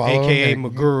you don't follow, AKA them,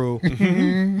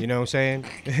 Maguru. You know what I'm saying?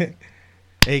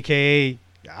 AKA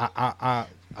I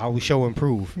will show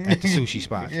improve at the sushi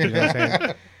spot. You know what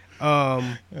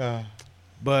I'm saying?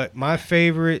 But my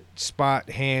favorite spot,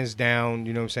 hands down,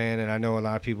 you know what I'm saying? And I know a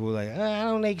lot of people are like, I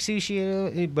don't like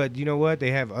sushi. But you know what? They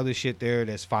have other shit there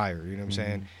that's fire. You know what I'm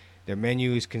saying? Their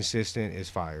menu is consistent. It's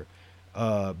fire.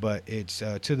 But it's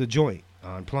To The Joint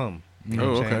on Plum. You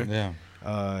know what I'm okay. saying?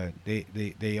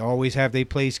 Yeah. They always have their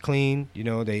place clean. You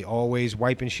know, they always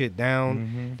wiping shit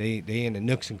down. They in the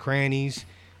nooks and crannies.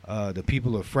 The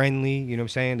people are friendly. You know what I'm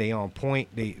saying? They on point.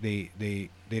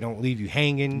 They don't leave you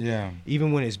hanging. Yeah.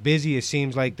 Even when it's busy, it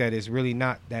seems like that it's really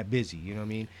not that busy. You know what I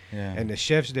mean? Yeah. And the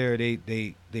chefs there,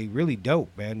 they really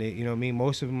dope, man. They, you know what I mean?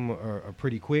 Most of them are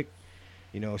pretty quick.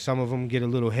 You know, some of them get a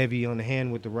little heavy on the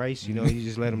hand with the rice. You know, you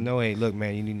just let them know, hey, look,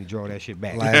 man, you need to draw that shit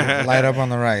back. light up on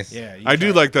the rice. Yeah, you I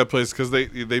do try- like that place because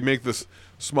they make this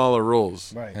smaller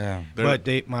rolls. Right. Yeah. They're-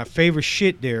 But my favorite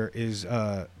shit there is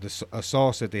a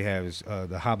sauce that they have is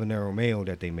the habanero mayo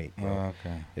that they make. Bro. Oh,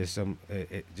 okay. It's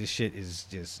this shit is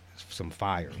just some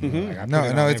fire. You know? Like, I put No,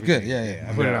 it no, on it's good. everything. Yeah,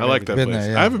 yeah. I put it Yeah, on I like that Been place.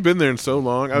 there, yeah. I haven't been there in so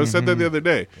long. I said that the other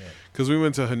day because we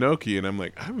went to Hinoki, and I'm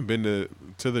like, I haven't been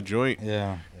to the joint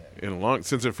Yeah. in a long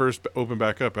since it first opened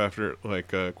back up after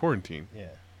quarantine. Yeah.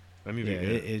 I need Yeah, to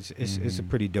get it. it's a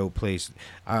pretty dope place.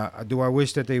 Do I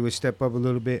wish that they would step up a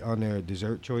little bit on their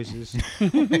dessert choices?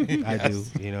 I do,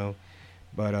 you know.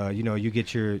 But you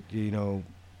get your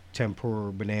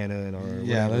tempura banana and or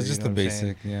Yeah, whatever, that's just you know the what I'm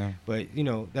saying? basic. Yeah.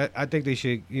 But that I think they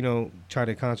should try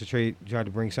to concentrate, try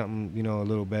to bring something a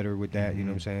little better with that. You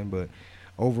know what I'm saying? But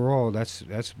overall, that's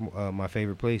my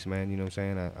favorite place, man. You know what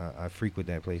I'm saying? I frequent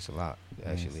that place a lot,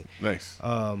 actually. Nice.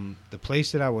 The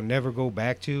place that I will never go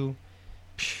back to,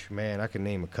 man, I can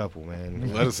name a couple,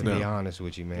 man. Let us to know. be honest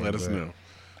with you, man. Let us But,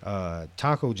 know.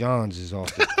 Taco John's is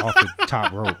off the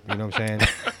top rope. You know what I'm saying?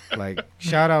 Like,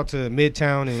 shout out to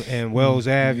Midtown and Wells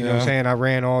Ave. You know what I'm saying? I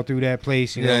ran all through that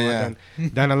place. You know, I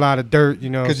done a lot of dirt. You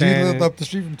know what I'm Because you saying? lived up the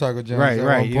street from Taco John's. Right, at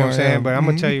right. one You know what I'm point, saying? yeah. But I'm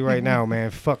gonna tell you right now,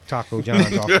 man. Fuck Taco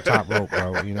John's off the top rope,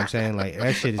 bro. You know what I'm saying? Like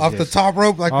that shit is Off the just top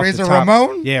rope, like off the Razor top-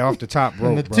 Ramon? Yeah, off the top rope,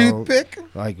 And the bro. toothpick?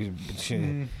 Like,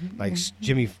 shit, like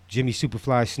Jimmy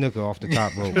Superfly Snooker off the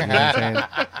top rope. You know what I'm saying?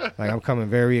 Like I'm coming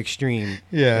very extreme.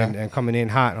 Yeah. And coming in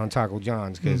hot on Taco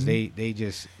John's because they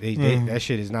that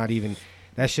shit is not even.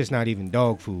 That's just not even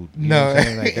dog food. You know No, what I'm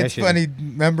saying? Like, that it's shit funny.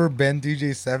 Remember Ben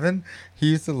DJ7?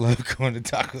 He used to love going to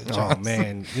Taco John's. Oh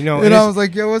man, you know, And I was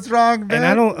like, yo, what's wrong, man? and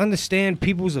I don't understand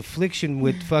people's affliction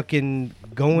with fucking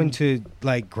going to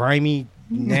like grimy,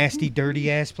 nasty, dirty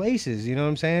ass places. You know what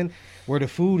I'm saying? Where the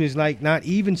food is like not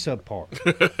even subpar,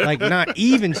 like not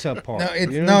even subpar. No,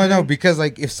 it's You know what I'm no, saying? because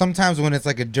like if sometimes when it's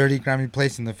like a dirty, grimy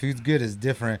place and the food's good, it's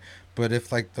different. But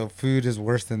if like the food is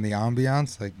worse than the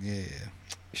ambiance, like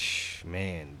Shh,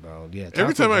 man, bro. Yeah.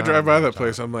 Every Taco time I John's drive by on that top.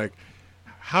 place, I'm like,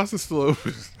 how's it still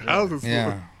open? How's it still yeah,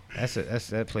 open?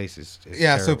 That place is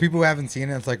yeah. So terrible. people who haven't seen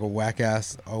it, it's like a whack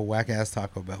ass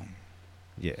Taco Bell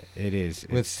Yeah, it is.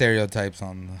 with stereotypes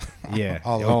on the Yeah,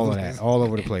 all all over of the that, place. all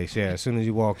over the place. Yeah, as soon as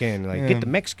you walk in, like, Yeah. get the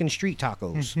Mexican street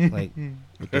tacos. Like,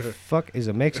 what the fuck is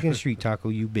a Mexican street taco,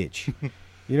 you bitch?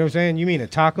 You know what I'm saying? You mean a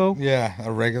taco? Yeah, a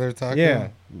regular taco. Yeah,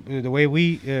 the way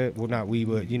we, well, not we,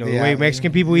 but you know, the Yeah. way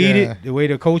Mexican people eat Yeah. it, the way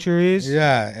the culture is.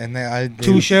 Yeah, and they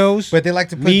Two shells. but they like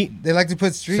to put meat,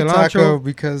 street cilantro. taco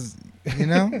because you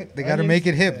know they got to Onions. make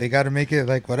it hip. They got to make it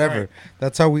like whatever. Right.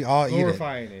 That's how we all eat it.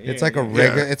 glorifying it. It's Yeah, like a yeah.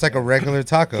 regular. It's like a regular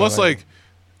taco. Plus, like,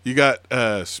 you got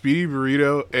Speedy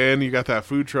Burrito, and you got that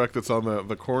food truck that's on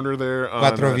the corner there. On,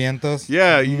 Cuatro Vientos.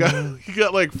 yeah, you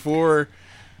got like 4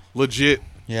 legit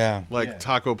Yeah. like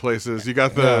taco places. You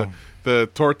got the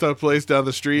torta place down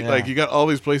the street. Yeah. Like you got all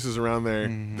these places around there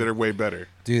that are way better.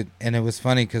 Dude, and it was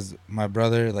funny because my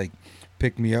brother like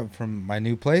picked me up from my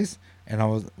new place, and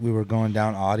we were going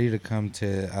down Audi to come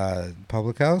to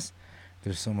Public House.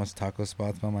 There's so much taco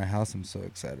spots by my house. I'm so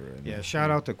excited right now. Yeah,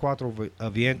 shout out to Cuatro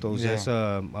Vientos. Yeah. That's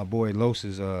my boy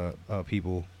Los's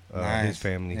people, his Nice.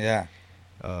 family. Yeah,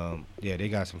 Yeah, they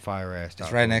got some fire ass tacos.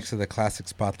 it's right next to the classic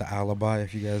spot, the Alibi.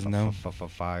 If you guys know.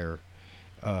 Fire.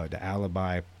 The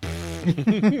Alibi.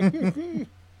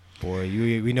 Boy,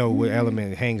 we know what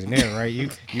element hangs in there, right? You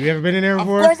ever been in there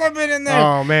before? Of course, I've been in there.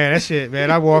 Oh man, that shit,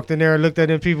 man! I walked in there and looked at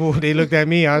them people. They looked at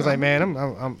me. I was like, man, I'm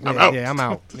out. Yeah, I'm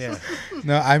out. Yeah,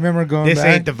 No, I remember going. this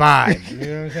back. ain't the vibe. You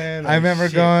know what I'm saying? I Like, remember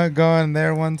shit. going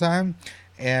there one time,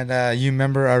 and I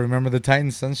remember the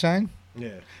Titan Sunshine. Yeah.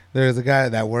 There was a guy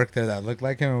that worked there that looked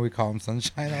like him, and we call him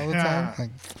Sunshine all the time. Like,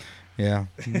 yeah,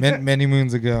 many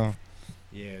moons ago.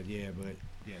 Yeah, but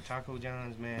yeah, Taco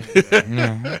John's, man.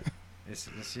 Yeah.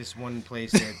 It's just one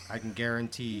place that I can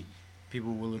guarantee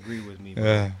people will agree with me. Bro.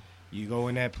 Yeah. You go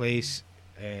in that place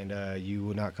and you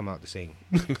will not come out the same.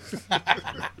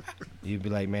 You'd be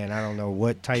like, man, I don't know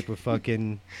what type of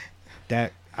fucking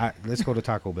let's go to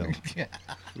Taco Bell.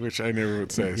 Which I never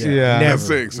would say. So Yeah. I'm not Never,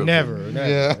 saying something. never.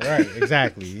 Yeah. Right,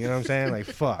 exactly. You know what I'm saying? Like,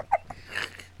 fuck.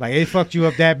 Like, it fucked you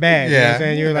up that bad. You know what Yeah. I'm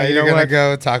saying? You're like, you you're know gonna what?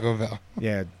 go Taco Bell.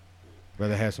 Yeah,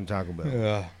 rather have some Taco Bell.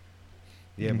 Yeah.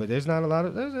 Yeah, but there's not a lot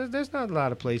of there's not a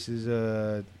lot of places.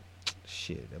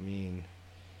 Shit, I mean,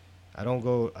 I don't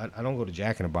go to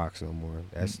Jack in the Box no more.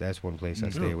 That's one place I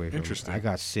stay away from. Interesting. I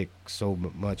got sick so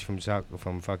much from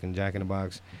fucking Jack in the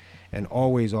Box, and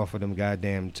always offer them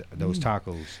goddamn those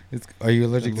tacos. Are you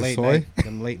allergic to soy?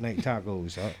 Them late night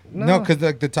tacos. No, because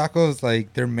like the tacos,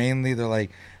 like they're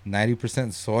like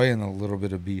 90% soy and a little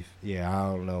bit of beef. Yeah,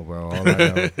 I don't know, bro. All I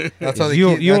know That's is how they you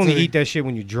keep- you that's only how they- eat that shit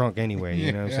when you're drunk anyway.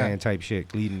 You know what I'm Yeah. saying? Type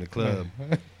shit, leading the club.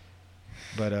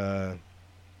 But I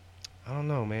don't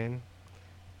know, man.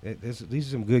 These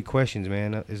are some good questions,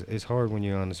 man. It's hard when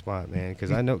you're on the spot, man.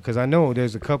 Because I know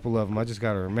there's a couple of them. I just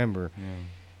gotta remember.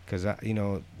 Because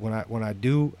when I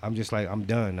do, I'm just like, I'm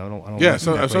done. I don't. Yeah, mess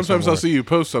with that place sometimes no I'll see you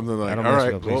post something like, I all don't mess with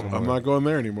right, that place well, no I'm more. not going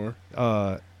there anymore.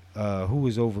 Who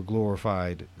is over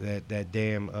glorified? That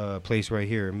damn place right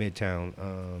here in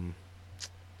Midtown.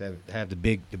 That have the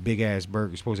big ass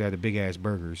burgers. Supposed to have the big ass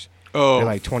burgers. Oh, They're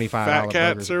like $25 Fat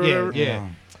Cats burgers. or whatever? Yeah.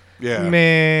 Yeah.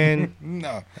 Man,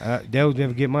 No. they'll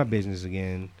never get my business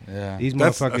again. Yeah. These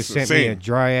That's motherfuckers sent me a insane.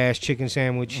 dry ass chicken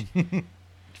sandwich.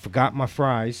 Forgot my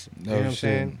fries. You know what I'm shit.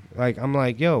 saying? Like, I'm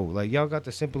like, yo, like, y'all got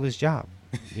the simplest job.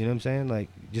 You know what I'm saying? Like,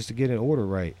 just to get an order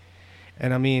right.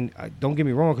 And I mean, don't get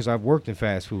me wrong, because I've worked in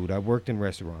fast food. I've worked in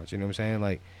restaurants. You know what I'm saying?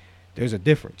 Like, there's a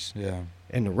difference. Yeah.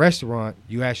 In the restaurant,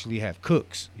 you actually have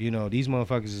cooks. You know, these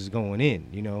motherfuckers is going in.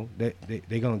 You know,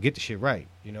 they gonna get the shit right.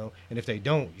 You know, and if they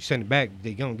don't, you send it back.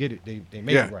 They gonna get it. They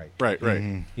make Yeah. it right. Right.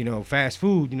 Mhm. You know, fast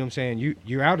food. You know what I'm saying?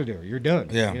 You're out of there. You're done.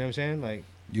 Yeah. You know what I'm saying? Like,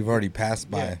 You've already passed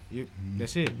yeah, by.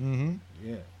 that's it. Mm-hmm.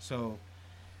 Yeah. So,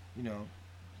 you know,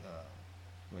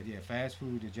 but yeah, fast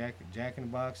food, the Jack in the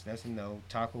Box, that's a no.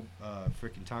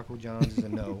 Freaking Taco John's is a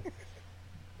no.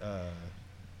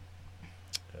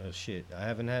 Shit, I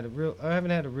haven't had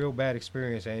a real bad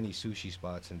experience at any sushi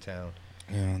spots in town.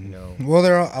 Yeah. You know, Well,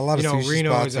 there are a lot of you know, sushi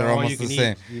Reno spots is are all almost you the can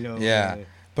same. eat. You know, Yeah.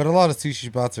 But a lot of sushi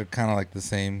spots are kind of like the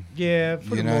same. Yeah,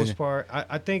 for You the know, most part,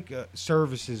 I think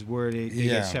service is where they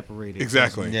Yeah. get separated.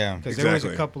 Exactly. Yeah. Because there was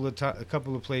Exactly. a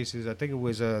couple of places. I think it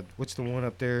was what's the one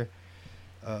up there?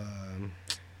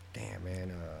 Damn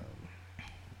man, I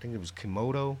think it was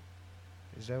Komodo.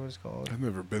 Is that what it's called? I've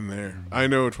never been there. I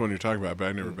know which one you're talking about, but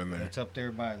I've never been there. It's up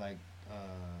there by like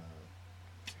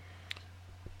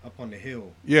up on the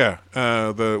hill. Yeah.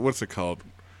 What's it called?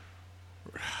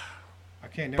 I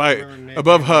can't never By remember the name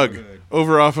above of the Hug, neighborhood.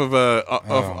 over off of Oh.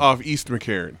 off East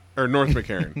McCarran or North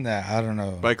McCarran. Nah, I don't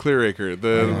know. By Clearacre,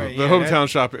 the Right, the yeah, hometown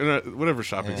shopping, whatever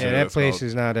shopping Yeah, center Yeah, that that's place called.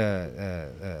 is not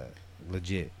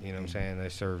legit. You know what I'm saying?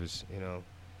 That service. You know,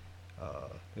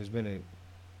 there's been a,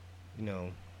 you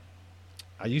know,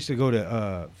 I used to go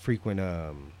to frequent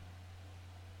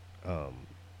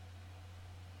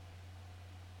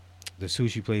the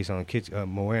sushi place on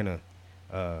Moana,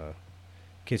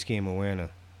 Kitsuki and Moana,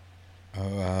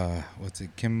 What's it?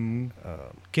 Kim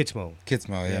Kitsmo.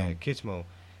 Kitsmo, yeah. Kitsmo.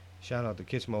 Shout out to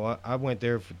Kitsmo. I went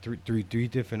there for three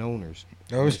different owners.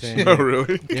 You know Oh what I'm saying? shit. Oh,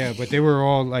 really? Yeah, but they were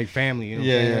all like family. You know what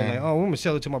Yeah, I'm saying? yeah. Like, oh, I'm gonna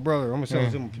sell it to my brother. I'm gonna sell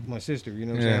it to my sister. You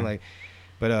know what I'm Yeah. saying? Like,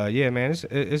 but yeah, man,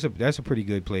 that's a pretty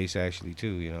good place actually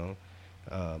too. You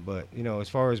know, but you know, as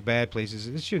far as bad places,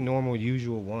 it's your normal,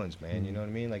 usual ones, man. You know what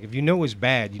I mean? Like, if you know it's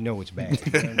bad, you know it's bad.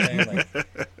 You know what I'm saying?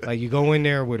 Like you go in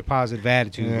there with a positive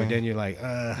attitude, Yeah. but then you're like,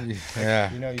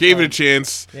 Yeah. you know, you Gave it a start-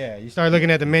 chance. Yeah, you start looking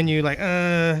at the menu like, you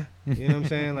know what I'm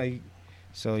saying? Like,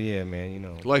 so yeah, man, you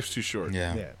know, Life's too short.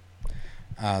 Yeah.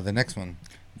 yeah. The next one.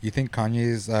 You think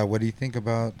Kanye's? What do you think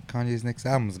about Kanye's next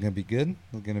album? Is it gonna be good?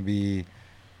 Is it gonna be?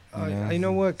 You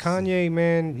know what, Kanye,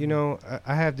 man. You know,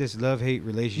 I have this love-hate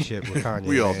relationship with Kanye.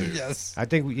 We all man. do. Yes. I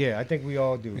think we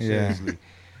all do. Yeah. Seriously,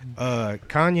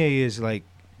 Kanye is like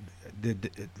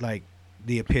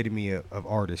the epitome of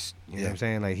artist. You know what I'm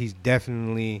saying? Like, he's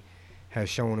definitely has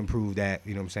shown and proved that.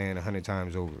 You know what I'm saying? 100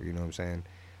 times over. You know what I'm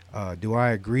saying? Do I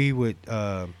agree with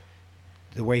the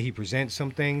way he presents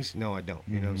some things? No, I don't.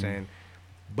 You know what I'm saying?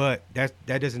 But that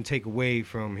doesn't take away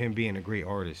from him being a great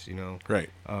artist. You know? Right.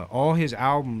 All his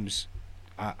albums,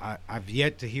 I've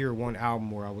yet to hear one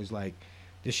album where I was like,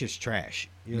 this shit's trash.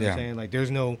 You know what I'm saying? Like,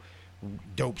 there's no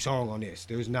dope song on this.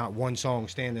 There's not one song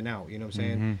standing out. You know what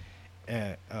I'm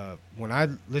saying? When I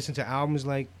listen to albums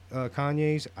like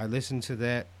Kanye's, I listen to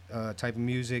that type of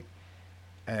music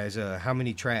as how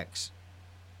many tracks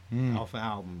off an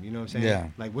album. You know what I'm saying? Yeah.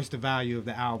 Like, what's the value of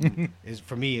the album? Is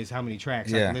for me is how many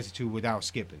tracks I Yeah. can listen to without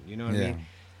skipping. You know what I Yeah. mean?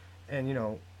 And you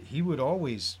know, he would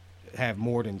always have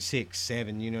more than 6,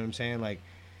 7. You know what I'm saying? Like,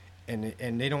 and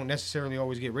they don't necessarily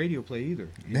always get radio play either.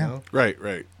 You Yeah. know? Right.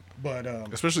 Right. But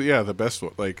Especially the best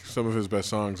one. Like some of his best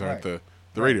songs aren't Right.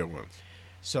 the radio ones.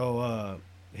 so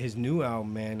his new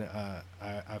album, man,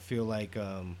 I feel like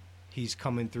he's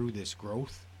coming through this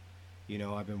growth. You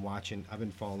know, I've been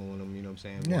following him. You know what I'm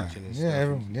saying? Yeah. Watching his Yeah. stuff.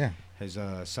 Everyone, yeah. His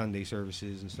Sunday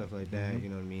services and stuff like that. You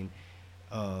know what I mean?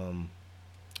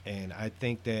 And I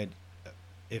think that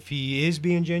if he is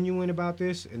being genuine about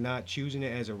this and not choosing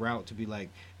it as a route to be like,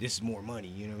 this is more money,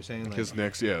 you know what I'm saying? Like, His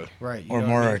next, right. you Or know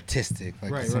more what I mean? artistic.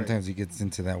 Like Right, sometimes he gets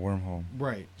into that wormhole.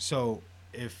 Right. So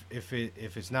if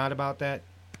it's not about that,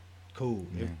 cool.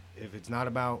 Yeah. If it's not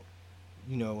about,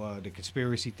 you know, the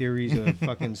conspiracy theories of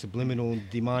fucking subliminal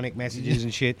demonic messages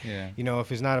and shit, Yeah. you know,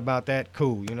 if it's not about that,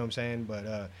 cool. You know what I'm saying?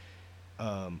 But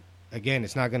again,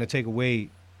 it's not going to take away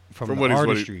from the what he's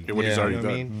artistry. what he's Yeah. already You know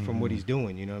what I done. mean? From what he's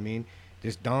doing. You know what I mean?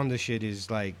 This Donda shit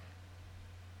is like,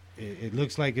 it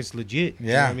looks like it's legit. You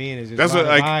know Yeah. what I mean? There's That's a lot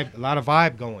what, of like- vibe, a lot of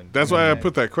vibe going. That's You know why I what I'm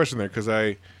put that question there, because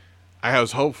I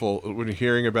was hopeful when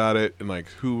hearing about it and like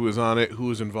who was on it, who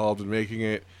was involved in making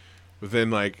it. But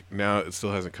then like now it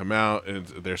still hasn't come out, and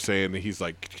they're saying that he's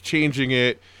like changing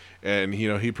it, and you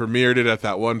know he premiered it at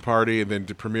that one party, and then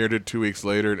premiered it 2 weeks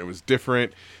later, and it was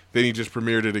different. Then he just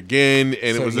premiered it again,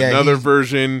 and So, it was yeah, another he's-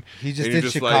 version. He just and you're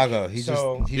did like- Chicago. He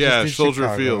So- just Yeah, did Soldier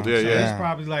Chicago. Field. Yeah, So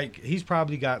yeah. he's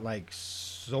probably got like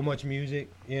so much music,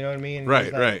 you know what I mean? Right,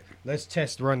 He's like, right. Let's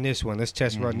test run this one. Let's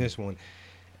test run this one.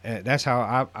 That's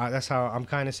how I'm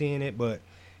kind of seeing it. But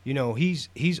you know, he's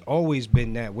always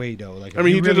been that way though. Like, I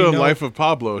mean, he did it on Life of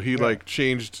Pablo. He like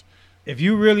changed. If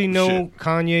you really know Shit.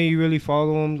 Kanye, you really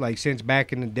follow him, like since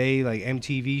back in the day, like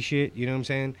MTV shit, you know what I'm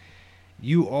saying?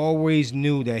 You always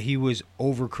knew that he was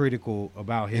overcritical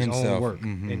about his own Himself, work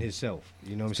mhm. and himself.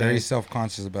 You know what I'm Very saying?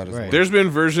 self-conscious about his Right. work. There's been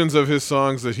versions of his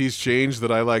songs that he's changed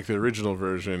that I like the original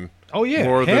version Oh yeah,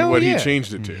 more than hell what yeah. he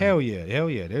changed it to. Hell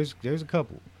yeah. There's a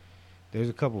couple. There's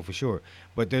a couple for sure.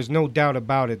 But there's no doubt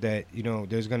about it that, you know,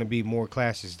 there's going to be more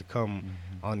classes to come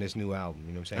on this new album.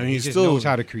 You know what I'm saying? And he he's just still- knows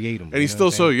how to create them. And he's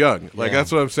still so young. Like Yeah.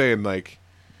 that's what I'm saying. Like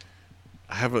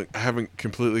I haven't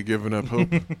completely given up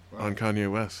hope on Kanye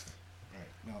West.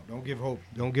 No, don't give hope.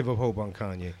 Don't give up hope on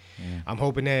Kanye. I'm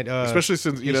hoping that Especially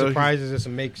since, he you know, surprises us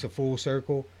and makes a full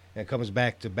circle and comes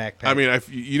back to backpack. I mean,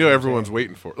 you know, everyone's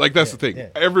waiting for it. Like that's Yeah, the thing. yeah.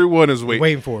 Everyone is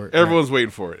waiting for it. Everyone's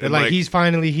waiting for it. They're And like he's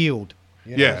finally healed.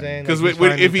 You know Yeah, what I'm saying? 'cause Like, he's when-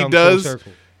 finally if he come full does-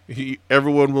 circle.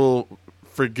 everyone will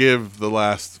forgive the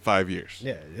last 5 years.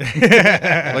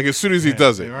 Yeah. Like as soon as he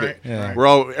does it, Right, Yeah.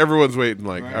 everyone's waiting.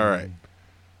 Like, all right.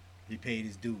 He paid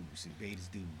his dues. He paid his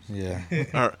dues. Yeah.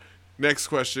 All right. Next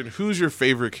question: who's your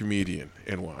favorite comedian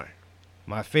and why?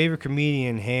 My favorite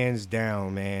comedian, hands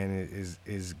down, man,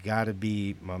 is got to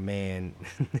be my man.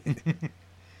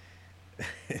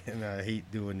 And I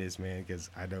hate doing this, man, because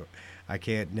I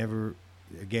can't never.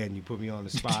 Again, you put me on the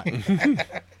spot, and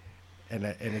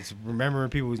it's remembering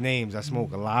people's names. I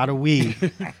smoke a lot of weed,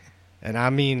 and I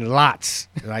mean lots.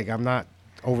 Like I'm not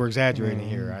over exaggerating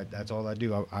here. That's all I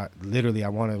do. I literally I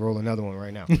want to roll another one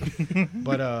right now,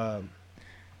 but I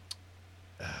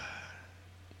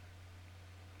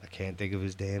can't think of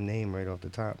his damn name right off the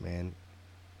top, man.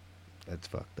 That's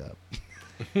fucked up.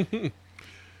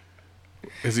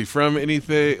 Is he from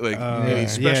anything like any yeah,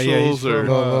 specials he's or,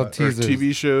 from, Little or teasers.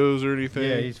 TV shows or anything?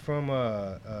 Yeah, he's from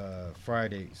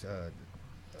Fridays.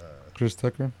 Chris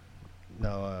Tucker?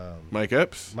 No, Mike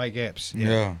Epps. Mike Epps.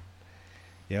 Yeah.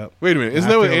 Yep. Wait a minute, isn't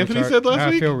I that what feel Anthony retard- said last I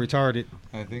week? feel retarded.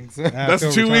 I think so. I That's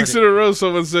feel 2 weeks retarded. in a row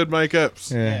someone said Mike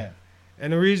Epps. Yeah.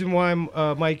 And the reason why I'm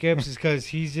Mike Epps is because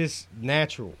he's just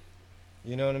natural.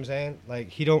 You know what I'm saying?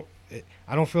 Like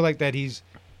I don't feel like that he's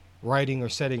writing or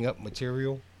setting up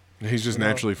material. He's just You know,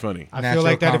 naturally funny. I Natural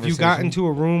feel like that if you got conversation. into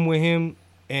a room with him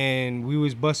and we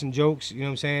was busting jokes, you know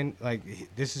what I'm saying? Like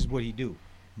this is what he do.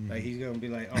 Like he's gonna be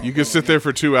like, oh, You could sit there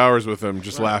for 2 hours with him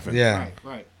just Right. laughing. Yeah.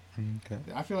 Right. Okay.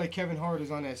 I feel like Kevin Hart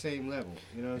is on that same level.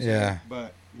 You know what I'm Yeah. saying?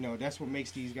 But you know that's what makes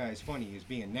these guys funny is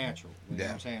being natural. You know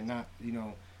what I'm saying? Not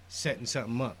setting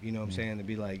something up. You know what I'm saying? To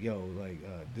be like, yo, like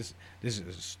this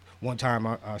is one time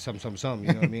something.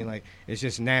 You know what I mean? Like it's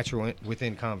just natural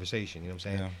within conversation. You know what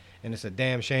I'm saying? Yeah. And it's a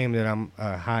damn shame that I'm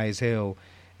high as hell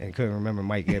and couldn't remember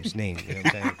Mike Epps' name. You know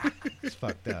what I'm saying? It's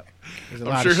fucked up. There's a I'm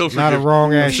lot sure of he'll lot of forgive-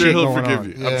 wrong I'm ass sure shit he'll going forgive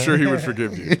on. you. I'm sure he would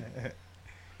forgive you.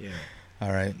 Yeah.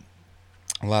 All right.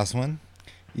 Last one.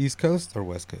 East Coast or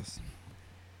West Coast?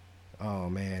 Oh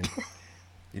man,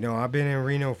 I've been in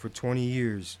Reno for 20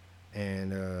 years,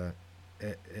 and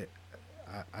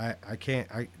I can't.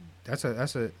 That's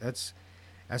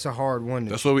a hard one.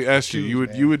 That's what we asked you. choose, You would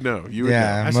man. you would know. You would Yeah.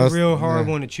 know. That's most- a real hard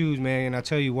yeah. one to choose, man. And I'll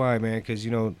tell you why, man. Because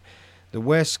the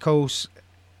West Coast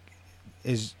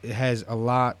it has a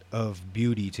lot of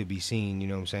beauty to be seen. You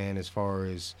know what I'm saying? As far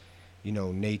as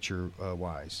nature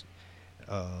wise,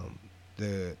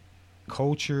 the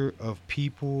culture of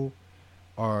people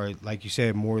are, like you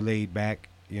said, more laid back.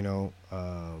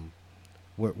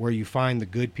 Where you find the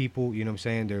good people. You know what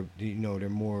I'm saying? They're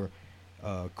more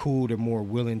cool. They're more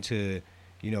willing to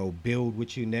build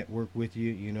with you, network with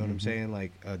you. You know what I'm saying?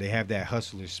 Like they have that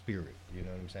hustler spirit. You know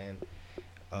what I'm saying?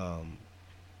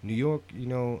 New York,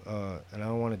 and I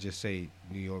don't want to just say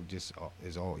New York just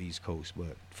is all East Coast,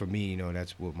 but for me,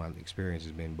 that's what my experience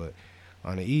has been. But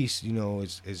on the East,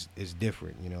 it's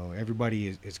different.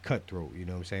 Everybody is cutthroat. You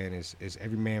know what I'm saying? It's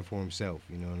every man for himself.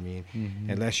 You know what I mean?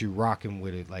 Unless you're rocking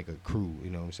with it like a crew.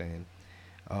 You know what I'm saying?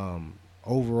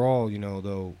 Overall,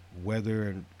 though, weather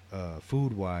and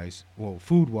food wise, I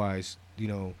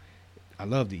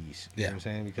love the East. You know what I'm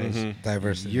saying? Because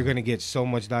Diversity. you're gonna get so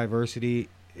much diversity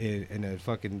in a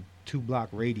fucking 2-block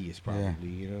radius, probably.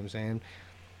 Yeah. You know what I'm saying?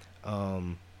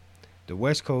 The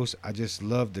West Coast, I just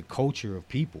love the culture of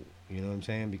people. You know what I'm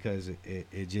saying? Because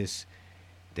it just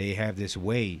they have this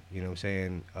way. You know what I'm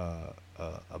saying?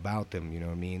 About them. You know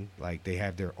what I mean? Like they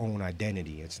have their own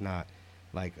identity. It's not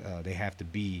like they have to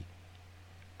be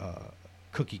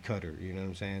cookie cutter. You know what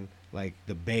I'm saying? Like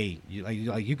the Bay.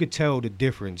 You could tell the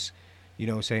difference. You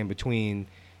know what I'm saying, between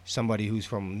somebody who's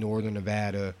from Northern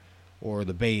Nevada or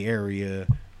the Bay Area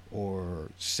or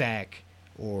Sac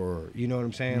or you know what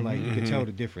I'm saying? Like you can tell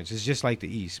the difference. It's just like the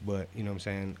East, but you know what I'm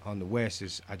saying. On the West,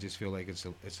 I just feel like it's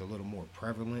a little more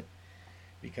prevalent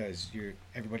because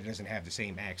everybody doesn't have the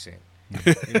same accent. You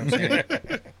know what I'm saying?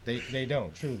 They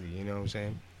don't truly. You know what I'm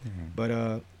saying? But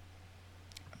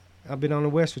I've been on the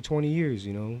West for 20 years.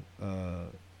 You know,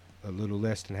 a little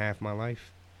less than half my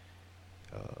life,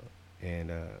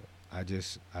 and I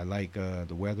like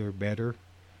the weather better.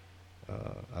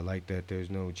 I like that there's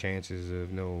no chances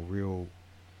of no real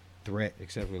threat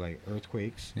except for like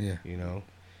earthquakes. Yeah. You know.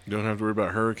 You don't have to worry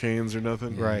about hurricanes or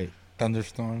nothing. Right.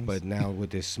 Thunderstorms. But now with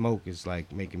this smoke, it's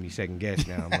like making me second guess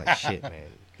now. I'm like, shit, man.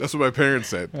 That's what my parents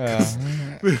said.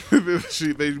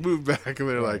 They moved back and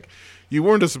they're like, you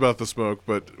warned us about the smoke,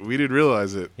 but we didn't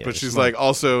realize it. Yeah, but the she's smoke. like,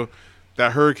 also,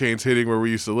 that hurricane's hitting where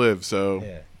we used to live, so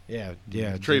Yeah.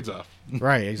 trades off.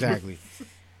 Right, exactly.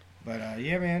 But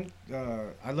yeah, man,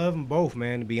 I love them both,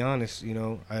 man. To be honest, you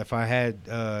know, if I had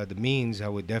the means, I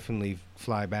would definitely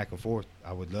fly back and forth.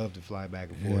 I would love to fly back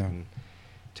and forth and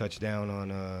touch down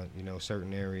on you know,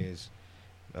 certain areas.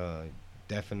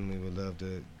 Definitely would love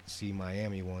to see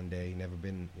Miami one day. Never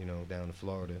been, you know, down to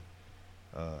Florida.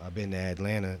 I've been to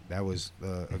Atlanta. That was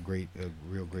a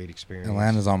real great experience.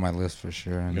 Atlanta's on my list for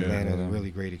sure. And Atlanta's a really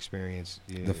great experience.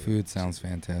 Yeah. The food sounds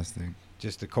fantastic.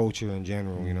 Just the culture in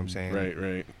general, you know what I'm saying?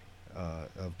 Right.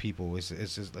 Of people, it's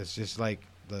just like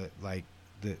that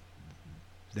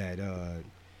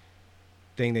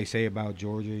thing they say about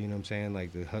Georgia, you know what I'm saying?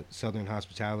 Like the Southern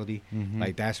hospitality,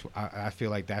 like I feel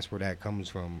like that's where that comes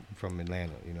from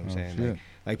Atlanta, you know what I'm saying? Shit.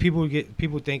 Like people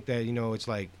think that, you know, it's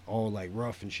like all like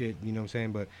rough and shit, you know what I'm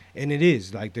saying? But and it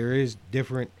is like there is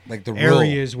different Like the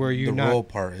areas rural, where you're the not rural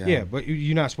part. yeah, but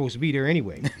you're not supposed to be there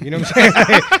anyway. You know what I'm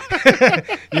saying?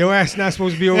 Your ass not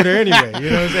supposed to be over there anyway.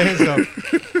 You know what I'm saying?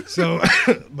 So,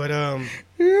 but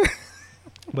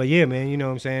yeah, man. You know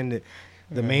what I'm saying?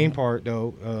 The main part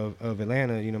though of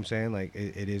Atlanta, you know what I'm saying? Like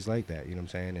it is like that. You know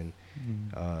what I'm saying?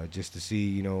 And just to see,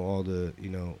 you know, all the, you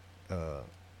know,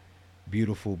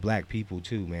 beautiful black people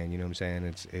too, man. You know what I'm saying?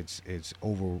 It's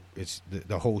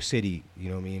the whole city. You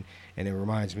know what I mean? And it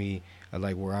reminds me of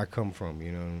like where I come from.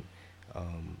 You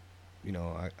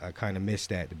know, I kind of miss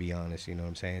that, to be honest. You know what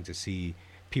I'm saying? To see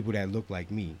people that look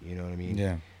like me. You know what I mean?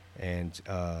 Yeah. And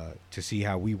to see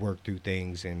how we work through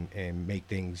things and make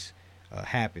things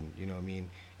happen. You know what I mean?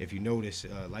 If you notice,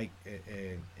 like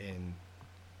in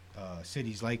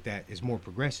cities like that, is more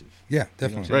progressive. Yeah, You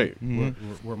know what I'm definitely. saying?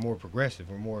 Right. We're more progressive.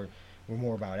 We're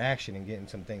more about action and getting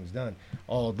some things done.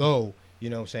 Although, you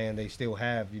know what I'm saying, they still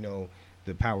have, you know,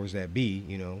 the powers that be,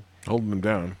 you know. Holding them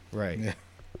down. Right. Yeah.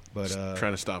 But Just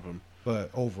trying to stop them. but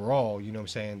overall, you know what I'm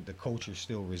saying, the culture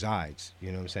still resides.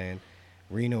 You know what I'm saying?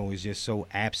 Reno is just so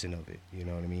absent of it. You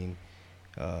know what I mean?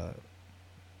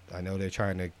 I know they're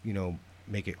trying to, you know,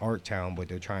 make it art town, but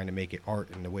they're trying to make it art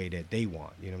in the way that they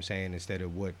want. You know what I'm saying? Instead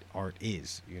of what art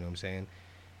is. You know what I'm saying?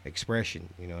 Expression.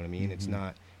 You know what I mean? It's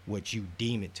not what you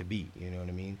deem it to be. You know what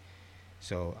I mean?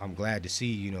 So I'm glad to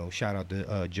see, you know, shout out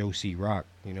to Joe C. Rock.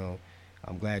 You know,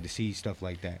 I'm glad to see stuff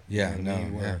like that. You Yeah, know what I no,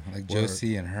 mean? yeah. Like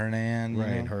Josie and Hernan. Right,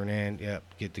 You and know? Hernan, yep.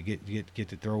 Get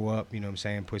to throw up, you know what I'm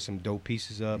saying? Put some dope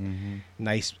pieces up. Mm-hmm.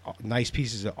 Nice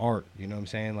pieces of art, you know what I'm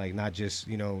saying? Like not just,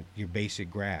 you know, your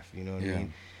basic graph, you know what Yeah. I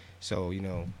mean? So, you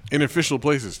know, In official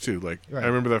places too. Like Right, I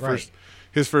remember that right.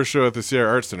 his first show at the Sierra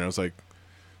Arts Center. I was like,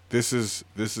 this is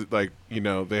like, you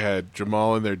know, they had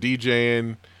Jamal in there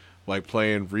DJing, like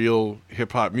playing real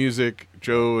hip hop music.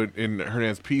 Joe in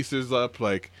Hernan's pieces up,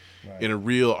 like Right. in a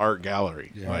real art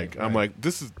gallery. Yeah. Like Right, I'm right. like,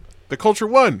 this is the culture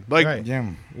won. Like Right. Yeah.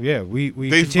 yeah, we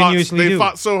they continuously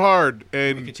fought so hard, we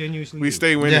and continuously we do.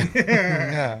 stay winning.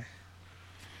 Yeah.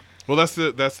 Well, that's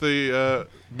the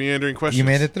meandering question. You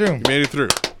made it through. You made it through.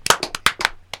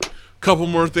 Couple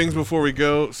more things before we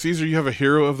go. Caesar, you have a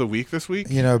hero of the week this week?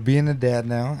 You know, being a dad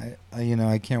now,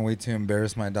 I can't wait to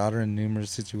embarrass my daughter in numerous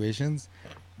situations.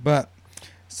 But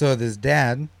so this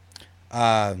dad,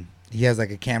 he has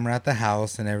like a camera at the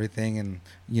house and everything, and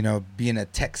you know, being a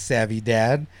tech savvy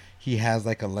dad, he has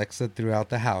like Alexa throughout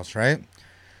the house, right?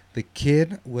 The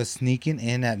kid was sneaking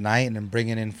in at night and then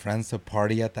bringing in friends to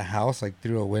party at the house, like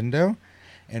through a window.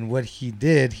 And what he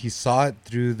did, he saw it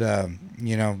through the,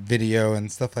 you know, video and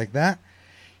stuff like that.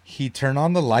 He turned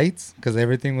on the lights because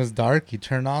everything was dark. He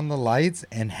turned on the lights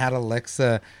and had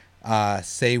Alexa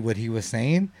say what he was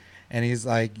saying. And he's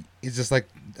like, it's just like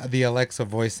the Alexa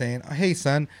voice saying, oh, hey,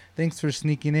 son, thanks for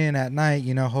sneaking in at night.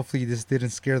 You know, hopefully this didn't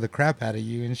scare the crap out of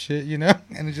you and shit, you know?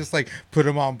 And it just like put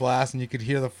him on blast, and you could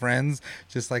hear the friends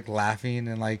just like laughing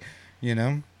and like, you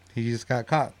know, he just got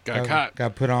caught. Got caught.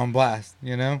 Got put on blast,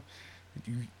 you know,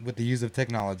 with the use of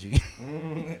technology.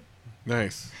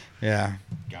 Nice. Yeah.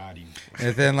 Got him.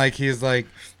 And then like he's like,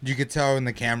 you could tell in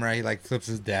the camera he like flips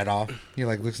his dad off. He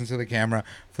like looks into the camera,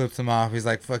 flips him off. He's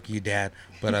like, "Fuck you, Dad,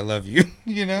 but I love you."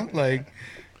 You know, like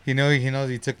he knows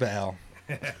he took the L.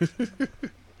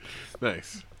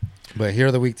 Nice. But hero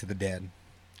of the week to the dad.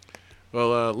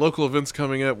 Well, local events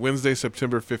coming up Wednesday,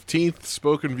 September 15th.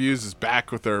 Spoken Views is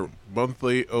back with their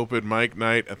monthly open mic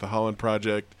night at the Holland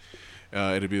Project.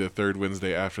 It'll be the third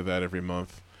Wednesday after that every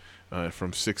month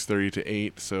from 6:30 to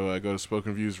 8. So go to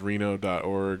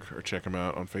spokenviewsreno.org or check them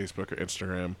out on Facebook or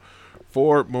Instagram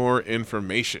for more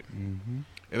information. Mm-hmm.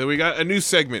 And then we got a new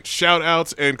segment, shout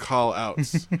outs and call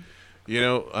outs. You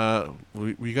know,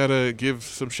 we got to give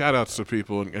some shout outs to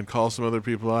people and call some other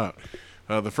people out.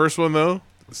 The first one, though,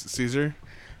 Caesar.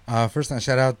 First,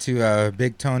 shout out to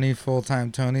Big Tony,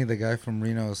 Full-Time Tony, the guy from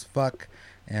Reno's Fuck,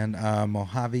 and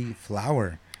Mojave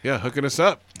Flower. Yeah, hooking us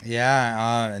up.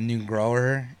 Yeah, a new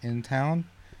grower in town.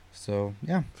 So,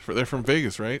 yeah. They're from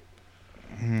Vegas, right?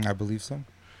 I believe so.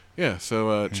 Yeah,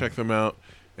 so check them out.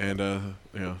 And,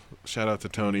 shout out to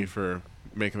Tony for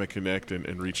making the connect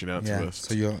and reaching out to us.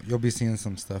 So you'll be seeing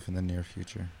some stuff in the near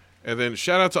future. And then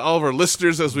shout out to all of our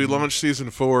listeners as we launch season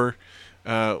 4.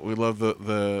 We love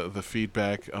the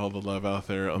feedback, all the love out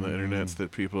there on the internets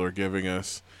that people are giving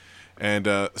us. And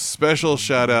special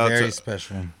shout out Very to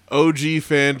special OG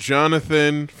fan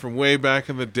Jonathan from way back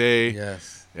in the day.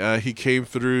 Yes. He came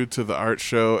through to the art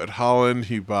show at Holland.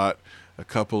 He bought a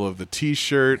couple of the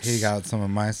T-shirts. He got some of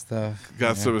my stuff.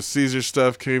 Got some of Caesar's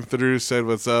stuff, came through, said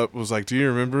what's up, was like, "Do you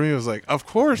remember me?" I was like, "Of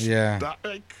course." Yeah.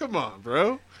 Come on,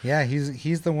 bro. Yeah,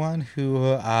 he's the one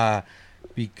who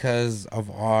because of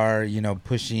our,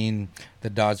 pushing the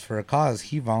Dodge for a Cause,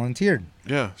 he volunteered.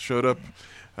 Yeah, showed up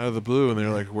out of the blue, and they're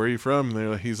like, "Where are you from?"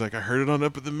 And he's like, "I heard it on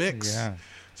Up at the Mix." Yeah.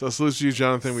 So salute to you,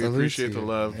 Jonathan. We Salute appreciate to the you.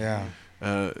 love.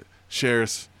 Yeah. Share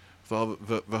us with all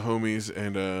the homies,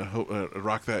 and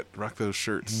rock those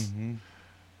shirts. Mm-hmm.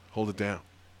 Hold it down.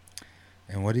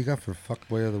 And what do you got for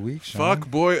Fuckboy of the Week, Sean?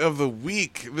 Fuck boy of the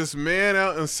week. This man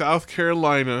out in South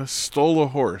Carolina stole a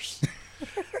horse.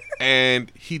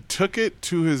 And he took it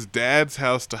to his dad's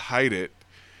house to hide it.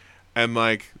 And,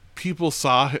 people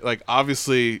saw it.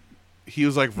 Obviously, he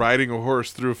was, riding a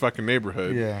horse through a fucking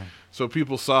neighborhood. Yeah. So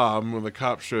people saw him when the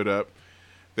cops showed up.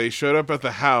 They showed up at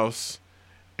the house,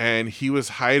 and he was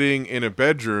hiding in a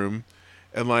bedroom.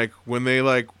 And, when they,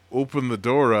 opened the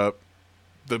door up,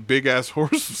 the big-ass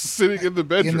horse was sitting in the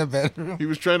bedroom. In the bedroom? He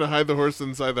was trying to hide the horse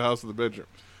inside the house in the bedroom.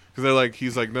 Because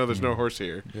he's like, "No, there's no horse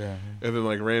here." Yeah. And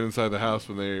then, ran inside the house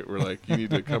when they were like, "You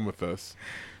need to come with us."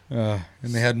 And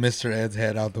they had Mr. Ed's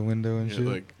head out the window and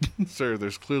shit. "Sir,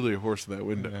 there's clearly a horse in that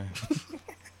window." Yeah.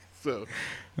 So,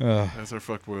 that's our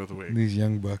fuckboy of the week. These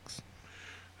young bucks.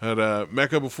 And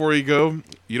Mecca, before you go,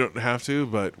 you don't have to,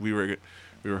 but we were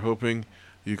hoping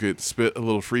you could spit a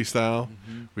little freestyle.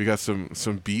 Mm-hmm. We got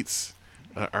some beats.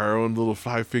 Our own little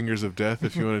 5 fingers of death,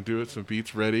 if you want to do it. Some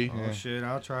beats ready. Oh shit!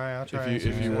 I'll try.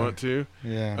 If you want to.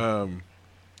 Yeah.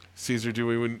 Caesar, do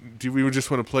we just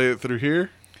want to play it through here?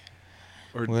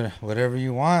 Or whatever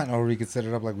you want, or we could set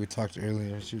it up like we talked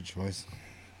earlier. It's your choice.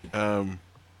 I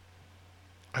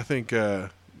think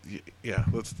let's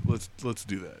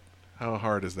do that. How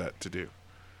hard is that to do?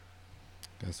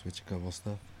 Gotta switch a couple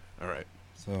stuff. All right.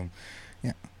 So,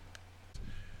 yeah.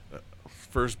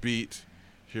 First beat.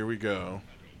 Here we go.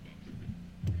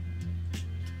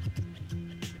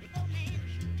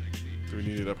 Do we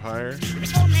need it up higher?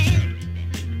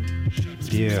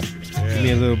 Yeah. Give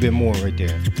me a little bit more right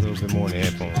there. A little bit more in the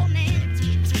headphones.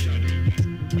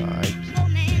 All right.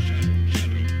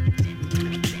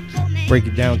 Break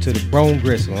it down to the bone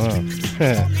gristle, huh? From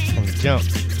the jump.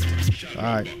 All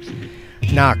right.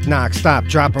 Knock, knock, stop,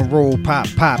 drop and roll, pop,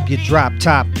 pop, you drop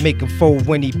top, make him fold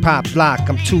when he pop lock.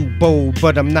 I'm too bold,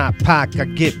 but I'm not Pac. I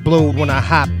get blowed when I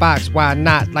hot box. Why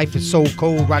not? Life is so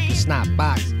cold, rockin' snot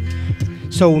box.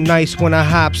 So nice when I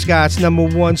hopscotch. Number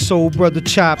 1 soul brother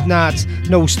chop knots.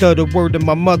 No stutter word to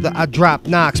my mother. I drop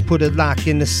knocks. Put a lock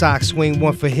in the sock. Swing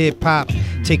one for hip hop.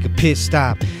 Take a pit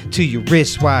stop to your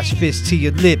wristwatch. Fist to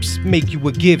your lips. Make you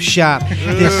a gift shop.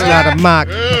 This not a mock.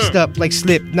 Mixed up like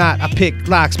Slipknot. I pick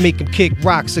locks. Make them kick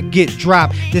rocks or get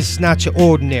dropped. This is not your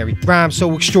ordinary. Rhyme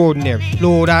so extraordinary.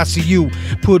 Lord, I see you.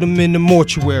 Put them in the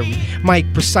mortuary.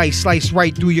 Mike precise. Slice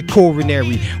right through your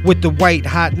coronary. With the white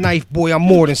hot knife, boy, I'm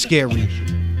more than scary.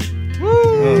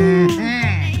 Woo!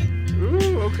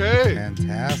 Ooh, okay.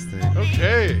 Fantastic.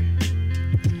 Okay.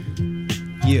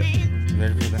 Yeah.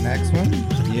 Ready for the next one?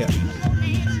 Yeah.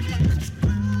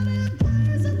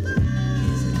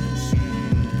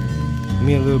 Give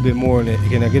me a little bit more in it.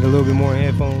 Can I get a little bit more in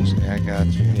headphones? Yeah, I got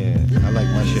you. Yeah. I like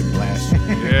my shit blasting.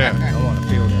 Yeah. I want to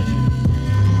feel that shit.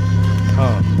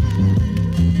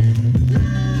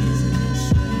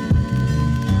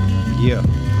 Yeah.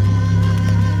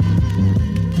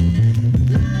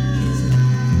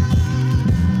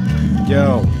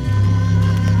 Yo.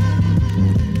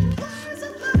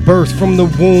 Birth from the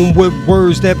womb with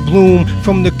words that bloom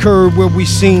from the curb where we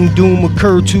seen doom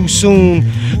occur too soon.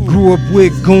 Grew up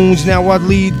with goons, now I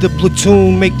lead the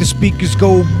platoon, make the speakers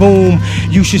go boom.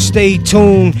 You should stay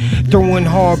tuned, throwing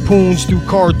harpoons through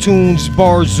cartoons,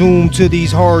 bars zoom to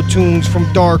these hard tunes from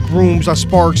dark rooms. I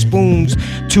spark spoons,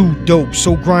 too dope,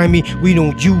 so grimy we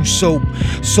don't use soap,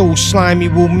 so slimy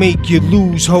will make you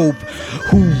lose hope.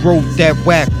 Who wrote that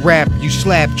whack rap? You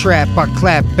slap trap, I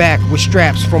clap back with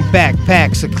straps from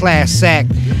backpacks, a class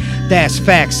act. That's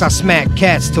facts, I smack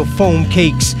cats till foam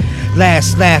cakes.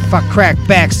 Last laugh, I crack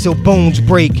backs till bones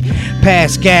break.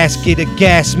 Pass gas, get a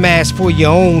gas mask for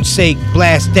your own sake.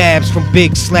 Blast dabs from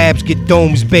big slabs, get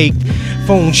domes baked.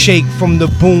 Phone shake from the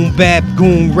boom bap,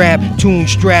 goon rap. Tune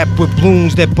strapped with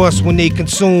blooms that bust when they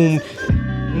consume.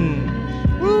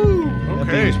 Woo! That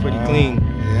beat was pretty clean.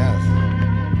 Yes.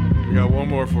 We got one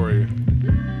more for you.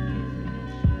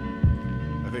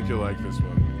 I think you'll like this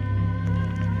one.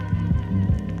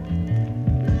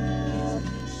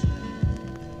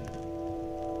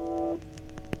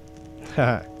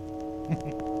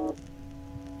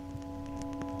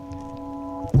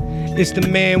 It's the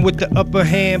man with the upper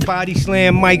hand, body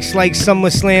slam, mics like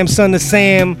SummerSlam, son of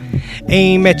Sam.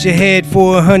 Aim at your head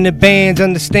for 100 bands,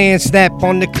 understand, snap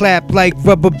on the clap like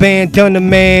rubber band, done a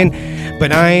man.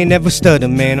 But I ain't never stutter,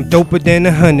 man, I'm doper than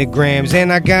 100 grams.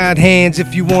 And I got hands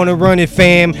if you wanna run it,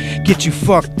 fam. Get you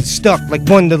fucked, stuck like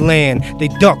Wonderland. They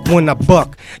duck when I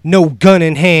buck, no gun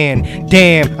in hand.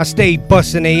 Damn, I stay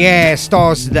busting they ass,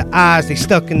 stars to the eyes. They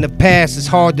stuck in the past, it's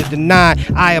hard to deny.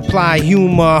 I apply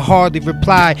humor, I hardly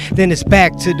reply. Then it's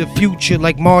back to the future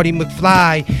like Marty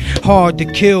McFly. Hard to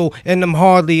kill, and I'm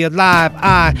hardly alive.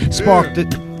 I sparked the...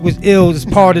 was ill as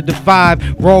part of the vibe,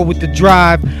 raw with the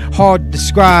drive, hard to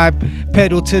describe,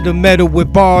 pedal to the metal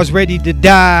with bars ready to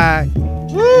die.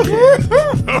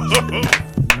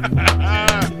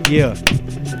 Yeah.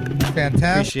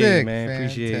 Fantastic. Appreciate it, man.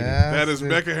 Appreciate it. That is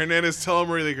Mecca Hernandez. Tell them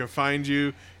where they can find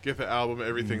you, get the album,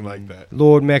 everything like that.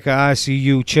 Lord Mecca, I see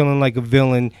you chilling like a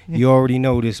villain. You already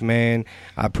know this, man.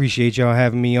 I appreciate y'all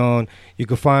having me on. You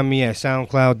can find me at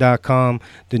SoundCloud.com.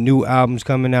 The new album's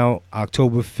coming out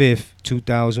October 5th,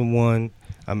 2001.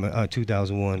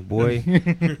 2001, boy.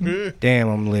 Damn,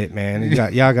 I'm lit, man.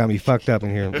 Y'all got me fucked up in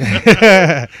here.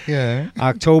 Yeah.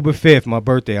 October 5th, my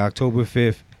birthday, October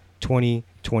 5th,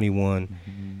 2021.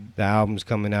 The album's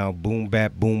coming out, Boom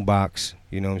Bap Boom Box.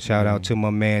 You know, shout out to my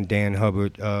man Dan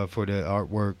Hubbard for the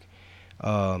artwork.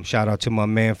 Shout out to my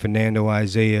man Fernando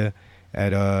Isaiah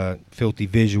at Filthy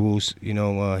Visuals. You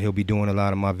know, he'll be doing a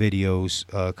lot of my videos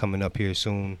coming up here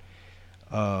soon.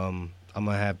 I'm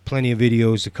gonna have plenty of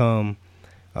videos to come.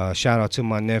 Shout out to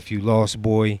my nephew Lost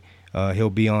Boy. He'll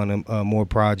be on more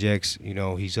projects. You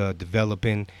know, he's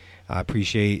developing. I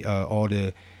appreciate all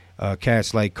the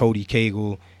cats like Cody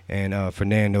Cagle and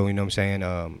Fernando, you know what I'm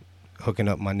saying, hooking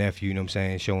up my nephew, you know what I'm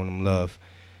saying, showing him love.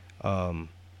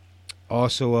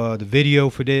 Also, the video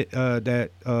for that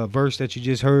verse that you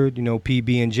just heard, you know,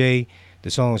 PB&J,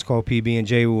 the song is called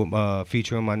PB&J,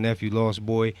 featuring my nephew, Lost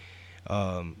Boy.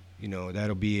 You know,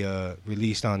 that'll be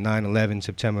released on 9/11,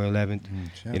 September 11th,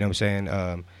 you know what I'm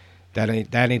saying. That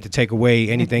ain't to take away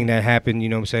anything that happened, you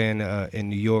know what I'm saying, in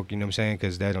New York, you know what I'm saying,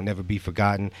 because that'll never be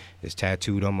forgotten. It's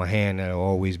tattooed on my hand. That'll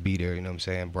always be there, you know what I'm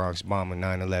saying. Bronx Bomber,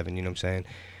 9/11, you know what I'm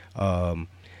saying.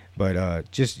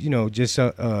 But just, you know, just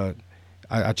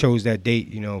I chose that date,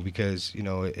 you know, because, you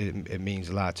know, it means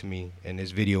a lot to me. And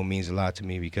this video means a lot to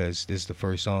me because this is the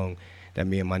first song that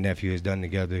me and my nephew has done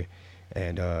together.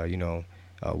 And, you know,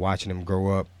 watching him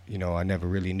grow up, you know, I never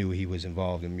really knew he was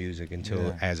involved in music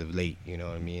until as of late, you know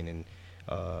what I mean? And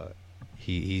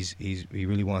he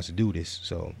really wants to do this.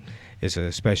 So it's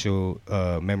a special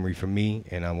memory for me,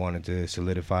 and I wanted to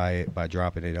solidify it by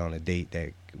dropping it on a date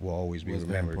that will always be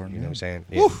remembered, you know what I'm saying?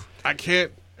 Yeah. I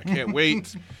can't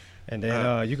wait. And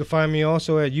then you can find me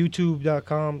also at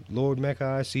youtube.com, Lord Mecca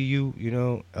ICU, you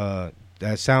know.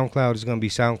 That SoundCloud is going to be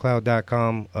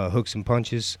soundcloud.com, Hooks and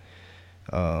Punches.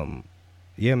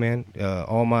 Yeah, man,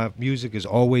 all my music is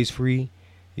always free.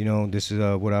 You know, this is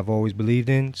what I've always believed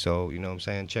in. So, you know what I'm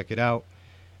saying, check it out.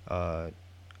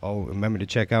 Remember to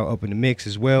check out Up in the Mix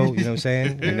as well. You know what I'm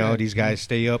saying? You know, these guys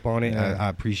stay up on it. I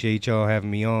appreciate y'all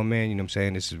having me on, man. You know what I'm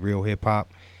saying? This is real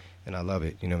hip-hop, and I love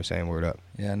it. You know what I'm saying? Word up.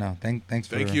 Yeah, no, thanks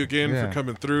for... Thank you again for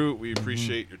coming through. We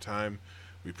appreciate your time.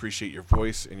 We appreciate your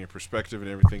voice and your perspective and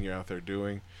everything you're out there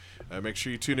doing. Make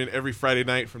sure you tune in every Friday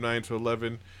night from 9 to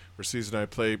 11, where Cesar and I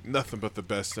play nothing but the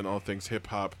best in all things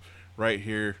hip-hop right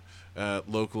here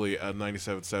locally at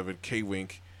 97.7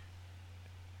 K-Wink.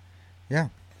 Yeah.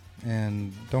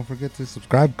 And don't forget to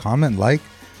subscribe, comment, like.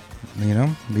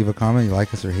 Leave a comment. You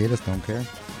like us or hate us, don't care.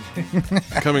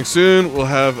 Coming soon, we'll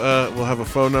have a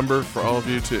phone number for all of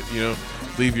you to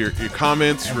leave your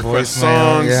comments, and request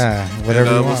songs, whatever.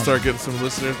 And we'll start getting some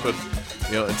listeners. But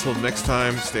until next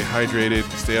time, stay hydrated,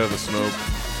 stay out of the smoke,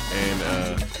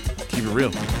 and keep it real.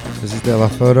 This is De La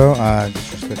Photo.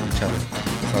 Disrespect each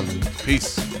other.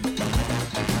 Peace.